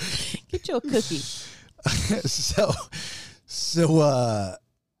 Get you a cookie. So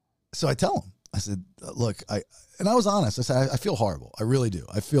I tell him, I said, look, I was honest. I said, I feel horrible. I really do.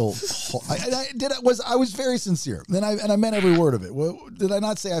 I feel, I was very sincere. And I meant every word of it. Did I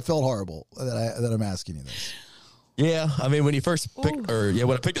not say I felt horrible that I'm asking you this? Yeah, when you first when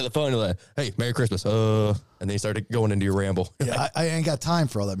I picked up the phone, you're like, hey, Merry Christmas. And then you started going into your ramble. Yeah, I ain't got time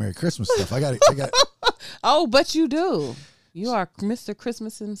for all that Merry Christmas stuff. I got Oh, but you do. You are Mr.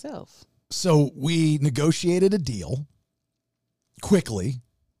 Christmas himself. So we negotiated a deal quickly,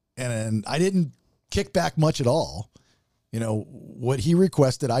 and I didn't kick back much at all. What he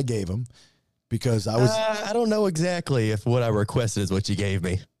requested, I gave him because I was... I don't know exactly if what I requested is what you gave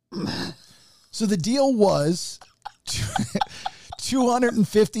me. So the deal was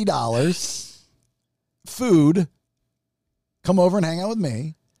 $250, food, come over and hang out with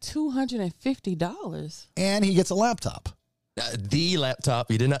me. $250? And he gets a laptop. The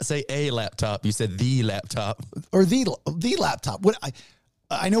laptop. You did not say a laptop. You said the laptop. Or the laptop. What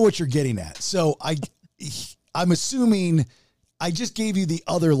I know what you're getting at. So I'm assuming I just gave you the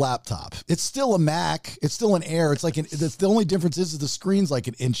other laptop. It's still a Mac. It's still an Air. It's like the only difference is the screen's like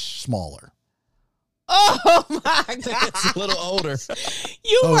an inch smaller. Oh my God. It's a little older.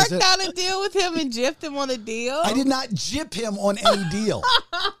 You worked out a deal with him and gypped him on a deal? I did not gyp him on any deal.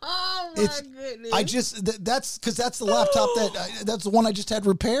 Oh my goodness. That's because that's the laptop that's the one I just had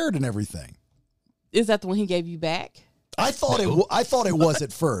repaired and everything. Is that the one he gave you back? I thought it was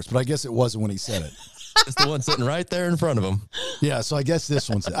at first, but I guess it wasn't when he said it. It's the one sitting right there in front of him. Yeah, so I guess this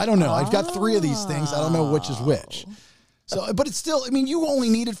one's it. I don't know. I've got 3 of these things. I don't know which is which. So, but it's still, I mean, you only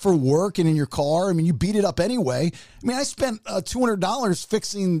need it for work and in your car. I mean, you beat it up anyway. I mean, I spent $200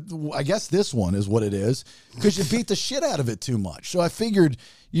 fixing, I guess this one is what it is, because you beat the shit out of it too much. So I figured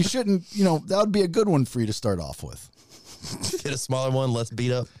you shouldn't, that would be a good one for you to start off with. Get a smaller one, less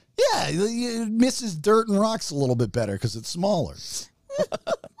beat up. Yeah, it misses dirt and rocks a little bit better because it's smaller.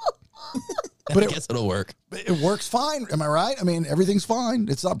 But I guess it'll work. It works fine. Am I right? I mean, everything's fine.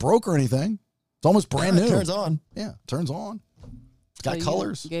 It's not broke or anything. It's almost brand new. It turns on. Yeah, turns on. It's got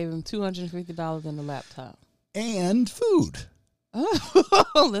colors. You gave him $250 in the laptop. And food.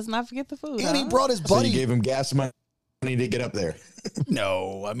 Oh, let's not forget the food. And he brought his buddy. So you gave him gas money to get up there.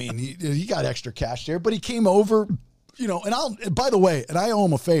 No, I mean, he got extra cash there, but he came over, and by the way, and I owe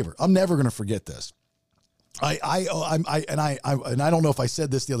him a favor. I'm never going to forget this. I don't know if I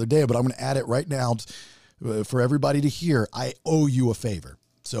said this the other day, but I'm going to add it right now for everybody to hear. I owe you a favor.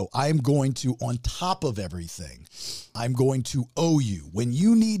 So I'm going to, on top of everything, I'm going to owe you. When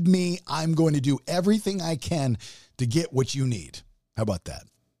you need me, I'm going to do everything I can to get what you need. How about that?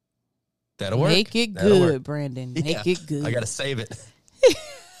 That'll work. Make it That'll good, work. Brandon. Make it good. I got to save it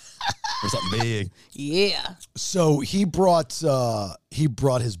for something big. Yeah. So he brought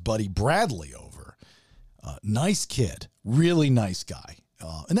his buddy Bradley over. Nice kid, really nice guy.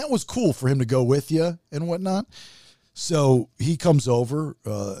 And that was cool for him to go with you and whatnot. So he comes over,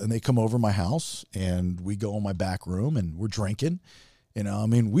 and they come over my house, and we go in my back room, and we're drinking. I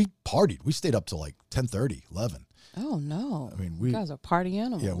mean, we partied. We stayed up till like 10:30, 11. Oh no! I mean, you guys are party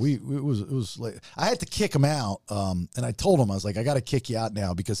animals. Yeah, it was late. I had to kick him out, and I told him, I was like, I got to kick you out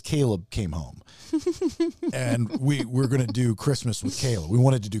now because Caleb came home, and we're gonna do Christmas with Caleb. We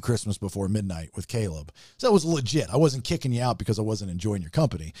wanted to do Christmas before midnight with Caleb, so that was legit. I wasn't kicking you out because I wasn't enjoying your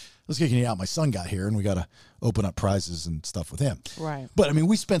company. I was kicking you out. My son got here, and we got to open up prizes and stuff with him. Right. But I mean,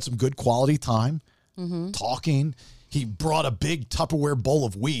 we spent some good quality time talking. He brought a big Tupperware bowl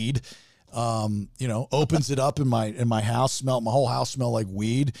of weed. Opens it up in my house, my whole house smelled like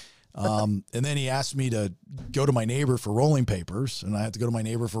weed. And then he asked me to go to my neighbor for rolling papers, and I had to go to my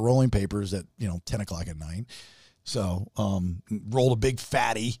neighbor for rolling papers at, 10 o'clock at night. So, rolled a big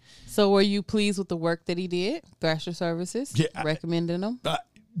fatty. So were you pleased with the work that he did? Thrasher Services? Yeah. Recommending them?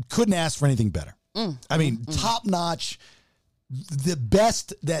 Couldn't ask for anything better. I mean, top notch, the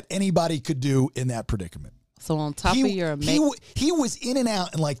best that anybody could do in that predicament. So on top of your he was in and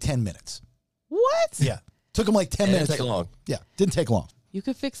out in like 10 minutes. What? Yeah. Took him like 10 minutes. Didn't take long. Yeah. Didn't take long. You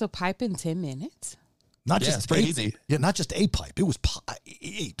could fix a pipe in 10 minutes? It's pretty easy. Yeah, not just a pipe. It was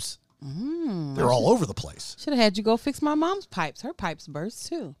apes. They're all over the place. Should have had you go fix my mom's pipes. Her pipes burst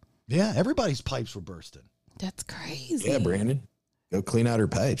too. Yeah, everybody's pipes were bursting. That's crazy. Yeah, Brandon. Go clean out her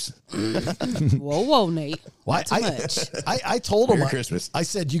pipes. Whoa, Nate. Well, Too much. I told him, Merry Christmas. I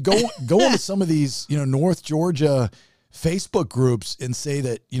said, you go into some of these, North Georgia Facebook groups and say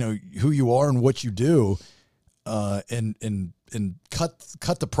that, who you are and what you do, and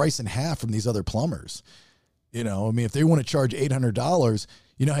cut the price in half from these other plumbers. I mean, if they want to charge $800,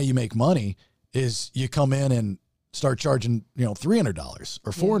 how you make money is you come in and start charging, $300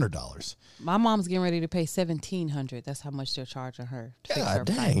 or $400. My mom's getting ready to pay $1,700. That's how much they're charging her to fix her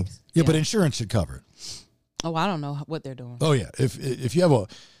dang. pipes. Yeah, but insurance should cover it. Oh, I don't know what they're doing. Oh yeah, if you have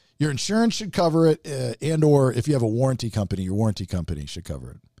your insurance should cover it, and or if you have a warranty company, your warranty company should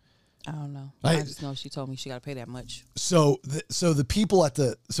cover it. I don't know. I just know she told me she got to pay that much. So the people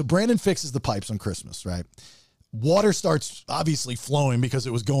so Brandon fixes the pipes on Christmas, right? Water starts obviously flowing because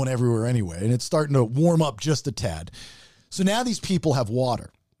it was going everywhere anyway, and it's starting to warm up just a tad. So now these people have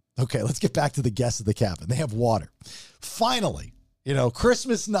water. Okay, let's get back to the guests at the cabin. They have water. Finally,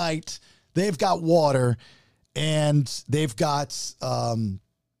 Christmas night, they've got water, and they've got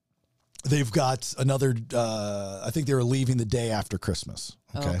another. I think they were leaving the day after Christmas.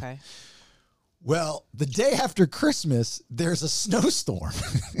 Okay. Oh, okay. Well, the day after Christmas, there's a snowstorm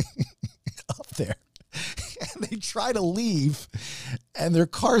up there. And they try to leave, and their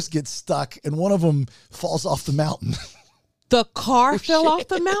cars get stuck, and one of them falls off the mountain. The car fell off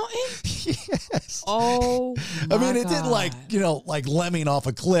the mountain? Yes. Oh, I mean, it didn't like lemming off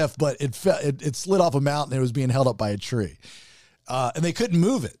a cliff, but it slid off a mountain and it was being held up by a tree. And they couldn't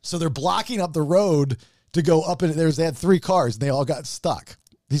move it. So they're blocking up the road to go up in it. They had 3 cars and they all got stuck.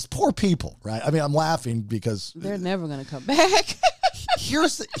 These poor people, right? I mean, I'm laughing because they're never going to come back.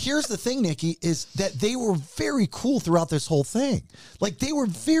 Here's the thing, Nikki, is that they were very cool throughout this whole thing. Like, they were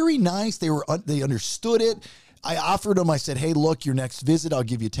very nice. They understood it. I offered him, I said, hey, look, your next visit, I'll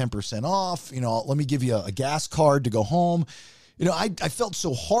give you 10% off. Let me give you a gas card to go home. I felt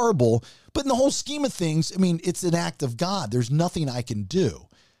so horrible. But in the whole scheme of things, I mean, it's an act of God. There's nothing I can do.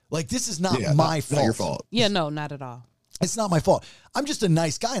 Like, this is not my fault. Not your fault. Yeah, no, not at all. It's not my fault. I'm just a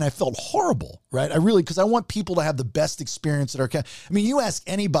nice guy, and I felt horrible, right? Because I want people to have the best experience at our cabin. I mean, you ask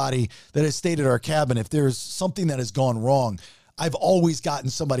anybody that has stayed at our cabin, if there's something that has gone wrong, I've always gotten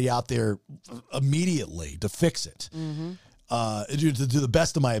somebody out there immediately to fix it, to do the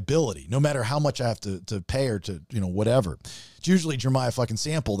best of my ability, no matter how much I have to pay or to, whatever. It's usually Jeremiah fucking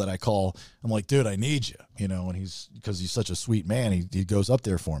Sample that I call. I'm like, dude, I need you, and because he's such a sweet man, he goes up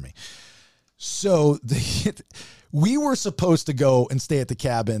there for me. So we were supposed to go and stay at the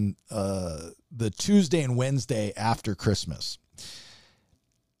cabin the Tuesday and Wednesday after Christmas.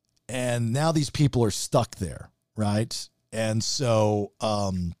 And now these people are stuck there, right? And so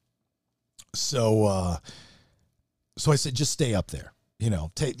I said, just stay up there,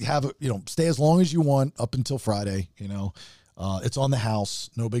 stay as long as you want up until Friday, it's on the house,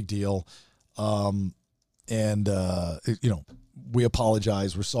 no big deal. We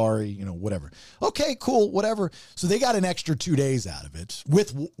apologize. We're sorry, whatever. Okay, cool, whatever. So they got an extra 2 days out of it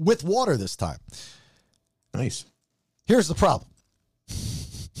with water this time. Nice. Here's the problem.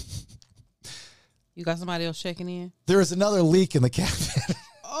 You got somebody else checking in? There is another leak in the cabin.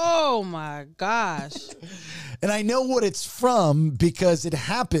 Oh my gosh. And I know what it's from because it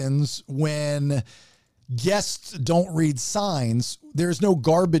happens when guests don't read signs. There's no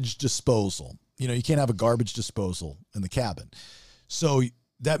garbage disposal. You can't have a garbage disposal in the cabin. So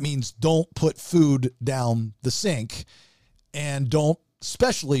that means don't put food down the sink and don't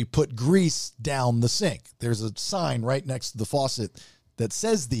especially put grease down the sink. There's a sign right next to the faucet that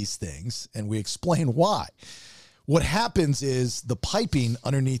says these things, and we explain why. What happens is the piping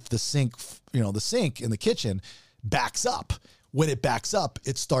underneath the sink, the sink in the kitchen backs up. When it backs up,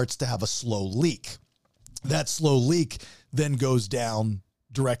 it starts to have a slow leak. That slow leak then goes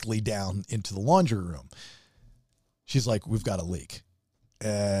directly down into the laundry room. She's like, we've got a leak.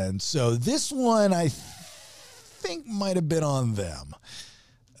 And so this one, I think might have been on them.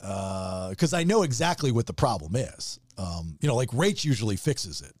 Because I know exactly what the problem is. Like Rach usually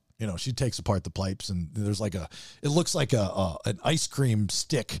fixes it. She takes apart the pipes and there's it looks like an ice cream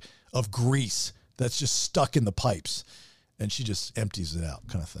stick of grease that's just stuck in the pipes and she just empties it out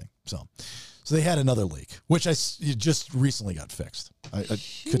kind of thing. So they had another leak, which it just recently got fixed. I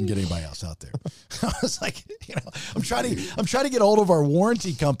couldn't get anybody else out there. I was like, I'm trying to get hold of our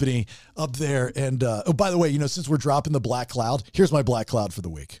warranty company up there. And oh, by the way, since we're dropping the black cloud, here's my black cloud for the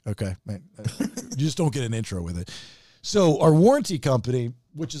week. Okay, you just don't get an intro with it. So our warranty company,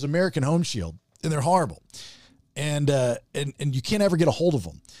 which is American Home Shield, and they're horrible, and you can't ever get a hold of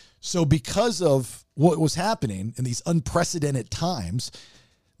them. So because of what was happening in these unprecedented times,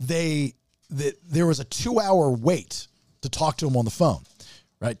 there was a 2-hour wait to talk to them on the phone,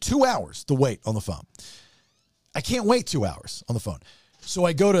 right? 2 hours to wait on the phone. I can't wait 2 hours on the phone. So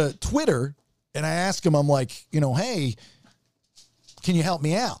I go to Twitter and I ask them, I'm like, hey, can you help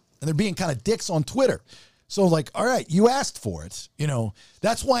me out? And they're being kind of dicks on Twitter. So I'm like, all right, you asked for it.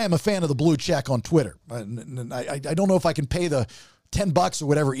 That's why I'm a fan of the blue check on Twitter. I don't know if I can pay the $10 or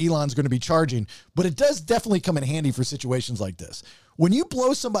whatever Elon's going to be charging, but it does definitely come in handy for situations like this. When you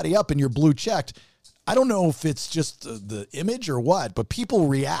blow somebody up and you're blue checked, I don't know if it's just the image or what, but people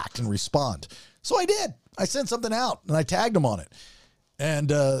react and respond. So I did. I sent something out and I tagged them on it. And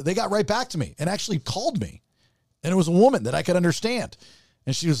they got right back to me and actually called me. And it was a woman that I could understand.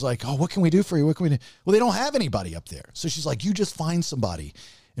 And she was like, oh, what can we do for you? What can we do? Well, they don't have anybody up there. So she's like, you just find somebody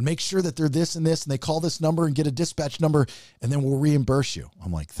and make sure that they're this and this. And they call this number and get a dispatch number and then we'll reimburse you.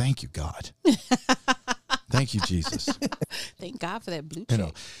 I'm like, thank you, God. Thank you, Jesus. Thank God for that blue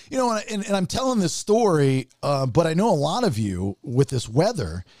check. And I'm telling this story, but I know a lot of you with this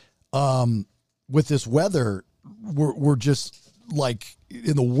weather, we're just like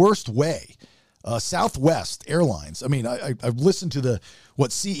in the worst way. Southwest Airlines. I mean, I've listened to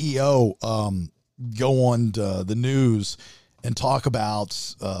what CEO go on the news and talk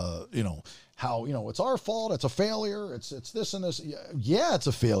about, how, it's our fault. It's a failure. It's this and this. Yeah, it's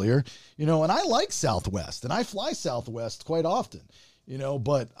a failure, and I like Southwest and I fly Southwest quite often,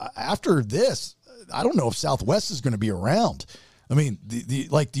 but after this, I don't know if Southwest is going to be around. I mean,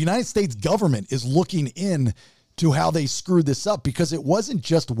 the United States government is looking in to how they screwed this up because it wasn't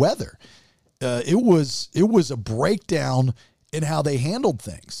just weather. It was a breakdown in how they handled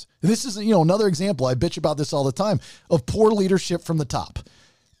things. And this is, another example. I bitch about this all the time of poor leadership from the top.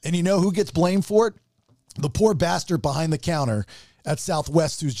 And you know who gets blamed for it? The poor bastard behind the counter at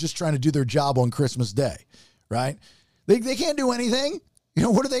Southwest who's just trying to do their job on Christmas Day, right? They can't do anything. You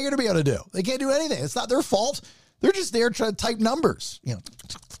know, what are they going to be able to do? They can't do anything. It's not their fault. They're just there trying to type numbers. You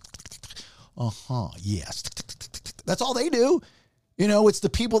know, yes. That's all they do. You know, it's the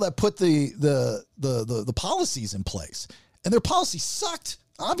people that put the policies in place, and their policies sucked.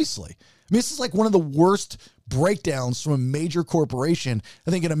 Obviously, I mean, this is like one of the worst breakdowns from a major corporation,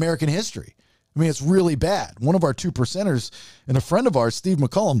 I think, in American history. I mean, it's really bad. One of our 2%ers and a friend of ours, Steve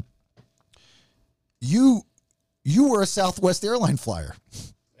McCullum, you were a Southwest airline flyer.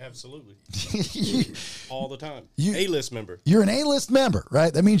 Absolutely. All the time. A-list member. You're an A-list member,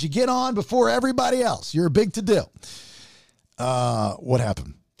 right? That means you get on before everybody else. You're a big to-do. What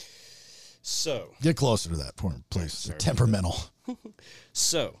happened? So. Get closer to that point, please. They're temperamental.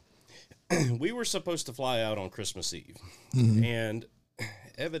 So, we were supposed to fly out on Christmas Eve. Mm-hmm. And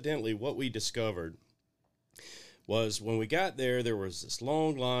evidently what we discovered was when we got there, there was this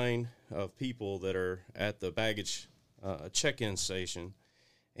long line of people that are at the baggage check-in station.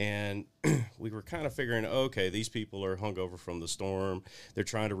 And we were kind of figuring, okay, these people are hungover from the storm. They're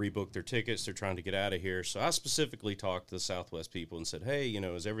trying to rebook their tickets. They're trying to get out of here. So I specifically talked to the Southwest people and said, hey, you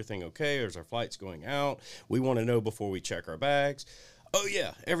know, is everything okay? Or is our flights going out? We want to know before we check our bags. Oh,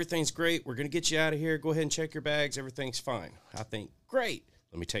 yeah, everything's great. We're going to get you out of here. Go ahead and check your bags. Everything's fine. I think, great.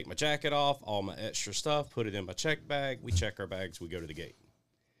 Let me take my jacket off, all my extra stuff, put it in my check bag. We check our bags. We go to the gate.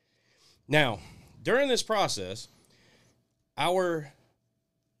 Now, during this process, our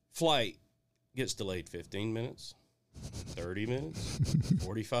flight gets delayed 15 minutes, 30 minutes,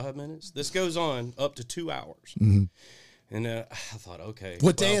 45 minutes. This goes on up to 2 hours. Mm-hmm. And I thought, okay.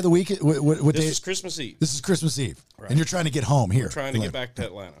 What day of the week? What this day? is Christmas Eve. This is Christmas Eve. Right. And you're trying to get home here. We're trying to get back to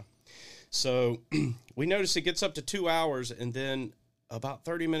Atlanta. So we notice it gets up to 2 hours, and then about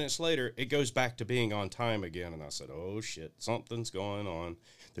 30 minutes later, it goes back to being on time again. And I said, oh, shit, something's going on.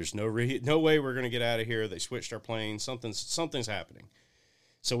 There's no way we're going to get out of here. They switched our plane. Something's happening.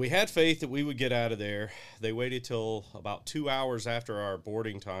 So we had faith that we would get out of there. They waited till about 2 hours after our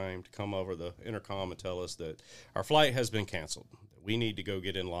boarding time to come over the intercom and tell us that our flight has been canceled. We need to go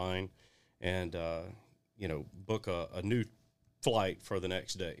get in line and, book a new flight for the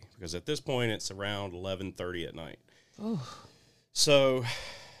next day. Because at this point, it's around 11:30 at night. Oh. So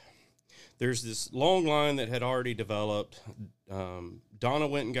there's this long line that had already developed. Donna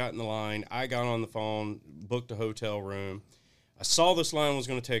went and got in the line. I got on the phone, booked a hotel room. I saw this line was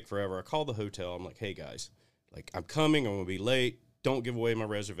going to take forever. I called the hotel. I'm like, hey, guys, I'm coming. I'm going to be late. Don't give away my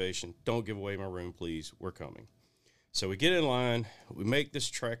reservation. Don't give away my room, please. We're coming. So we get in line. We make this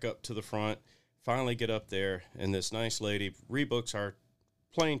trek up to the front, finally get up there, and this nice lady rebooks our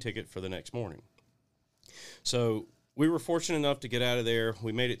plane ticket for the next morning. So we were fortunate enough to get out of there.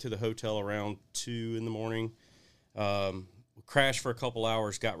 We made it to the hotel around 2 in the morning. Crashed for a couple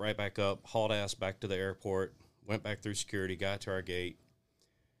hours, got right back up, hauled ass back to the airport. Went back through security, got to our gate.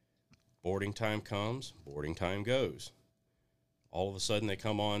 Boarding time comes, boarding time goes. All of a sudden they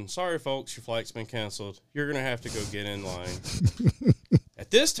come on, sorry folks, your flight's been canceled. You're going to have to go get in line.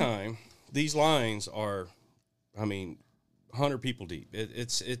 At this time, these lines are, 100 people deep.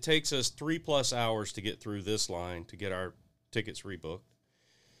 It takes us 3+ hours to get through this line to get our tickets rebooked.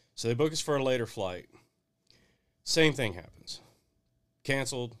 So they book us for a later flight. Same thing happens.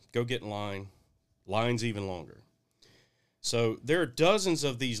 Canceled, go get in line. Lines even longer. So there are dozens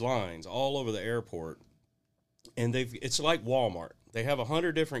of these lines all over the airport, and it's like Walmart. They have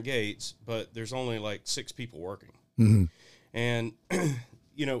 100 different gates, but there's only like 6 people working. Mm-hmm. And,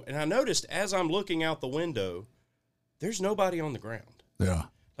 and I noticed as I'm looking out the window, there's nobody on the ground. Yeah.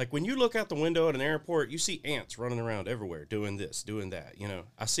 Like when you look out the window at an airport, you see ants running around everywhere doing this, doing that.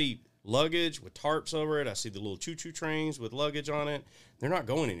 I see luggage with tarps over it. I see the little choo-choo trains with luggage on it. They're not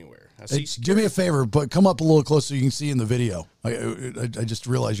going anywhere. Do me a favor, but come up a little closer so you can see in the video. I just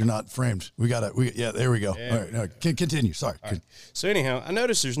realized you're not framed. Yeah, there we go. All right, no, continue. Sorry. All right. So anyhow, I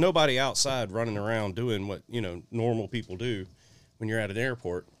noticed there's nobody outside running around doing what, normal people do when you're at an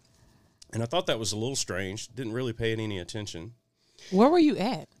airport. And I thought that was a little strange. Didn't really pay it any attention. Where were you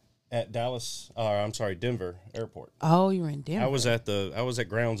at? At Denver Airport. Oh, you were in Denver. I was at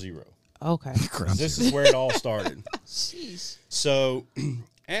Ground Zero. Okay. This is where it all started. Jeez. So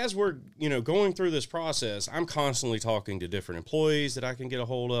as we're, going through this process, I'm constantly talking to different employees that I can get a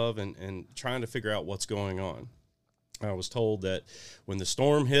hold of and trying to figure out what's going on. I was told that when the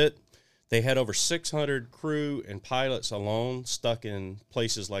storm hit, they had over 600 crew and pilots alone stuck in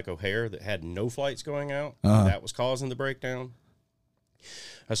places like O'Hare that had no flights going out. Uh-huh. That was causing the breakdown.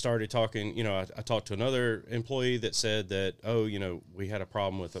 I started talking, I talked to another employee that said that, we had a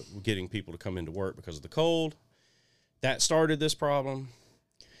problem with getting people to come into work because of the cold. That started this problem.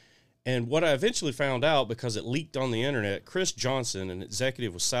 And what I eventually found out, because it leaked on the internet, Chris Johnson, an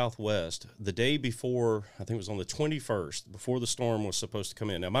executive with Southwest, the day before, I think it was on the 21st, before the storm was supposed to come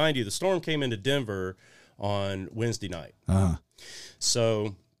in. Now, mind you, the storm came into Denver on Wednesday night.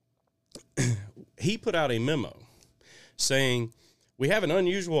 So he put out a memo saying, we have an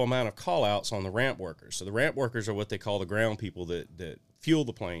unusual amount of call-outs on the ramp workers. So the ramp workers are what they call the ground people that fuel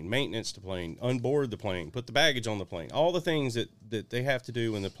the plane, maintenance the plane, unboard the plane, put the baggage on the plane, all the things that they have to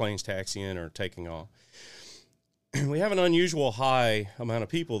do when the plane's taxiing or taking off. We have an unusual high amount of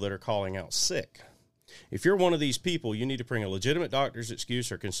people that are calling out sick. If you're one of these people, you need to bring a legitimate doctor's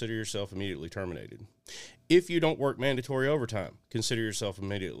excuse or consider yourself immediately terminated. If you don't work mandatory overtime, consider yourself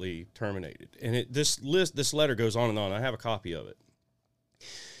immediately terminated. And this letter goes on and on. I have a copy of it.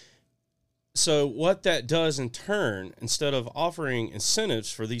 So what that does in turn, instead of offering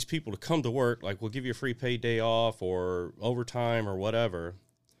incentives for these people to come to work, like we'll give you a free paid day off or overtime or whatever,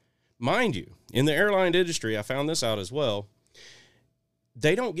 mind you, in the airline industry, I found this out as well,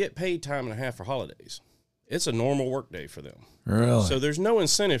 they don't get paid time and a half for holidays. It's a normal work day for them. Really? So there's no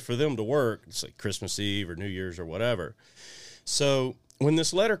incentive for them to work. It's like Christmas Eve or New Year's or whatever. So when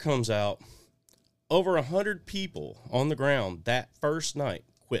this letter comes out, over 100 people on the ground that first night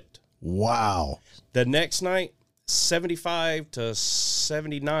quit. Wow. The next night, 75 to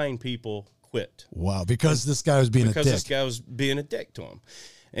 79 people quit. Wow, because this guy was being a dick. Because this guy was being a dick to them.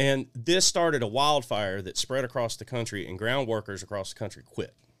 And this started a wildfire that spread across the country, and ground workers across the country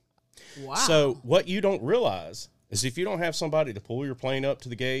quit. Wow. So what you don't realize is if you don't have somebody to pull your plane up to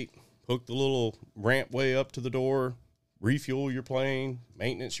the gate, hook the little ramp way up to the door, refuel your plane,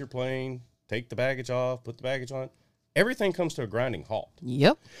 maintenance your plane, take the baggage off, put the baggage on, everything comes to a grinding halt.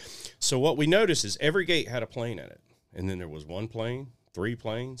 Yep. So what we noticed is every gate had a plane in it. And then there was 1 plane, 3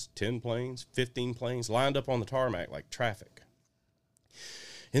 planes, 10 planes, 15 planes lined up on the tarmac like traffic.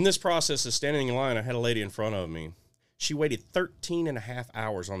 In this process of standing in line, I had a lady in front of me. She waited 13 and a half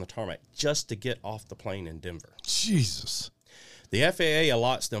hours on the tarmac just to get off the plane in Denver. Jesus. The FAA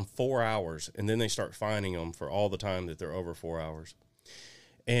allots them 4 hours, and then they start fining them for all the time that they're over 4 hours.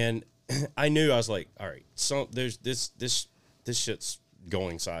 And I knew, I was like, all right, so there's this shit's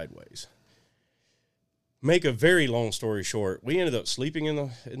going sideways. Make a very long story short, we ended up sleeping in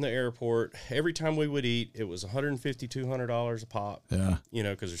the airport. Every time we would eat, it was $150, $200 a pop. Yeah. You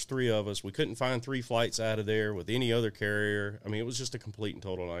know, because there's 3 of us. We couldn't find 3 flights out of there with any other carrier. I mean, it was just a complete and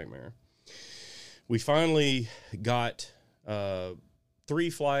total nightmare. We finally got 3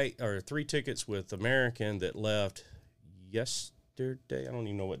 tickets with American that left yesterday. I don't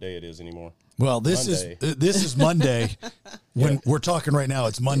even know what day it is anymore. Well, this is Monday. When we're talking right now,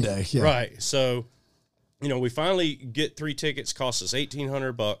 it's Monday. Yeah. Right. So, you know, we finally get 3 tickets, cost us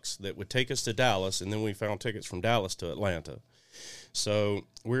 $1,800 that would take us to Dallas, and then we found tickets from Dallas to Atlanta. So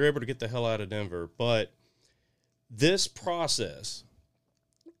we were able to get the hell out of Denver. But this process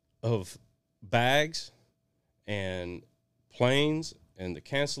of bags and planes and the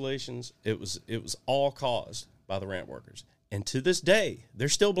cancellations, it was all caused by the ramp workers. And to this day, they're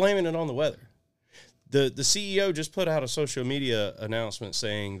still blaming it on the weather. The CEO just put out a social media announcement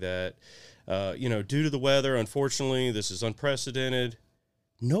saying that, due to the weather, unfortunately, this is unprecedented.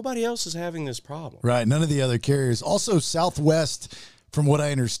 Nobody else is having this problem. Right. None of the other carriers. Also, Southwest, from what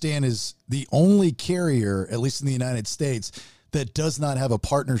I understand, is the only carrier, at least in the United States, that does not have a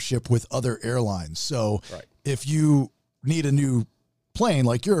partnership with other airlines. So if you need a new plane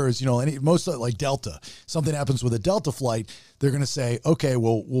like yours, most like Delta, something happens with a Delta flight, they're going to say, okay,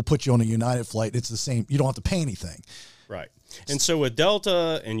 well, we'll put you on a United flight. It's the same. You don't have to pay anything. Right. And so with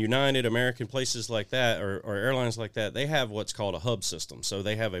Delta and United, American, places like that, or airlines like that, they have what's called a hub system. So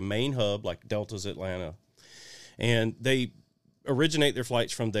they have a main hub, like Delta's Atlanta, and they originate their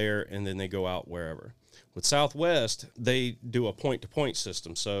flights from there, and then they go out wherever. With Southwest, they do a point-to-point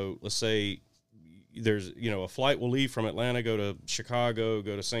system. So let's say there's, a flight will leave from Atlanta, go to Chicago,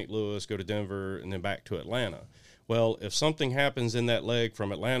 go to St. Louis, go to Denver, and then back to Atlanta. Well, if something happens in that leg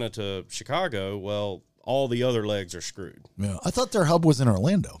from Atlanta to Chicago, well, all the other legs are screwed. Yeah, I thought their hub was in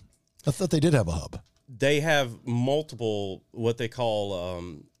Orlando. I thought they did have a hub. They have multiple, what they call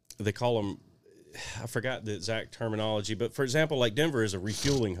them, I forgot the exact terminology, but for example, like Denver is a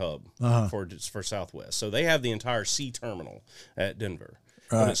refueling hub for Southwest. So they have the entire C terminal at Denver,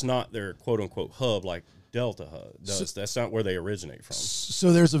 but it's not their quote unquote hub like Delta hub does. That's not where they originate from.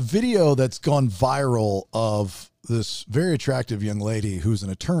 So there's a video that's gone viral of this very attractive young lady who's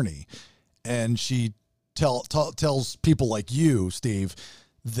an attorney, and she tells people like you, Steve,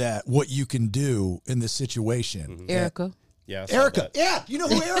 that what you can do in this situation. Mm-hmm. Erica. Yeah, Erica. Yeah, you know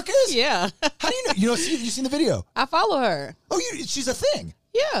who Erica is? Yeah. How do you know? You seen the video? I follow her. Oh, she's a thing.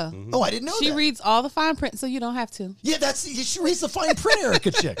 Yeah. Oh, I didn't know She that. reads all the fine print, so you don't have to. Yeah, she reads the fine print, Erica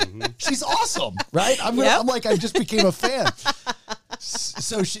chick. She's awesome, right? I'm like, I just became a fan.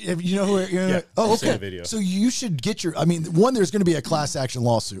 So you know who? I've seen the video. So you should get your. I mean, there's going to be a class action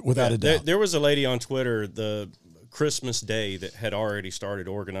lawsuit without a doubt. There was a lady on Twitter the Christmas Day that had already started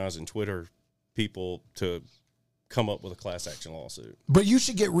organizing Twitter people to come up with a class action lawsuit. But you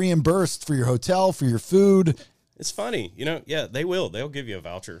should get reimbursed for your hotel, for your food. It's funny, they will. They'll give you a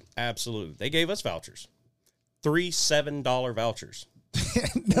voucher. Absolutely. They gave us vouchers. 3 $7 vouchers.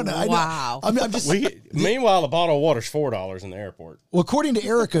 No, Wow. I know. I'm just. Meanwhile, a bottle of water's $4 in the airport. Well, according to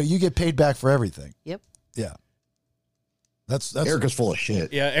Erica, you get paid back for everything. Yep. Yeah. That's Erica's full of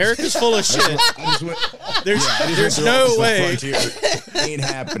shit. Yeah, Erica's full of shit. There's no way. Ain't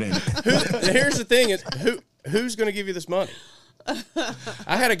happening. Here's the thing: who's going to give you this money?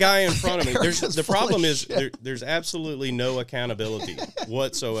 I had a guy in front of me. The problem is there's absolutely no accountability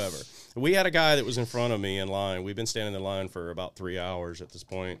whatsoever. We had a guy that was in front of me in line. We've been standing in line for about 3 hours at this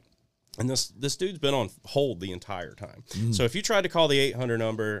point. And this dude's been on hold the entire time. So if you tried to call the 800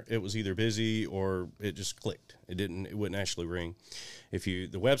 number, it was either busy or it just clicked. It wouldn't actually ring. The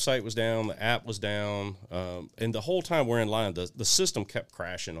website was down, the app was down, and the whole time we're in line, the system kept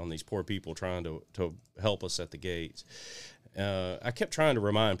crashing on these poor people trying to help us at the gates. I kept trying to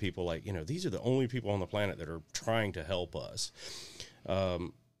remind people, these are the only people on the planet that are trying to help us.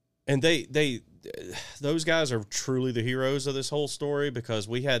 And those guys are truly the heroes of this whole story, because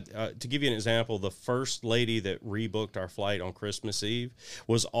we had, to give you an example, the first lady that rebooked our flight on Christmas Eve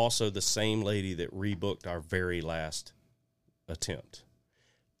was also the same lady that rebooked our very last attempt.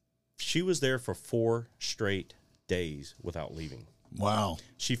 She was there for 4 straight days without leaving. Wow.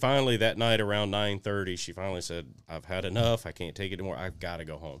 She finally, that night around 9:30, she finally said, I've had enough. I can't take it anymore. I've got to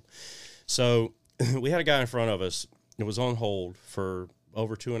go home. So we had a guy in front of us that was on hold for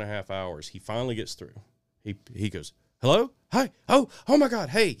over 2.5 hours. He finally gets through. He goes, hello? Hi. Oh my God.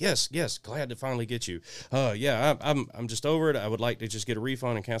 Hey, yes. Glad to finally get you. Yeah, I'm just over it. I would like to just get a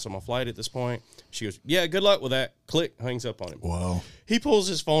refund and cancel my flight at this point. She goes, yeah, good luck with that. Click, hangs up on him. Wow. He pulls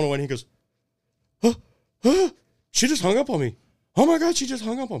his phone away and he goes, she just hung up on me. Oh my God, she just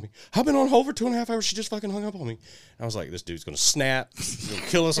hung up on me. I've been on hold for 2.5 hours. She just fucking hung up on me. I was like, this dude's going to snap. He's going to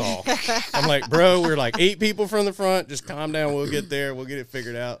kill us all. I'm like, bro, we're like 8 people from the front. Just calm down. We'll get there. We'll get it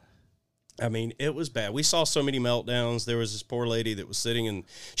figured out. I mean, it was bad. We saw so many meltdowns. There was this poor lady that was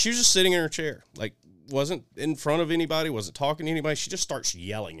she was just sitting in her chair. Like, wasn't in front of anybody, wasn't talking to anybody. She just starts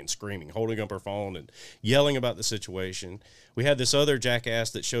yelling and screaming, holding up her phone and yelling about the situation. We had this other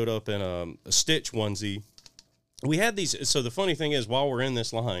jackass that showed up in a Stitch onesie. We had these. So the funny thing is, while we're in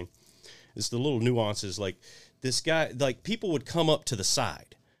this line, it's the little nuances. Like this guy, like people would come up to the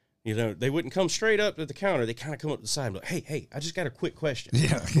side. They wouldn't come straight up to the counter. They kind of come up to the side and be like, hey, I just got a quick question.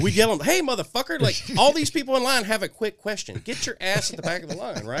 Yeah. We'd yell them, hey, motherfucker, like all these people in line have a quick question. Get your ass at the back of the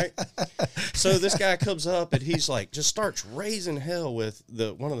line, right? So this guy comes up and he's like, just starts raising hell with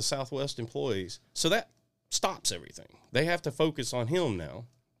one of the Southwest employees. So that stops everything. They have to focus on him now.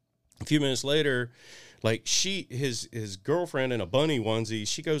 A few minutes later, like his girlfriend in a bunny onesie,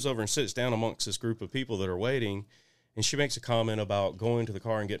 she goes over and sits down amongst this group of people that are waiting, and she makes a comment about going to the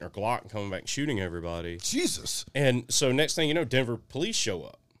car and getting her Glock and coming back and shooting everybody. Jesus. And so next thing you know, Denver police show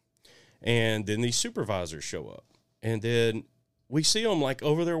up, and then these supervisors show up, and then we see them like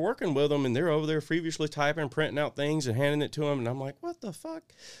over there working with them, and they're over there feverishly typing, printing out things and handing it to them, and I'm like, what the fuck?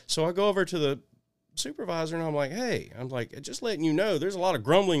 So I go over to the supervisor and I'm like, hey, just letting you know, there's a lot of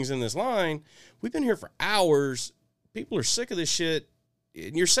grumblings in this line. We've been here for hours. People are sick of this shit,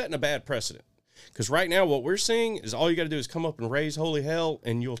 and you're setting a bad precedent. Because right now what we're seeing is all you got to do is come up and raise holy hell,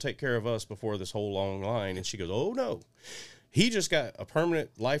 and you'll take care of us before this whole long line. And she goes, oh no, he just got a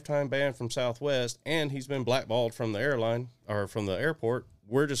permanent lifetime ban from Southwest, and he's been blackballed from the airline or from the airport.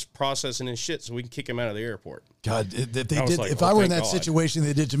 We're just processing his shit so we can kick him out of the airport. God, if I were in that situation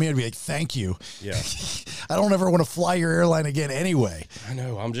they did to me, I'd be like, thank you. Yeah. I don't ever want to fly your airline again anyway. I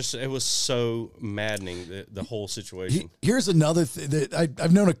know. It was so maddening, the whole situation. Here's another thing that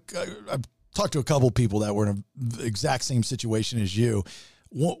I've talked to a couple people that were in the exact same situation as you.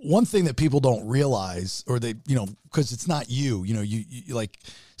 One thing that people don't realize, or they, because it's not you like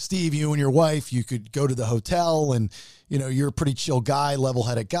Steve, you and your wife, you could go to the hotel and, you're a pretty chill guy,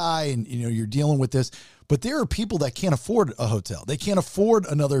 level-headed guy, and, you're dealing with this. But there are people that can't afford a hotel. They can't afford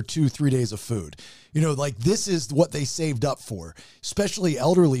another 2-3 days of food. Like this is what they saved up for, especially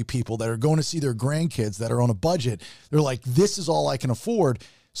elderly people that are going to see their grandkids that are on a budget. They're like, this is all I can afford.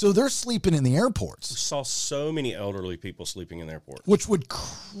 So they're sleeping in the airports. We saw so many elderly people sleeping in the airport, which would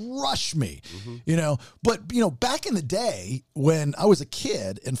crush me, you know. But, you know, back in the day when I was a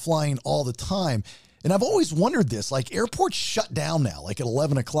kid and flying all the time, and I've always wondered this, like airports shut down now, like at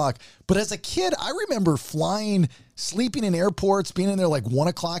 11 o'clock. But as a kid, I remember flying, sleeping in airports, being in there like 1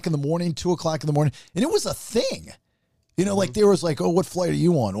 o'clock in the morning, 2 o'clock in the morning. And it was a thing, you know, like there was like, oh, what flight are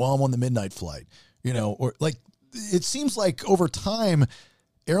you on? Well, I'm on the midnight flight, you know, or like, it seems like over time,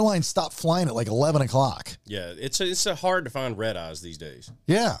 airlines stopped flying at like 11 o'clock. Yeah, it's hard to find red eyes these days.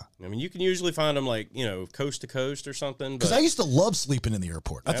 Yeah. I mean, you can usually find them like, you know, coast to coast or something. Because I used to love sleeping in the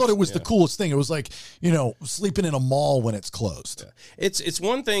airport. I thought it was the coolest thing. It was like, you know, sleeping in a mall when it's closed. Yeah. It's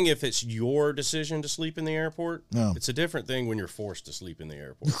one thing if it's your decision to sleep in the airport. No. It's a different thing when you're forced to sleep in the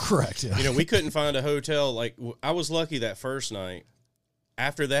airport. Correct, yeah. You know, we couldn't find a hotel. Like, I was lucky that first night.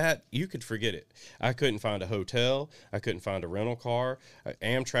 After that, you could forget it. I couldn't find a hotel. I couldn't find a rental car.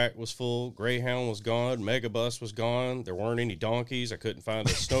 Amtrak was full. Greyhound was gone. Megabus was gone. There weren't any donkeys. I couldn't find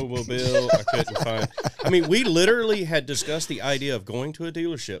a snowmobile. I couldn't find... I mean, we literally had discussed the idea of going to a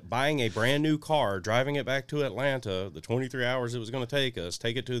dealership, buying a brand new car, driving it back to Atlanta, the 23 hours it was going to take us,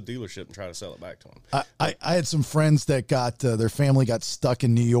 take it to the dealership and try to sell it back to them. I had some friends that got, their family got stuck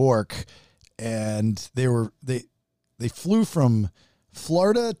in New York, and they flew from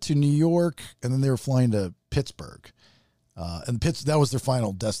Florida to New York, and then they were flying to Pittsburgh. And that was their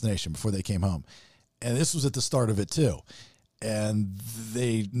final destination before they came home. And this was at the start of it too. And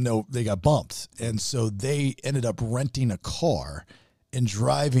they got bumped. And so they ended up renting a car and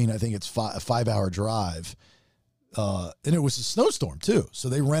driving, I think it's a 5-hour drive. And it was a snowstorm too. So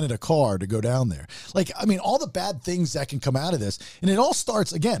they rented a car to go down there. Like, I mean, all the bad things that can come out of this. And it all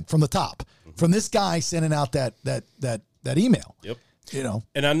starts again from the top, from this guy sending out that email. Yep. You know,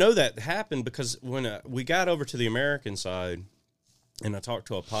 and I know that happened because when we got over to the American side and I talked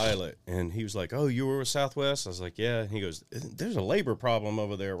to a pilot and he was like, oh, you were with Southwest? I was like, yeah. And he goes, there's a labor problem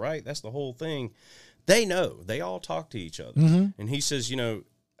over there, right? That's the whole thing. They know. They all talk to each other. And he says, you know,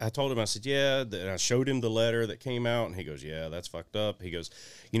 I told him, I said, yeah. And I showed him the letter that came out and he goes, yeah, that's fucked up. He goes,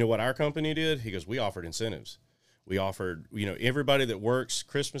 you know what our company did? He goes, we offered incentives. We offered, you know, everybody that works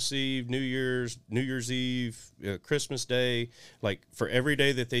Christmas Eve, New Year's Eve, Christmas Day, like for every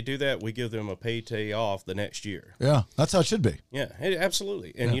day that they do that, we give them a pay day off the next year. Yeah, that's how it should be. Yeah,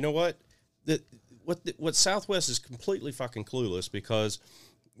 absolutely. And you know what? What Southwest is completely fucking clueless because,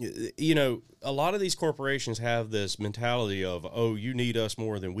 you know, a lot of these corporations have this mentality of, oh, you need us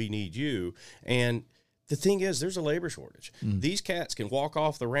more than we need you. And the thing is, there's a labor shortage. These cats can walk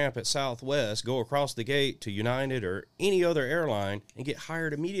off the ramp at Southwest, go across the gate to United or any other airline and get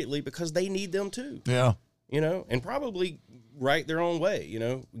hired immediately because they need them too. Yeah. You know, and probably write their own way, you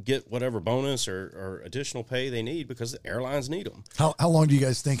know, get whatever bonus or additional pay they need because the airlines need them. How long do you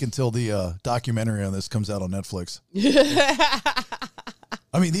guys think until the documentary on this comes out on Netflix?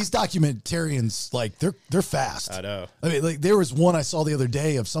 I mean, these documentarians, like, they're fast. I know. I mean, like, there was one I saw the other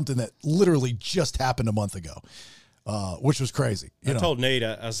day of something that literally just happened a month ago, which was crazy. I told Nate,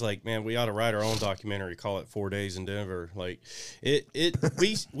 I was like, man, we ought to write our own documentary, call it 4 Days in Denver. Like,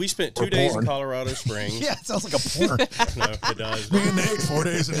 we spent 2 days in Colorado Springs. Yeah, it sounds like a porn. No, it does. Me and Nate, 4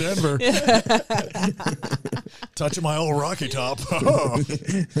 days in Denver. Touching my old Rocky Top.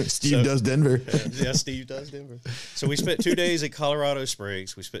 Steve does Denver. Yeah, Steve does Denver. So we spent 2 days at Colorado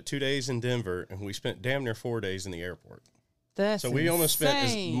Springs. We spent 2 days in Denver, and we spent damn near 4 days in the airport. That's so we almost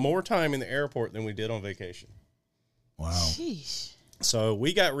spent more time in the airport than we did on vacation. Wow. Sheesh. So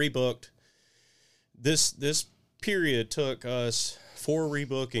we got rebooked. This period took us 4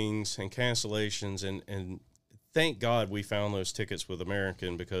 rebookings and cancellations, and thank God we found those tickets with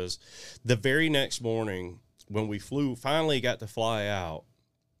American because the very next morning when we finally got to fly out,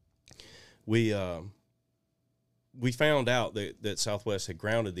 we found out that Southwest had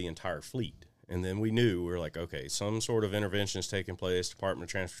grounded the entire fleet. And then we knew, we were like, okay, some sort of intervention is taking place, Department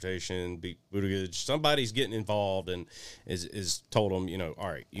of Transportation, somebody's getting involved and is told them, you know, all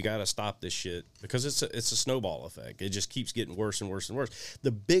right, you got to stop this shit because it's a snowball effect. It just keeps getting worse and worse and worse.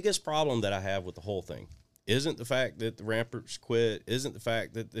 The biggest problem that I have with the whole thing isn't the fact that the rampers quit, isn't the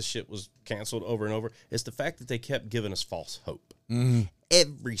fact that this shit was canceled over and over. It's the fact that they kept giving us false hope.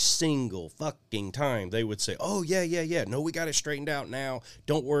 Every single fucking time they would say, oh, yeah. No, we got it straightened out now.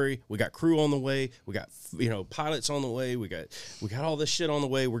 Don't worry. We got crew on the way. We got, you know, pilots on the way. We got all this shit on the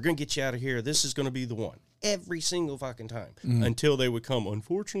way. We're going to get you out of here. This is going to be the one. Every single fucking time until they would come.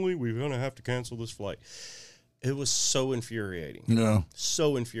 Unfortunately, we're going to have to cancel this flight. It was so infuriating. No.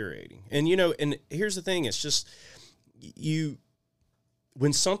 So infuriating. And, you know, and here's the thing. It's just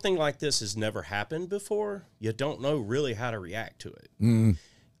when something like this has never happened before, you don't know really how to react to it.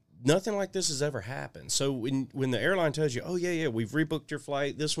 nothing like this has ever happened. So when the airline tells you, oh, yeah, we've rebooked your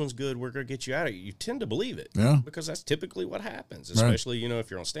flight, this one's good, we're going to get you out of it, you tend to believe it. Yeah. Because that's typically what happens, especially, you know, if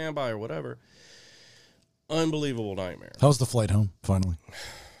you're on standby or whatever. Unbelievable nightmare. How's the flight home, finally?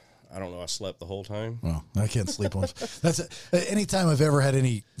 I don't know. I slept the whole time. Well, I can't sleep on. Anytime I've ever had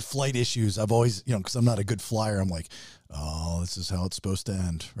any flight issues, I've always, you know, because I'm not a good flyer, I'm like, oh, this is how it's supposed to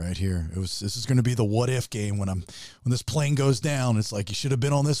end right here. This is going to be the what if game when this plane goes down. It's like, you should have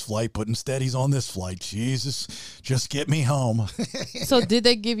been on this flight, but instead he's on this flight. Jesus, just get me home. So did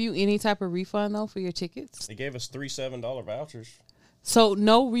they give you any type of refund though for your tickets? They gave us 3 $7 vouchers. So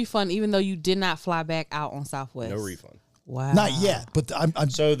no refund, even though you did not fly back out on Southwest. No refund. Wow. Not yet, but I'm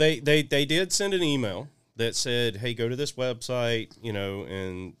So they did send an email that said, hey, go to this website, you know,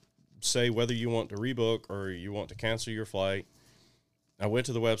 and say whether you want to rebook or you want to cancel your flight. I went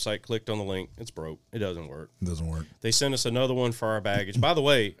to the website, clicked on the link. It's broke. It doesn't work. It doesn't work. They sent us another one for our baggage. By the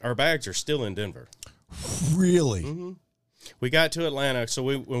way, our bags are still in Denver. Really? Mm-hmm. We got to Atlanta. So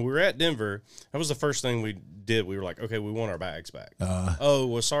when we were at Denver, that was the first thing we did. We were like, okay, we want our bags back. Oh,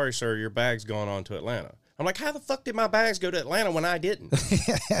 well, sorry, sir. Your bag's gone on to Atlanta. I'm like, how the fuck did my bags go to Atlanta when I didn't?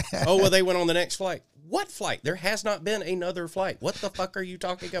 Oh, well, they went on the next flight. What flight? There has not been another flight. What the fuck are you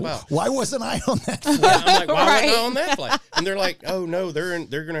talking about? Why wasn't I on that flight? Yeah, I'm like, why wasn't I on that flight? And they're like, oh, no, they're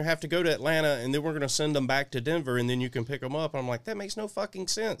going to have to go to Atlanta, and then we're going to send them back to Denver, and then you can pick them up. I'm like, that makes no fucking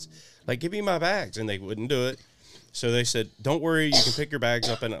sense. Like, give me my bags. And they wouldn't do it. So they said, don't worry, you can pick your bags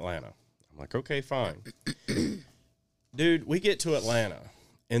up in Atlanta. I'm like, okay, fine. Dude, we get to Atlanta.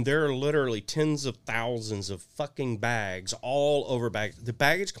 And there are literally tens of thousands of fucking bags all over bags. The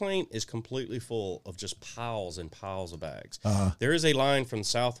baggage claim is completely full of just piles and piles of bags. There is a line from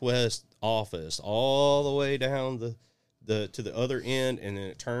Southwest office all the way down to the other end, and then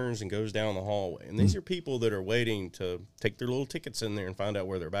it turns and goes down the hallway. And these are people that are waiting to take their little tickets in there and find out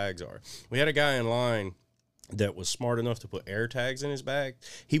where their bags are. We had a guy in line that was smart enough to put air tags in his bag.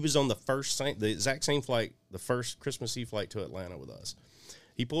 He was on the exact same flight, the first Christmas Eve flight to Atlanta with us.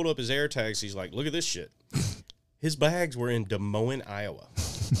 He pulled up his air tags. He's like, look at this shit. His bags were in Des Moines, Iowa.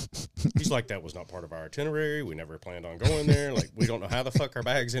 He's like, that was not part of our itinerary. We never planned on going there. Like, we don't know how the fuck our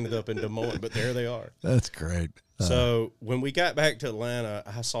bags ended up in Des Moines, but there they are. That's great. So when we got back to Atlanta,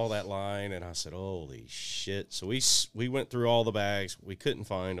 I saw that line, and I said, holy shit. So we went through all the bags. We couldn't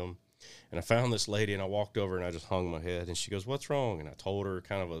find them. And I found this lady, and I walked over, and I just hung my head. And she goes, what's wrong? And I told her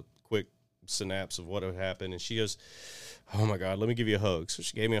kind of a quick synapse of what had happened. And she goes, oh my God, let me give you a hug. So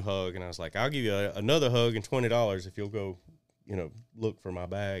she gave me a hug, and I was like, I'll give you another hug and $20 if you'll go, look for my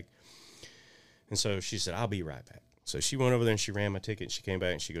bag. And so she said, I'll be right back. So she went over there and she ran my ticket, and she came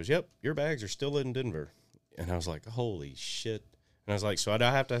back and she goes, yep, your bags are still in Denver. And I was like, holy shit. And I was like, so I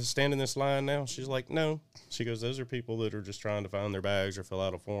have to stand in this line now? She's like, no. She goes, those are people that are just trying to find their bags or fill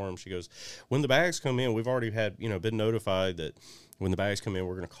out a form. She goes, when the bags come in, we've already had, been notified that when the bags come in,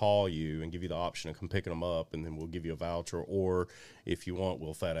 we're going to call you and give you the option of come picking them up, and then we'll give you a voucher, or if you want,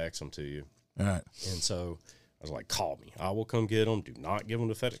 we'll FedEx them to you. All right. And so I was like, call me. I will come get them. Do not give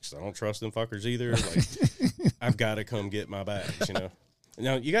them to FedEx. I don't trust them fuckers either. Like, I've got to come get my bags,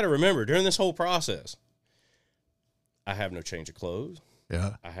 Now, you got to remember, during this whole process, I have no change of clothes.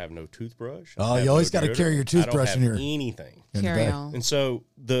 Yeah. I have no toothbrush. Oh, you always got to carry your toothbrush in your anything. Carry on. And so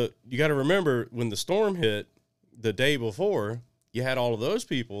you got to remember, when the storm hit the day before, you had all of those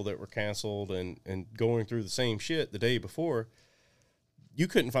people that were canceled and going through the same shit the day before. You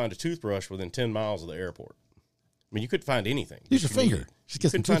couldn't find a toothbrush within 10 miles of the airport. I mean, you couldn't find anything. Use your finger. Just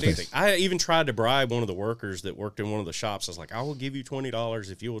get some couldn't find toothpaste. anything. I even tried to bribe one of the workers that worked in one of the shops. I was like, I will give you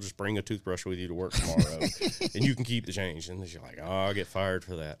 $20 if you will just bring a toothbrush with you to work tomorrow, and you can keep the change. And she's like, oh, I'll get fired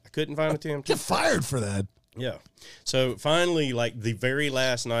for that. I couldn't find a damn toothbrush. Get fired for that. Yeah. So finally, like the very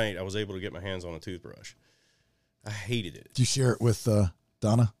last night, I was able to get my hands on a toothbrush. I hated it. Did you share it with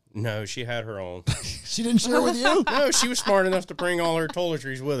Donna? No, she had her own. She didn't share it with you? No, she was smart enough to bring all her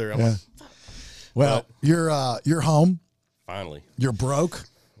toiletries with her. I'm like, well, you're home. Finally. You're broke.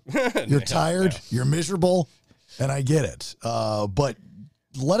 You're tired. You're miserable. And I get it. But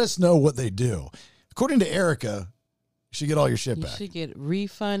let us know what they do. According to Erica, you should get all your shit back. You should get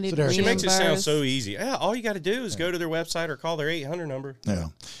refunded. So she makes it sound so easy. Yeah, all you got to do is go to their website or call their 800 number. Yeah.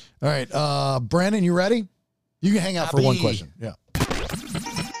 All right. Brandon, you ready? You can hang out for one question. Yeah.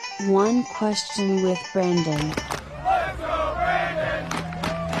 One question with Brandon. Let's go, Brandon!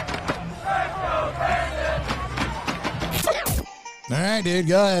 Let's go, Brandon! All right, dude.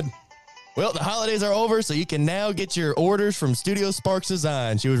 Go ahead. Well, the holidays are over, so you can now get your orders from Studio Sparks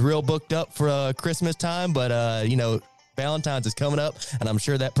Design. She was real booked up for Christmas time, but, Valentine's is coming up, and I'm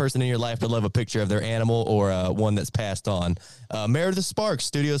sure that person in your life would love a picture of their animal or one that's passed on. Meredith Sparks,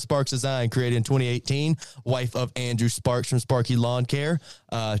 Studio Sparks Design, created in 2018, wife of Andrew Sparks from Sparky Lawn Care.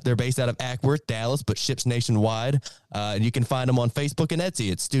 They're based out of Ackworth, Dallas, but ships nationwide. And you can find them on Facebook and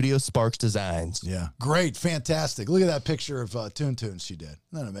Etsy. It's Studio Sparks Designs. Yeah. Great. Fantastic. Look at that picture of Toon Toons she did.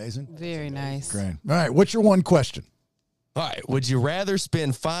 Isn't that amazing? Very nice. Great. All right. What's your one question? All right. Would you rather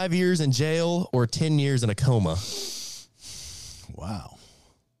spend 5 years in jail or 10 years in a coma? Wow.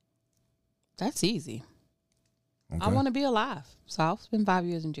 That's easy. Okay. I want to be alive. So I'll spend 5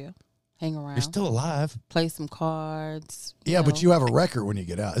 years in jail. Hang around. You're still alive. Play some cards. Yeah, but you have a record when you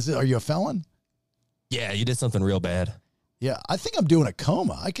get out. Are you a felon? Yeah, you did something real bad. Yeah, I think I'm doing a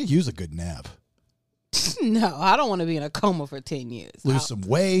coma. I could use a good nap. No, I don't want to be in a coma for 10 years. Lose some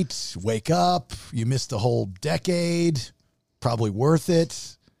weight, wake up. You missed a whole decade. Probably worth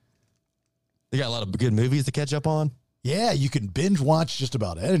it. You got a lot of good movies to catch up on. Yeah, you can binge watch just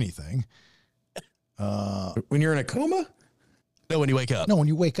about anything. When you're in a coma? No, when you wake up. No, when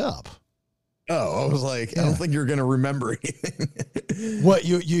you wake up. Oh, I was like, I don't think you're going to remember anything. What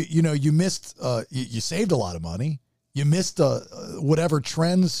you missed? You saved a lot of money. You missed whatever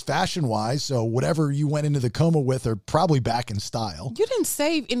trends fashion wise. So whatever you went into the coma with are probably back in style. You didn't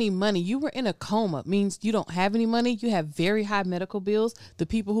save any money. You were in a coma. Means you don't have any money. You have very high medical bills. The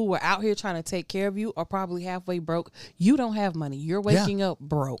people who were out here trying to take care of you are probably halfway broke. You don't have money. You're waking up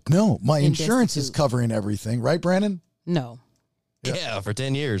broke. No, my insurance is covering everything, right, Brandon? No. Yeah, for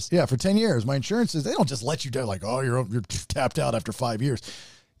 10 years. Yeah, for 10 years. My insurance is, they don't just let you do like, oh, you're tapped out after 5 years.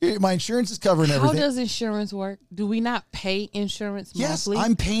 My insurance is covering everything. How does insurance work? Do we not pay insurance monthly? Yes,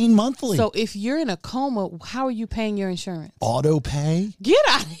 I'm paying monthly. So if you're in a coma, how are you paying your insurance? Auto pay? Get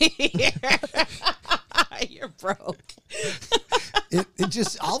out of here. You're broke. It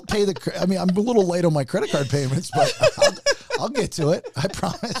just, I'll pay I'm a little late on my credit card payments, but I'll get to it. I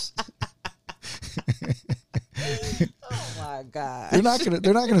promise. Oh my God.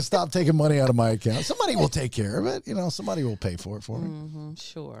 They're not gonna stop taking money out of my account. Somebody will take care of it. Somebody will pay for it for me. Mm-hmm,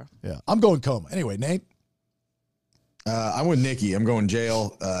 sure. Yeah. I'm going coma. Anyway, Nate. I'm with Nikki. I'm going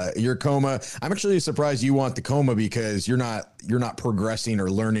jail. Your coma. I'm actually surprised you want the coma because you're not progressing or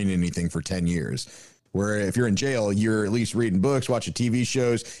learning anything for 10 years. Where if you're in jail, you're at least reading books, watching TV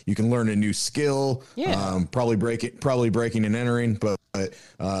shows. You can learn a new skill. Yeah. Probably breaking and entering.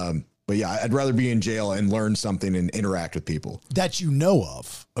 But yeah, I'd rather be in jail and learn something and interact with people that you know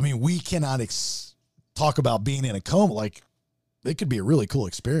of. I mean, we cannot talk about being in a coma. Like, it could be a really cool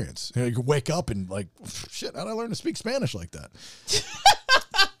experience. You could wake up and like, shit, how did I learn to speak Spanish like that?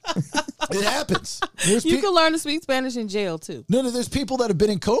 It happens. You can learn to speak Spanish in jail too. No, there's people that have been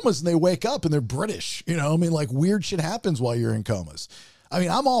in comas and they wake up and they're British. Like weird shit happens while you're in comas. I mean,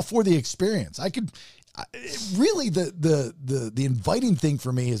 I'm all for the experience. Really, the inviting thing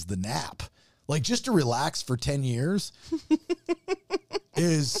for me is the nap. Like, just to relax for 10 years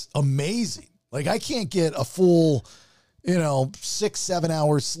is amazing. Like, I can't get a full, 6-7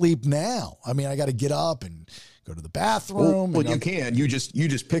 hours sleep now. I mean, I got to get up and go to the bathroom. Well, you can. You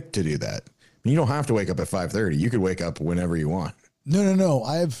just pick to do that. You don't have to wake up at 5:30. You could wake up whenever you want. No.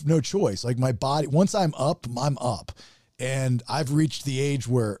 I have no choice. Like, my body, once I'm up, I'm up. And I've reached the age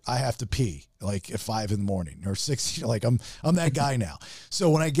where I have to pee like at 5 a.m. or 6. Like I'm that guy now. So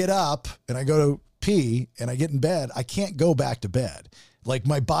when I get up and I go to pee and I get in bed, I can't go back to bed. Like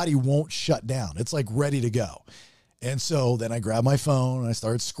my body won't shut down. It's like ready to go. And so then I grab my phone and I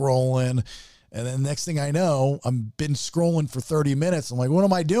start scrolling. And then next thing I know, I've been scrolling for 30 minutes. I'm like, what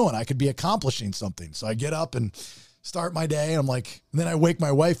am I doing? I could be accomplishing something. So I get up and start my day. I'm like, and then I wake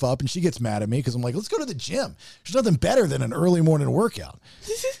my wife up and she gets mad at me because I'm like, let's go to the gym. There's nothing better than an early morning workout.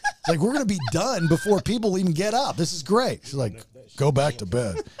 It's like, we're going to be done before people even get up. This is great. She's like, go back to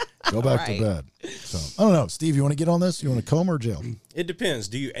bed. Go back to bed. So I don't know. Steve, you want to get on this? You want to coma or jail? It depends.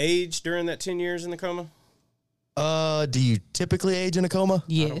 Do you age during that 10 years in the coma? Do you typically age in a coma?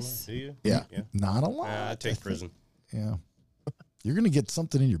 Yes. Do you? Yeah. Not a lot. I take prison. Yeah. You're going to get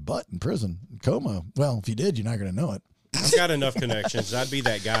something in your butt in prison. Coma. Well, if you did, you're not going to know it. I've got enough connections. I'd be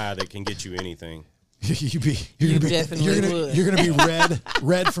that guy that can get you anything. You're definitely gonna be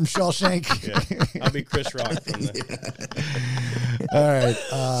red from Shawshank. Yeah, I'll be Chris Rock from the. All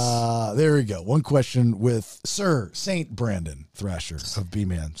right, there we go. One question with Sir Saint Brandon Thrasher of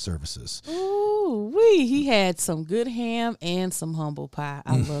B-Man Services. Ooh, he had some good ham and some humble pie.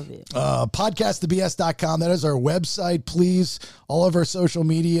 I love it. Podcastthebs.com. That is our website. Please, all of our social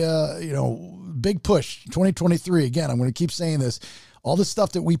media. Big push 2023. Again, I'm going to keep saying this. all the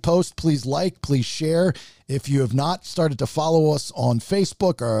stuff that we post, please like, please share. If you have not started to follow us on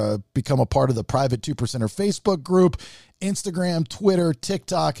Facebook or become a part of the private 2%er Facebook group, Instagram, Twitter,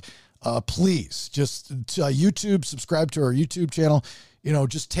 TikTok, please just YouTube, subscribe to our YouTube channel.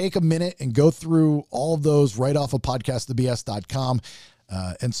 Just take a minute and go through all of those right off of podcastthebs.com.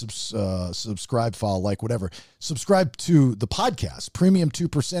 And subscribe, follow, like, whatever. Subscribe to the podcast. Premium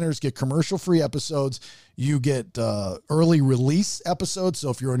 2%ers get commercial-free episodes. You get early release episodes. So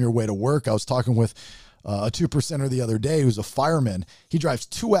if you're on your way to work, I was talking with a 2%er the other day who's a fireman. He drives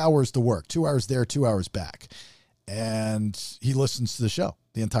 2 hours to work, 2 hours there, 2 hours back. And he listens to the show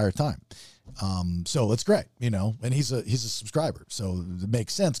the entire time. So it's great, and he's a subscriber. So it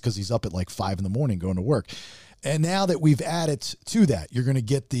makes sense because he's up at like 5 a.m. going to work. And now that we've added to that, you're going to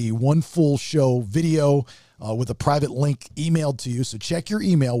get the one full show video with a private link emailed to you. So check your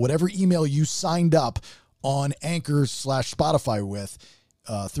email, whatever email you signed up on Anchor/Spotify with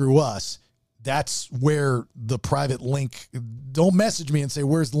through us. That's where the private link, don't message me and say,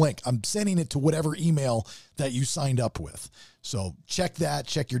 where's the link? I'm sending it to whatever email that you signed up with. So check that,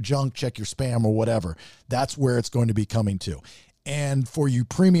 check your junk, check your spam or whatever. That's where it's going to be coming to. And for you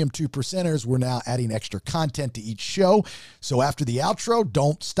premium 2%ers, we're now adding extra content to each show. So after the outro,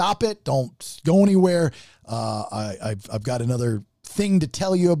 don't stop it. Don't go anywhere. I've got another thing to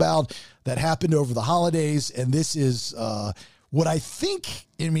tell you about that happened over the holidays. And this is what I think,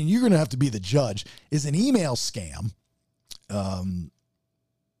 you're going to have to be the judge, is an email scam. And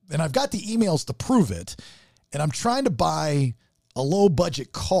I've got the emails to prove it. And I'm trying to buy a low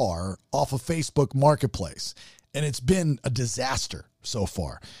budget car off of Facebook Marketplace. And it's been a disaster so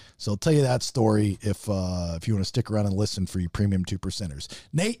far. So I'll tell you that story if you want to stick around and listen for you premium 2%ers.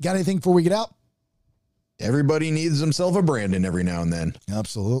 Nate, got anything before we get out? Everybody needs himself a Brandon every now and then.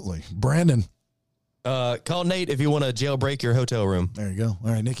 Absolutely. Brandon. Call Nate if you want to jailbreak your hotel room. There you go.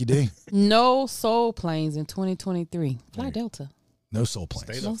 All right, Nikki D. No soul planes in 2023. Fly Delta. No soul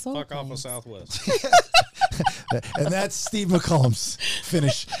planes. Stay the fuck off of Southwest. And that's Steve McCollum's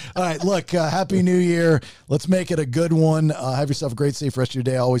finish. All right, look, Happy New Year. Let's make it a good one. Have yourself a great, safe rest of your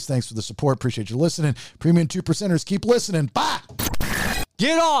day. Always thanks for the support. Appreciate you listening. Premium 2%ers, keep listening. Bye.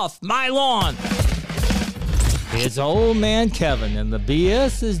 Get off my lawn. It's old man Kevin, and the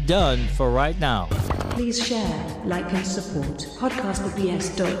BS is done for right now. Please share, like, and support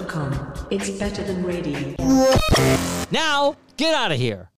podcastthebs.com. It's better than radio. Now, get out of here.